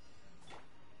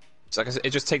 It's like I said,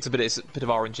 it just takes a bit of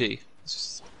RNG.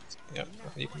 It's just, yeah,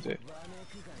 nothing you can do.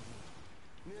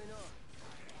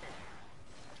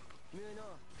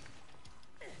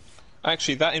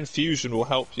 Actually, that infusion will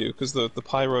help you because the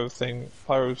pyro's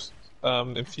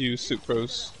infused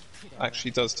sucrose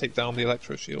actually does take down the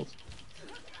electro shield.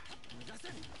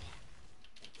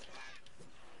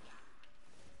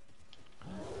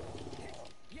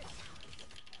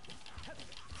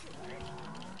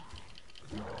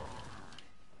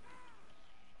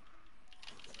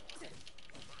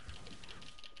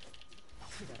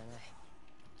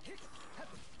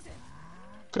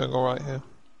 Going alright here.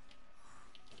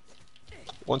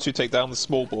 Once you take down the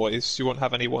small boys, you won't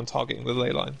have anyone targeting the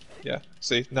ley line. Yeah,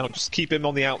 see? Now just keep him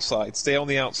on the outside. Stay on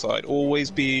the outside. Always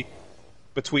be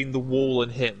between the wall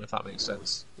and him, if that makes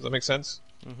sense. Does that make sense?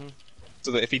 Mhm.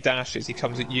 So that if he dashes, he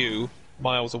comes at you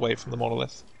miles away from the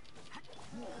monolith.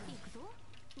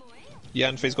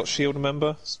 Yanfei's got shield,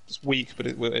 remember? It's weak, but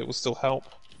it will still help.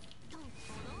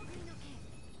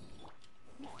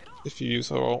 If you use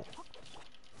her ult.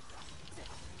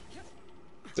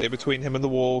 Stay between him and the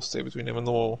wall, stay between him and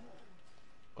the wall.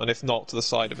 And if not, to the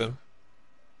side of him.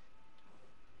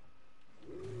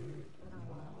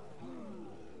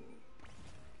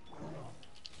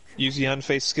 Use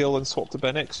Yanfei's skill and swap to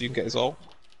Bennett so you can get his ult.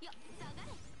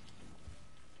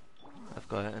 I've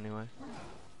got it anyway.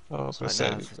 Oh, I was going Right, to say,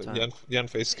 now's the time.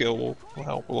 Yanfei's skill will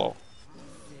help a lot.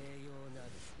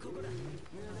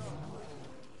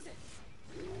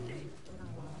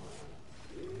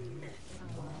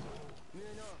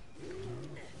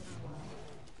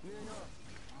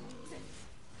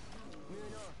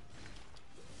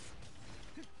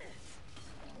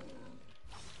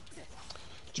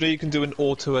 Do you know you can do an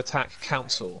auto-attack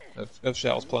council of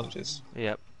Xiao's plunges?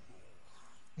 Yep.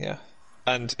 Yeah.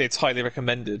 And it's highly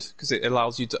recommended, because it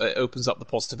allows you to... It opens up the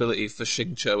possibility for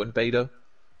Xingqiu and Beidou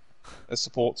as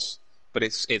supports. But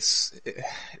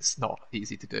it's not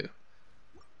easy to do.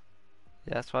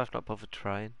 Yeah, that's why I've not bothered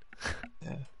trying.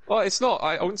 Yeah. Well, it's not...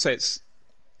 I wouldn't say it's...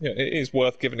 You know, it is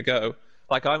worth giving a go.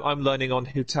 Like, I'm learning on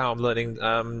Hu Tao, I'm learning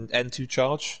N2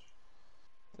 charge.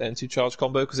 The N2 charge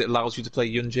combo, because it allows you to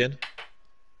play Yunjin.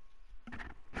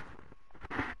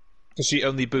 Because she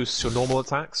only boosts your normal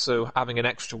attacks, so having an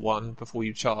extra one before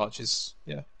you charge is...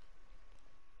 yeah.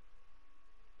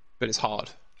 But it's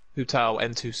hard. Hu Tao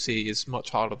N2C is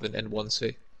much harder than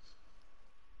N1C.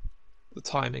 The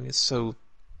timing is so...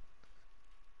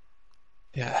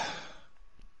 yeah.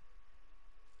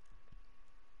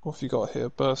 What have you got here?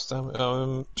 Burst damage.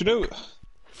 Do you know...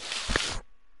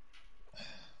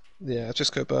 yeah,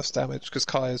 just go burst damage, because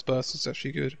Kaya's burst is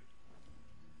actually good.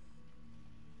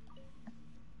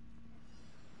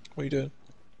 What are you doing?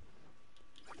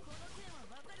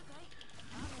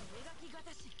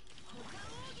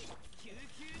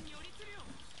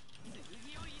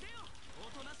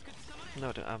 No,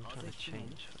 I'm trying to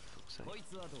change, for fuck's sake.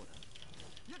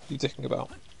 You dicking about?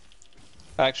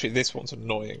 Actually, this one's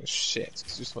annoying as shit.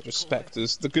 It's just a bunch of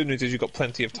spectres. The good news is you've got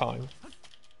plenty of time.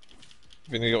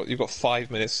 You've got 5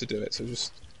 minutes to do it, so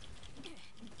just...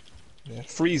 yeah,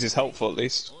 freeze is helpful at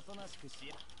least.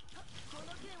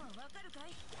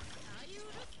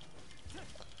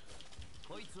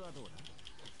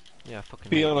 Yeah, I fucking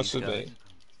Be hate honest these with guys. me.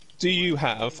 Do you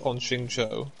have on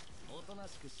Xingqiu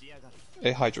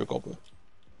a Hydro Gobbler?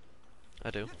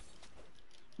 I do.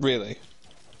 Really?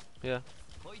 Yeah.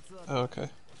 Oh, okay.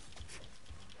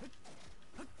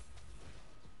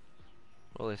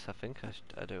 Well, at least I think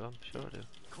I do. I'm sure I do.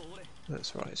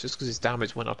 That's right. It's just because his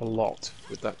damage went up a lot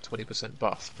with that 20%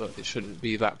 buff, but it shouldn't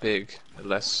be that big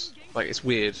unless... like, it's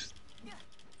weird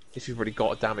if you've already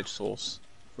got a damage source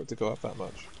for it to go up that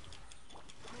much.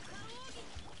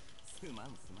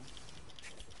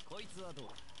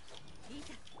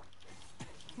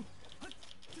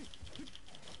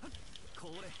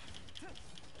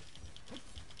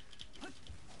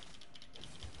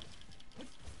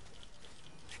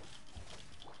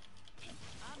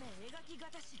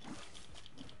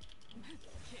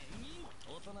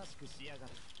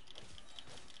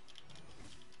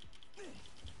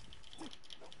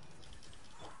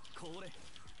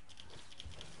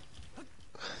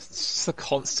 It's just a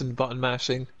constant button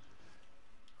mashing.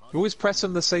 You always press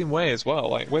them the same way as well.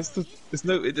 Like, where's the... there's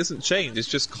no... it doesn't change. It's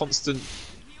just constant...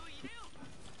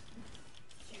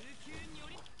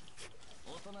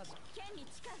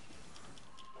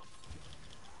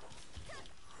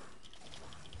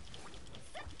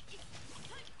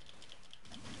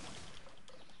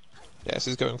 yeah, this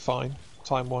is going fine,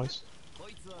 time-wise.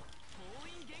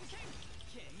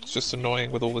 It's just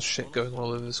annoying with all the shit going on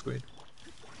all over the screen.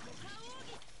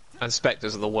 And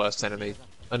Spectres are the worst enemy.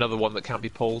 Another one that can't be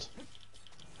pulled.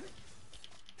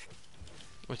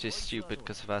 Which is stupid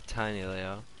because of how tiny they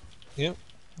are. Yep,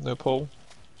 no pull.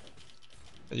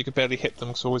 And you can barely hit them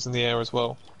because they're always in the air as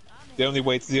well. The only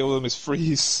way to deal with them is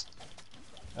freeze.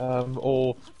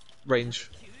 Or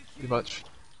range, pretty much.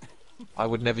 I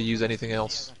would never use anything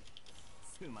else.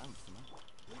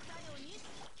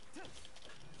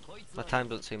 My time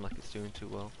doesn't seem like it's doing too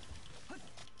well.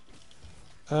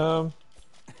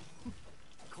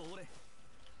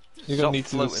 You're Stop gonna need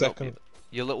to do the floating up, second...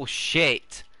 you little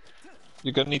shit!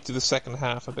 you're gonna need to do the second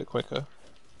half a bit quicker.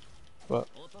 But,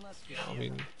 I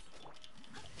mean...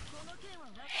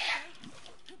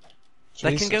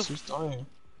 They can Jesus, go... who's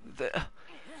dying?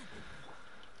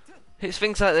 It's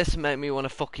things like this that make me want to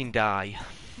fucking die.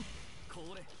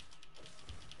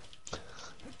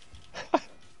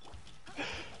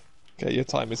 Okay, your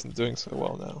time isn't doing so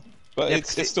well now. But Yeah,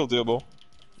 it's still doable.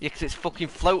 Yeah, 'cause it's fucking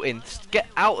floating. Just get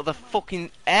out of the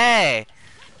fucking air!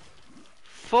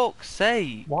 Fuck's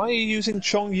sake! Why are you using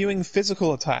Chong Yuing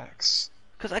physical attacks?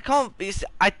 Because I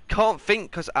can't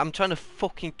think because I'm trying to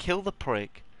fucking kill the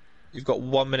prick. You've got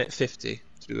 1 minute 50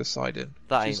 to do the side in.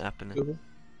 That Which ain't is happening. doable.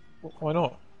 Why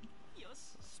not?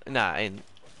 Nah, it ain't.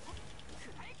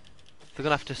 They're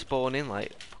gonna have to spawn in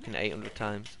like fucking 800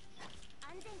 times.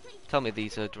 Tell me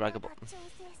these are draggable.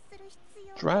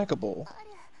 Draggable?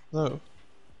 No.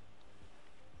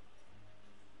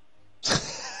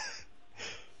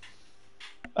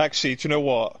 Actually, do you know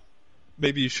what?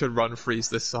 Maybe you should run freeze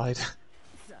this side.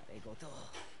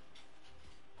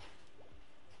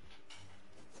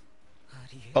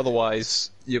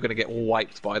 Otherwise, you're gonna get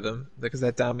wiped by them because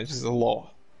their damage is a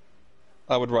lot.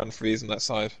 I would run freeze on that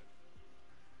side.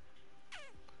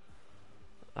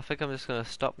 I think I'm just gonna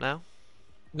stop now.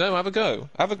 No, have a go.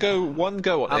 Have a go. One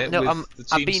go on it No, with the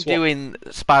I've team been swap. doing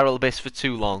Spiral Abyss for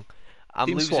too long. I'm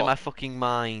Team losing my swap. fucking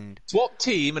mind. Swap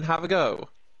team and have a go.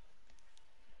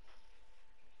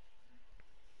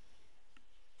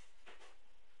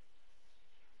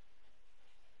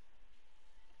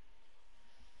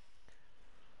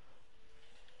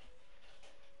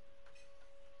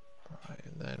 Right,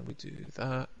 and then we do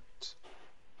that.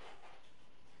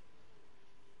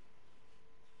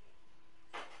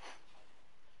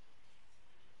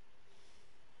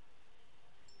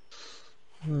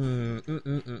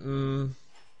 Hmm.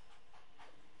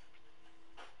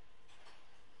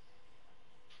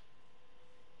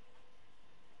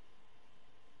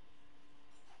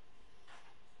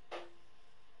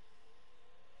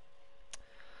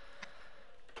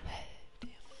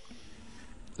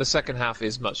 The second half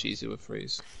is much easier with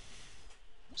freeze.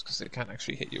 Just because it can't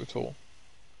actually hit you at all.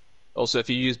 Also, if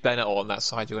you use Bennett on that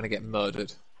side, you're going to get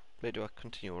murdered. Wait, do I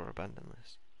continue or abandon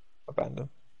this? Abandon.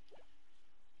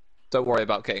 Don't worry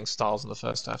about getting stars in the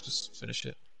first half, just finish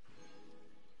it.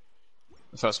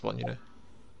 The first one, you know.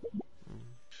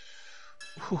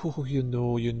 Oh, you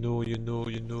know.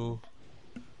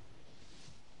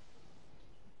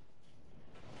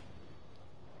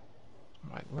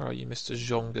 Right, where are you, Mr.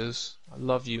 Zhongers? I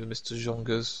love you, Mr.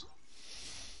 Zhongers.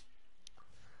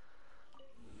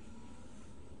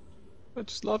 I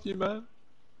just love you, man.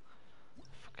 I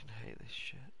fucking hate this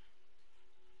shit.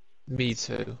 Me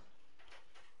too.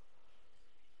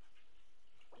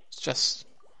 It's just,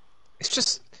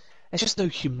 there's just no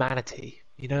humanity,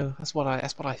 you know. That's what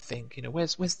I think. You know,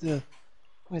 where's the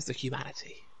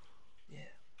humanity? Yeah.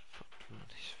 Fucking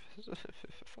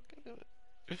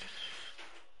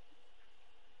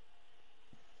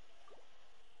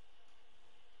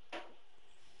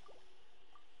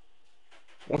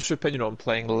What's your opinion on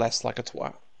playing less like a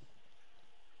twat?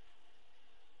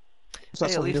 Is that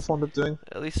Hey, something you're fond of doing?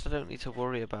 at least I don't need to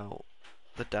worry about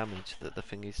the damage that the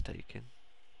thing is taking.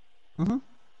 Mm-hmm.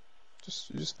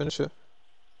 You just finish it.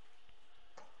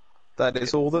 That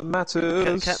is all that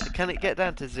matters. Can it get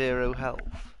down to 0 health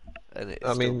and it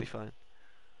I still mean, be fine?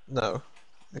 no,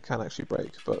 it can actually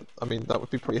break, but I mean that would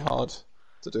be pretty hard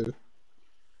to do.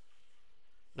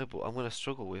 No, but I'm gonna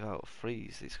struggle without a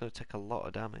freeze. It's gonna take a lot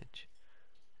of damage.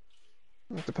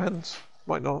 It depends.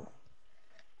 Might not.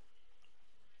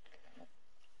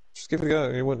 Just give it a go.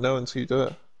 You won't know until you do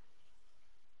it.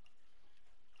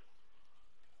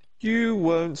 You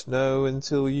won't know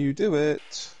until you do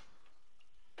it.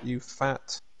 You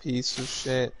fat piece of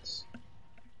shit.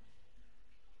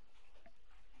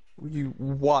 You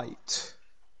white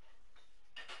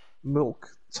milk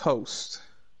toast.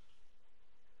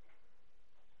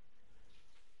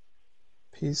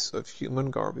 Piece of human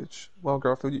garbage. Well,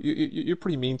 Garfield, you're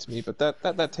pretty mean to me, but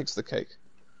that takes the cake.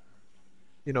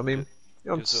 You know what I mean? You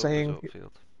know what I'm saying?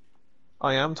 Field.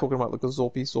 I am talking about the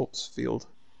Gazorpi Zorps field.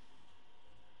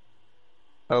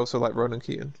 I also like Ronan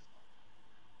Keaton.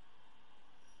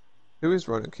 Who is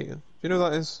Ronan Keaton? Do you know who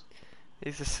that is?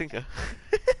 He's a singer.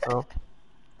 Oh.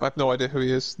 I have no idea who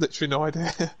he is. Literally no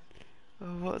idea.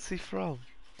 Oh, what's he from?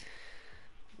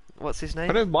 What's his I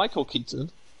name? know Michael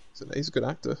Keaton. He's a good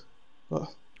actor. Oh.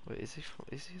 Wait, is he from?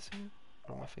 Is he a singer?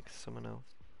 Or am I thinking of someone else?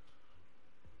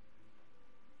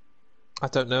 I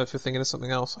don't know if you're thinking of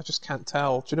something else. I just can't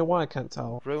tell. Do you know why I can't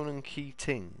tell? Ronan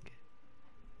Keating.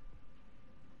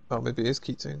 Oh, maybe it is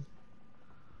Keating.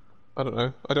 I don't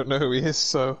know. I don't know who he is,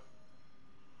 so...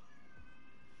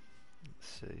 Let's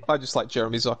see. I just like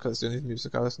Jeremy Zucker. That's the only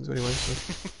music I listen to anyway,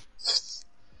 so...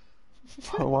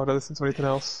 Oh, why would I listen to anything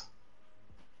else?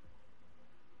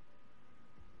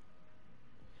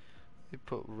 We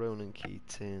put Ronan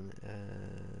Keating.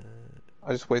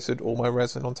 I just wasted all my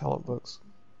resin on talent books.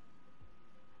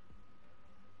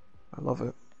 I love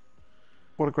it.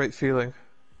 What a great feeling.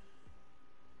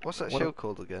 What's that What a show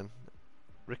called again?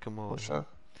 Rick and what Morty. show?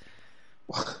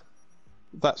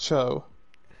 That show.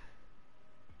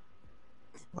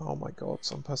 Oh my god,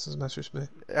 some person's messaged me.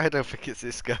 I don't think it's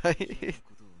this guy.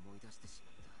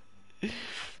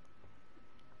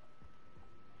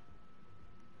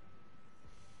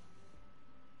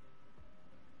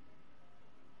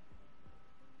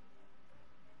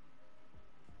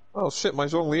 Oh shit, my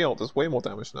Zhongli does way more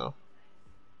damage now.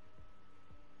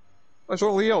 My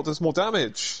Zhongli does more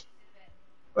damage!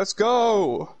 Let's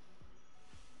go!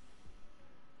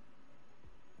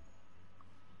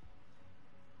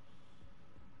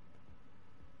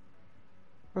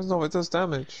 No, it does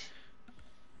damage.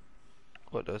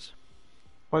 What does?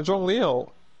 My Zhongli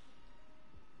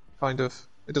kind of.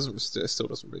 It doesn't. It still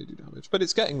doesn't really do damage, but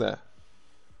it's getting there.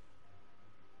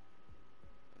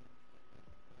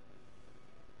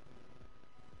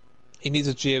 He needs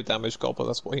a geo damage goblet.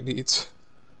 That's what he needs.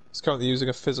 He's currently using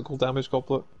a physical damage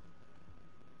goblet.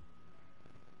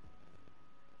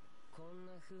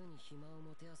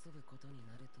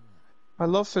 I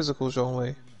love physical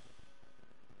Zhongli.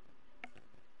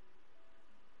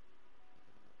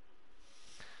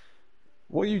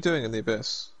 What are you doing in the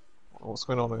abyss? What's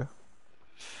going on here?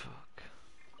 Fuck.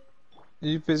 Are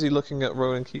you busy looking at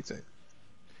Rowan Keating?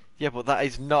 Yeah, but that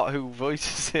is not who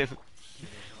voices him.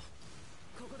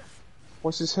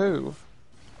 What's his who?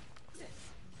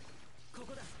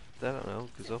 I don't know,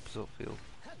 because opposite field.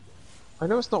 I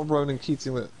know it's not Ronan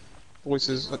Keating that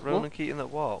voices. Ronan What? Keating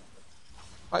at what?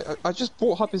 I just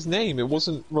brought up his name. It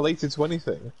wasn't related to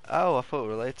anything. Oh, I thought it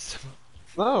related to him.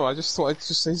 No, I just thought I'd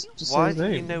just say Why his do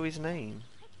name. you know his name?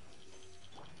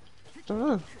 Don't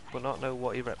know. But not know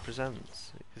what he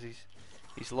represents? Because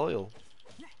he's loyal.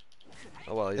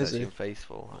 Oh well, he's Is actually he?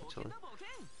 faithful, actually.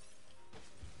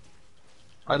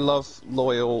 I love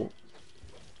loyal.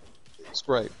 It's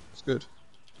great. It's good.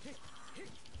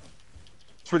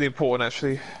 It's really important,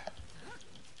 actually.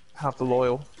 Have the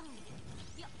loyal.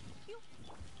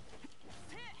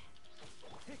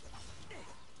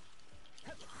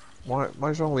 My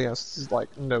Zhongli has like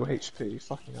no HP.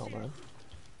 Fucking hell, man.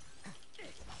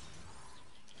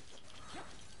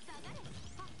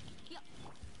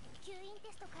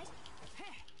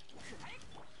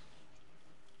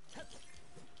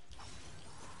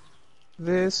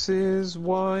 This is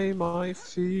why my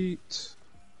feet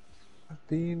have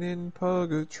been in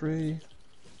purgatory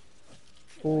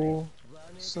for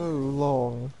so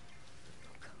long.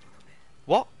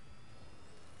 What?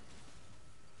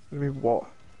 What do you mean, what?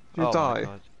 Did you Oh my die?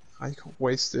 god. I got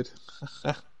wasted.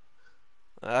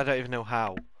 I don't even know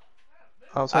how.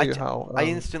 I'll tell you how. I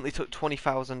instantly took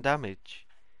 20,000 damage.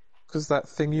 Because that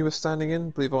thing you were standing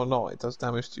in, believe it or not, it does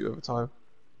damage to you over time.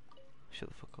 Shut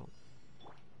the fuck up.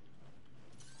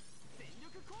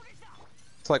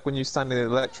 It's like when you stand in an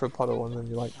electro puddle and then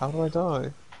you're like, how did I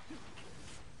die?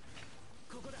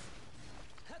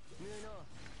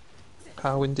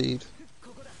 How indeed.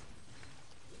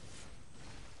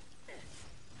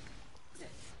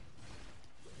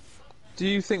 Do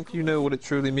you think you know what it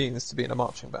truly means to be in a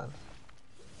marching band?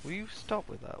 Will you stop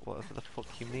with that? Whatever the fuck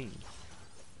you mean.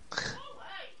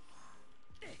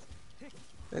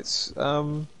 It's,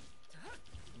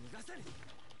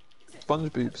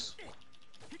 sponge boobs.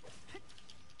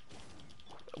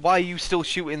 Why are you still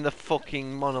shooting the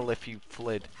fucking monolith, you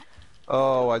flid?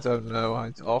 Oh, I don't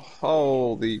know.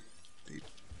 The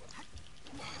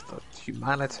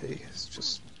humanity is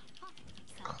just.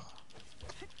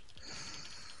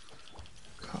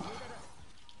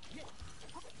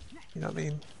 You know what I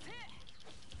mean?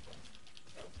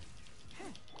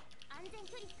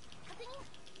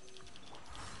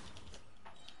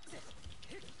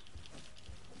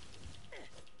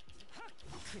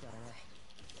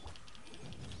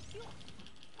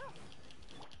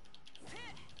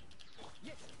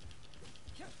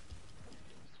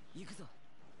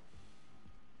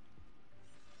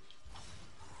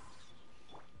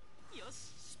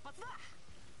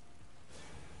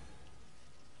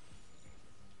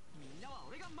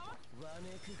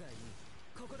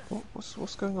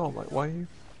 What's going on? Like, why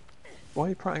are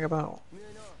you prattling about?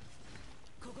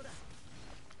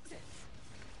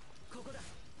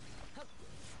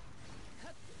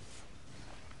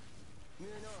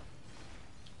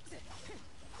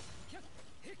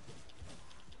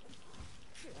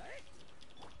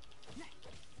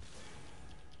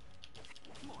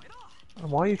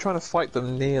 And why are you trying to fight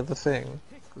them near the thing?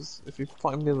 Because if you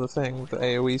fight them near the thing, the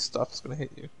AoE stuff is going to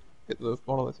hit you. Hit the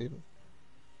monolith even.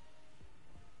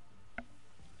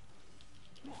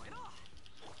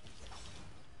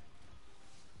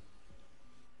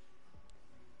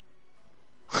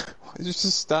 You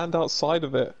just stand outside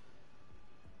of it.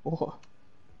 What?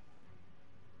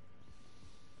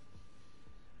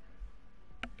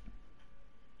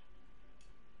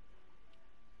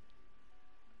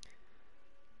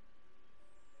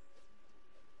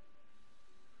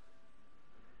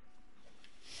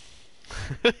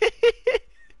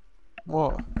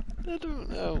 What? I don't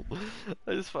know.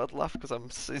 I just thought I'd laugh because I'm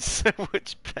in so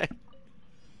much pain.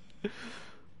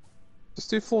 Just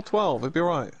do 412, it'd be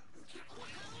alright.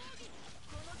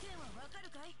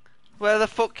 Where the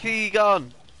fuck are you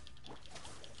gone?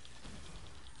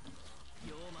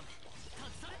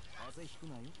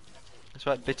 That's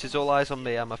right, bitches, all eyes on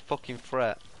me. I'm a fucking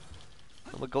threat.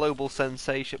 I'm a global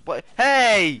sensation. What?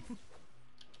 Hey!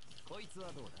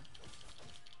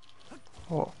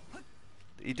 What?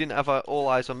 He didn't have all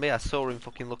eyes on me. I saw him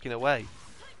fucking looking away.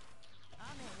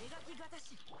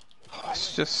 Oh,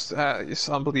 it's just, it's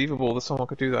unbelievable that someone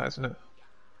could do that, isn't it?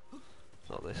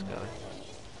 Not this guy.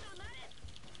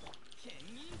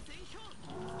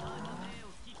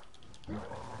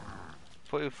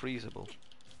 Thought you were freezable.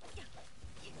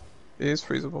 It is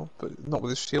freezable, but not with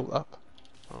his shield up.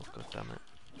 Oh, god damn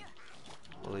it.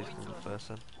 Well, he's going to go first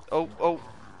then. Oh, oh!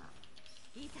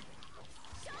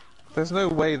 There's no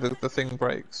way the thing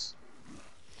breaks.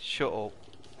 Shut up.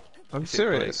 I'm If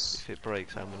serious. if it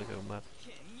breaks, I'm going to go mad.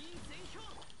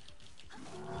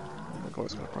 Oh my god,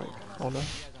 it's gonna break. Oh no.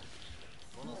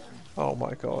 Oh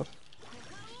my god.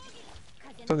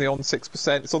 It's only on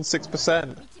 6%. It's on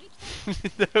 6%.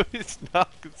 No, it's not.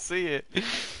 I can see it.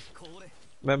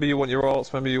 Remember you want your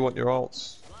alts. Remember you want your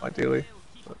alts. Ideally.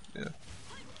 But, yeah.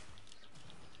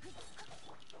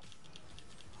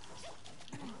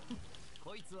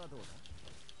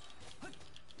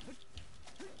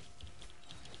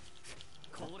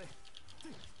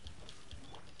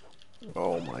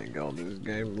 Oh my god, this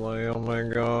gameplay. Oh my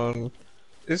god.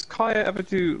 Does Kaya ever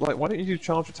do, like, why don't you do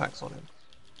charge attacks on him?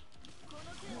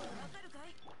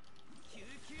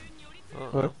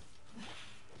 Uh-oh.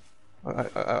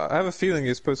 I have a feeling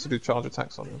you're supposed to do charge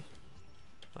attacks on him.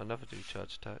 I never do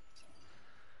charge attacks.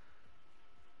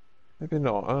 Maybe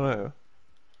not, I don't know.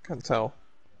 Can't tell.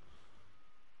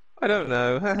 I don't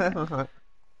know.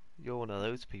 You're one of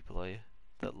those people, are you?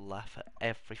 That laugh at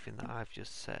everything that I've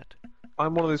just said.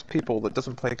 I'm one of those people that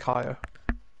doesn't play Kaya.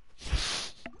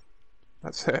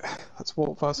 That's it. That's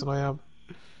what person I am.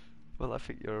 Well, I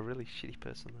think you're a really shitty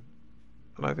person then.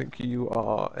 And I think you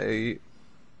are a...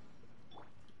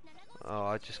 Oh,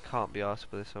 I just can't be arsed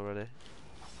with this already.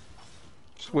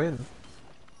 Just win.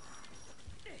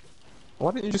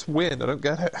 Why didn't you just win? I don't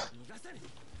get it.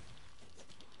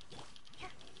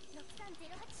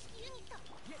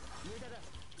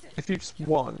 If you just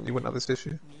won, you wouldn't have this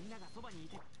issue.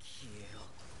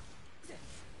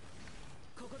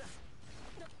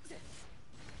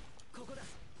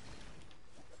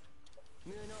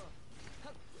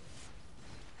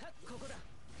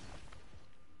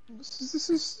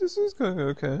 This is going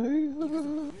okay.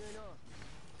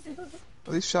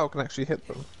 At least Shao can actually hit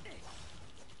them.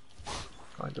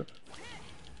 Kind of.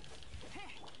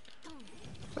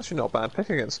 It's actually not a bad pick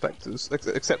against Spectres,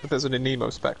 except if there's an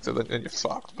Anemo Spectre, then you're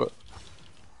fucked, but...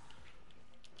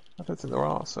 I don't think there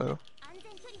are, so...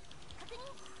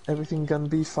 Everything gonna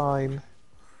be fine.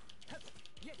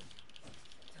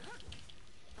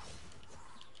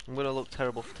 I'm gonna look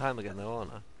terrible for time again though,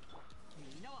 aren't I?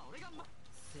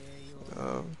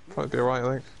 Probably be alright,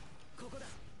 I think.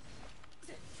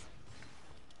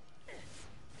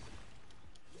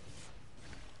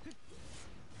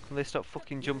 Can they stop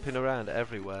fucking jumping around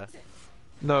everywhere?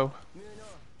 No.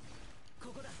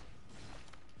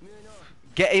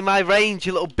 Get in my range,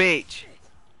 you little bitch!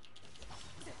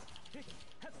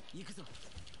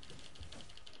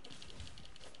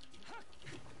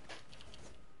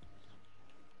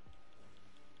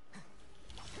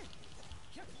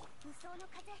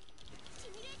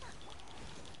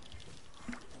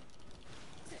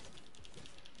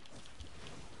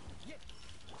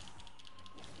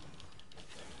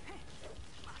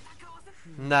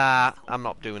 Nah, I'm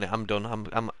not doing it. I'm done.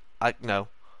 No,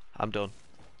 I'm done.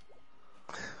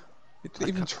 You didn't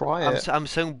even try it. I'm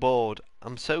so bored.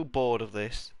 I'm so bored of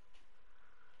this.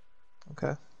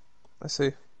 Okay. I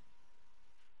see.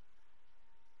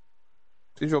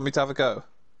 Do you want me to have a go?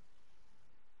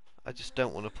 I just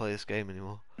don't want to play this game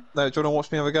anymore. No, do you want to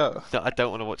watch me have a go? No, I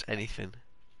don't want to watch anything.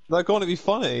 No, go on, it'd be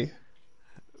funny.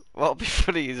 What'll be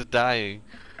funny is dying.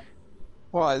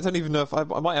 Well, I don't even know if I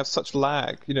might have such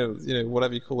lag, you know,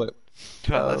 whatever you call it,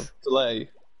 Well, delay,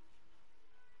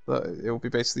 that it will be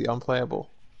basically unplayable.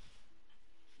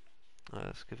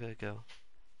 let's give it a go.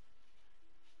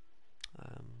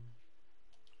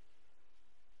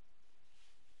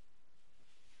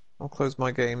 I'll close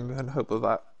my game and hope that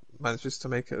that manages to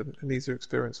make it an easier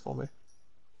experience for me.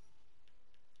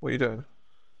 What are you doing?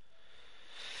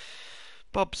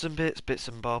 Bobs and bits, bits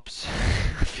and bobs.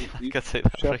 I feel You like I take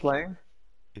that share freaking. playing?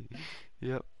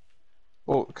 Yep,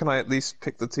 Or can I at least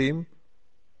pick the team?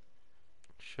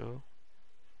 sure.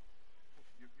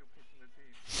 You're picking the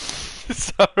team.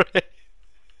 Sorry.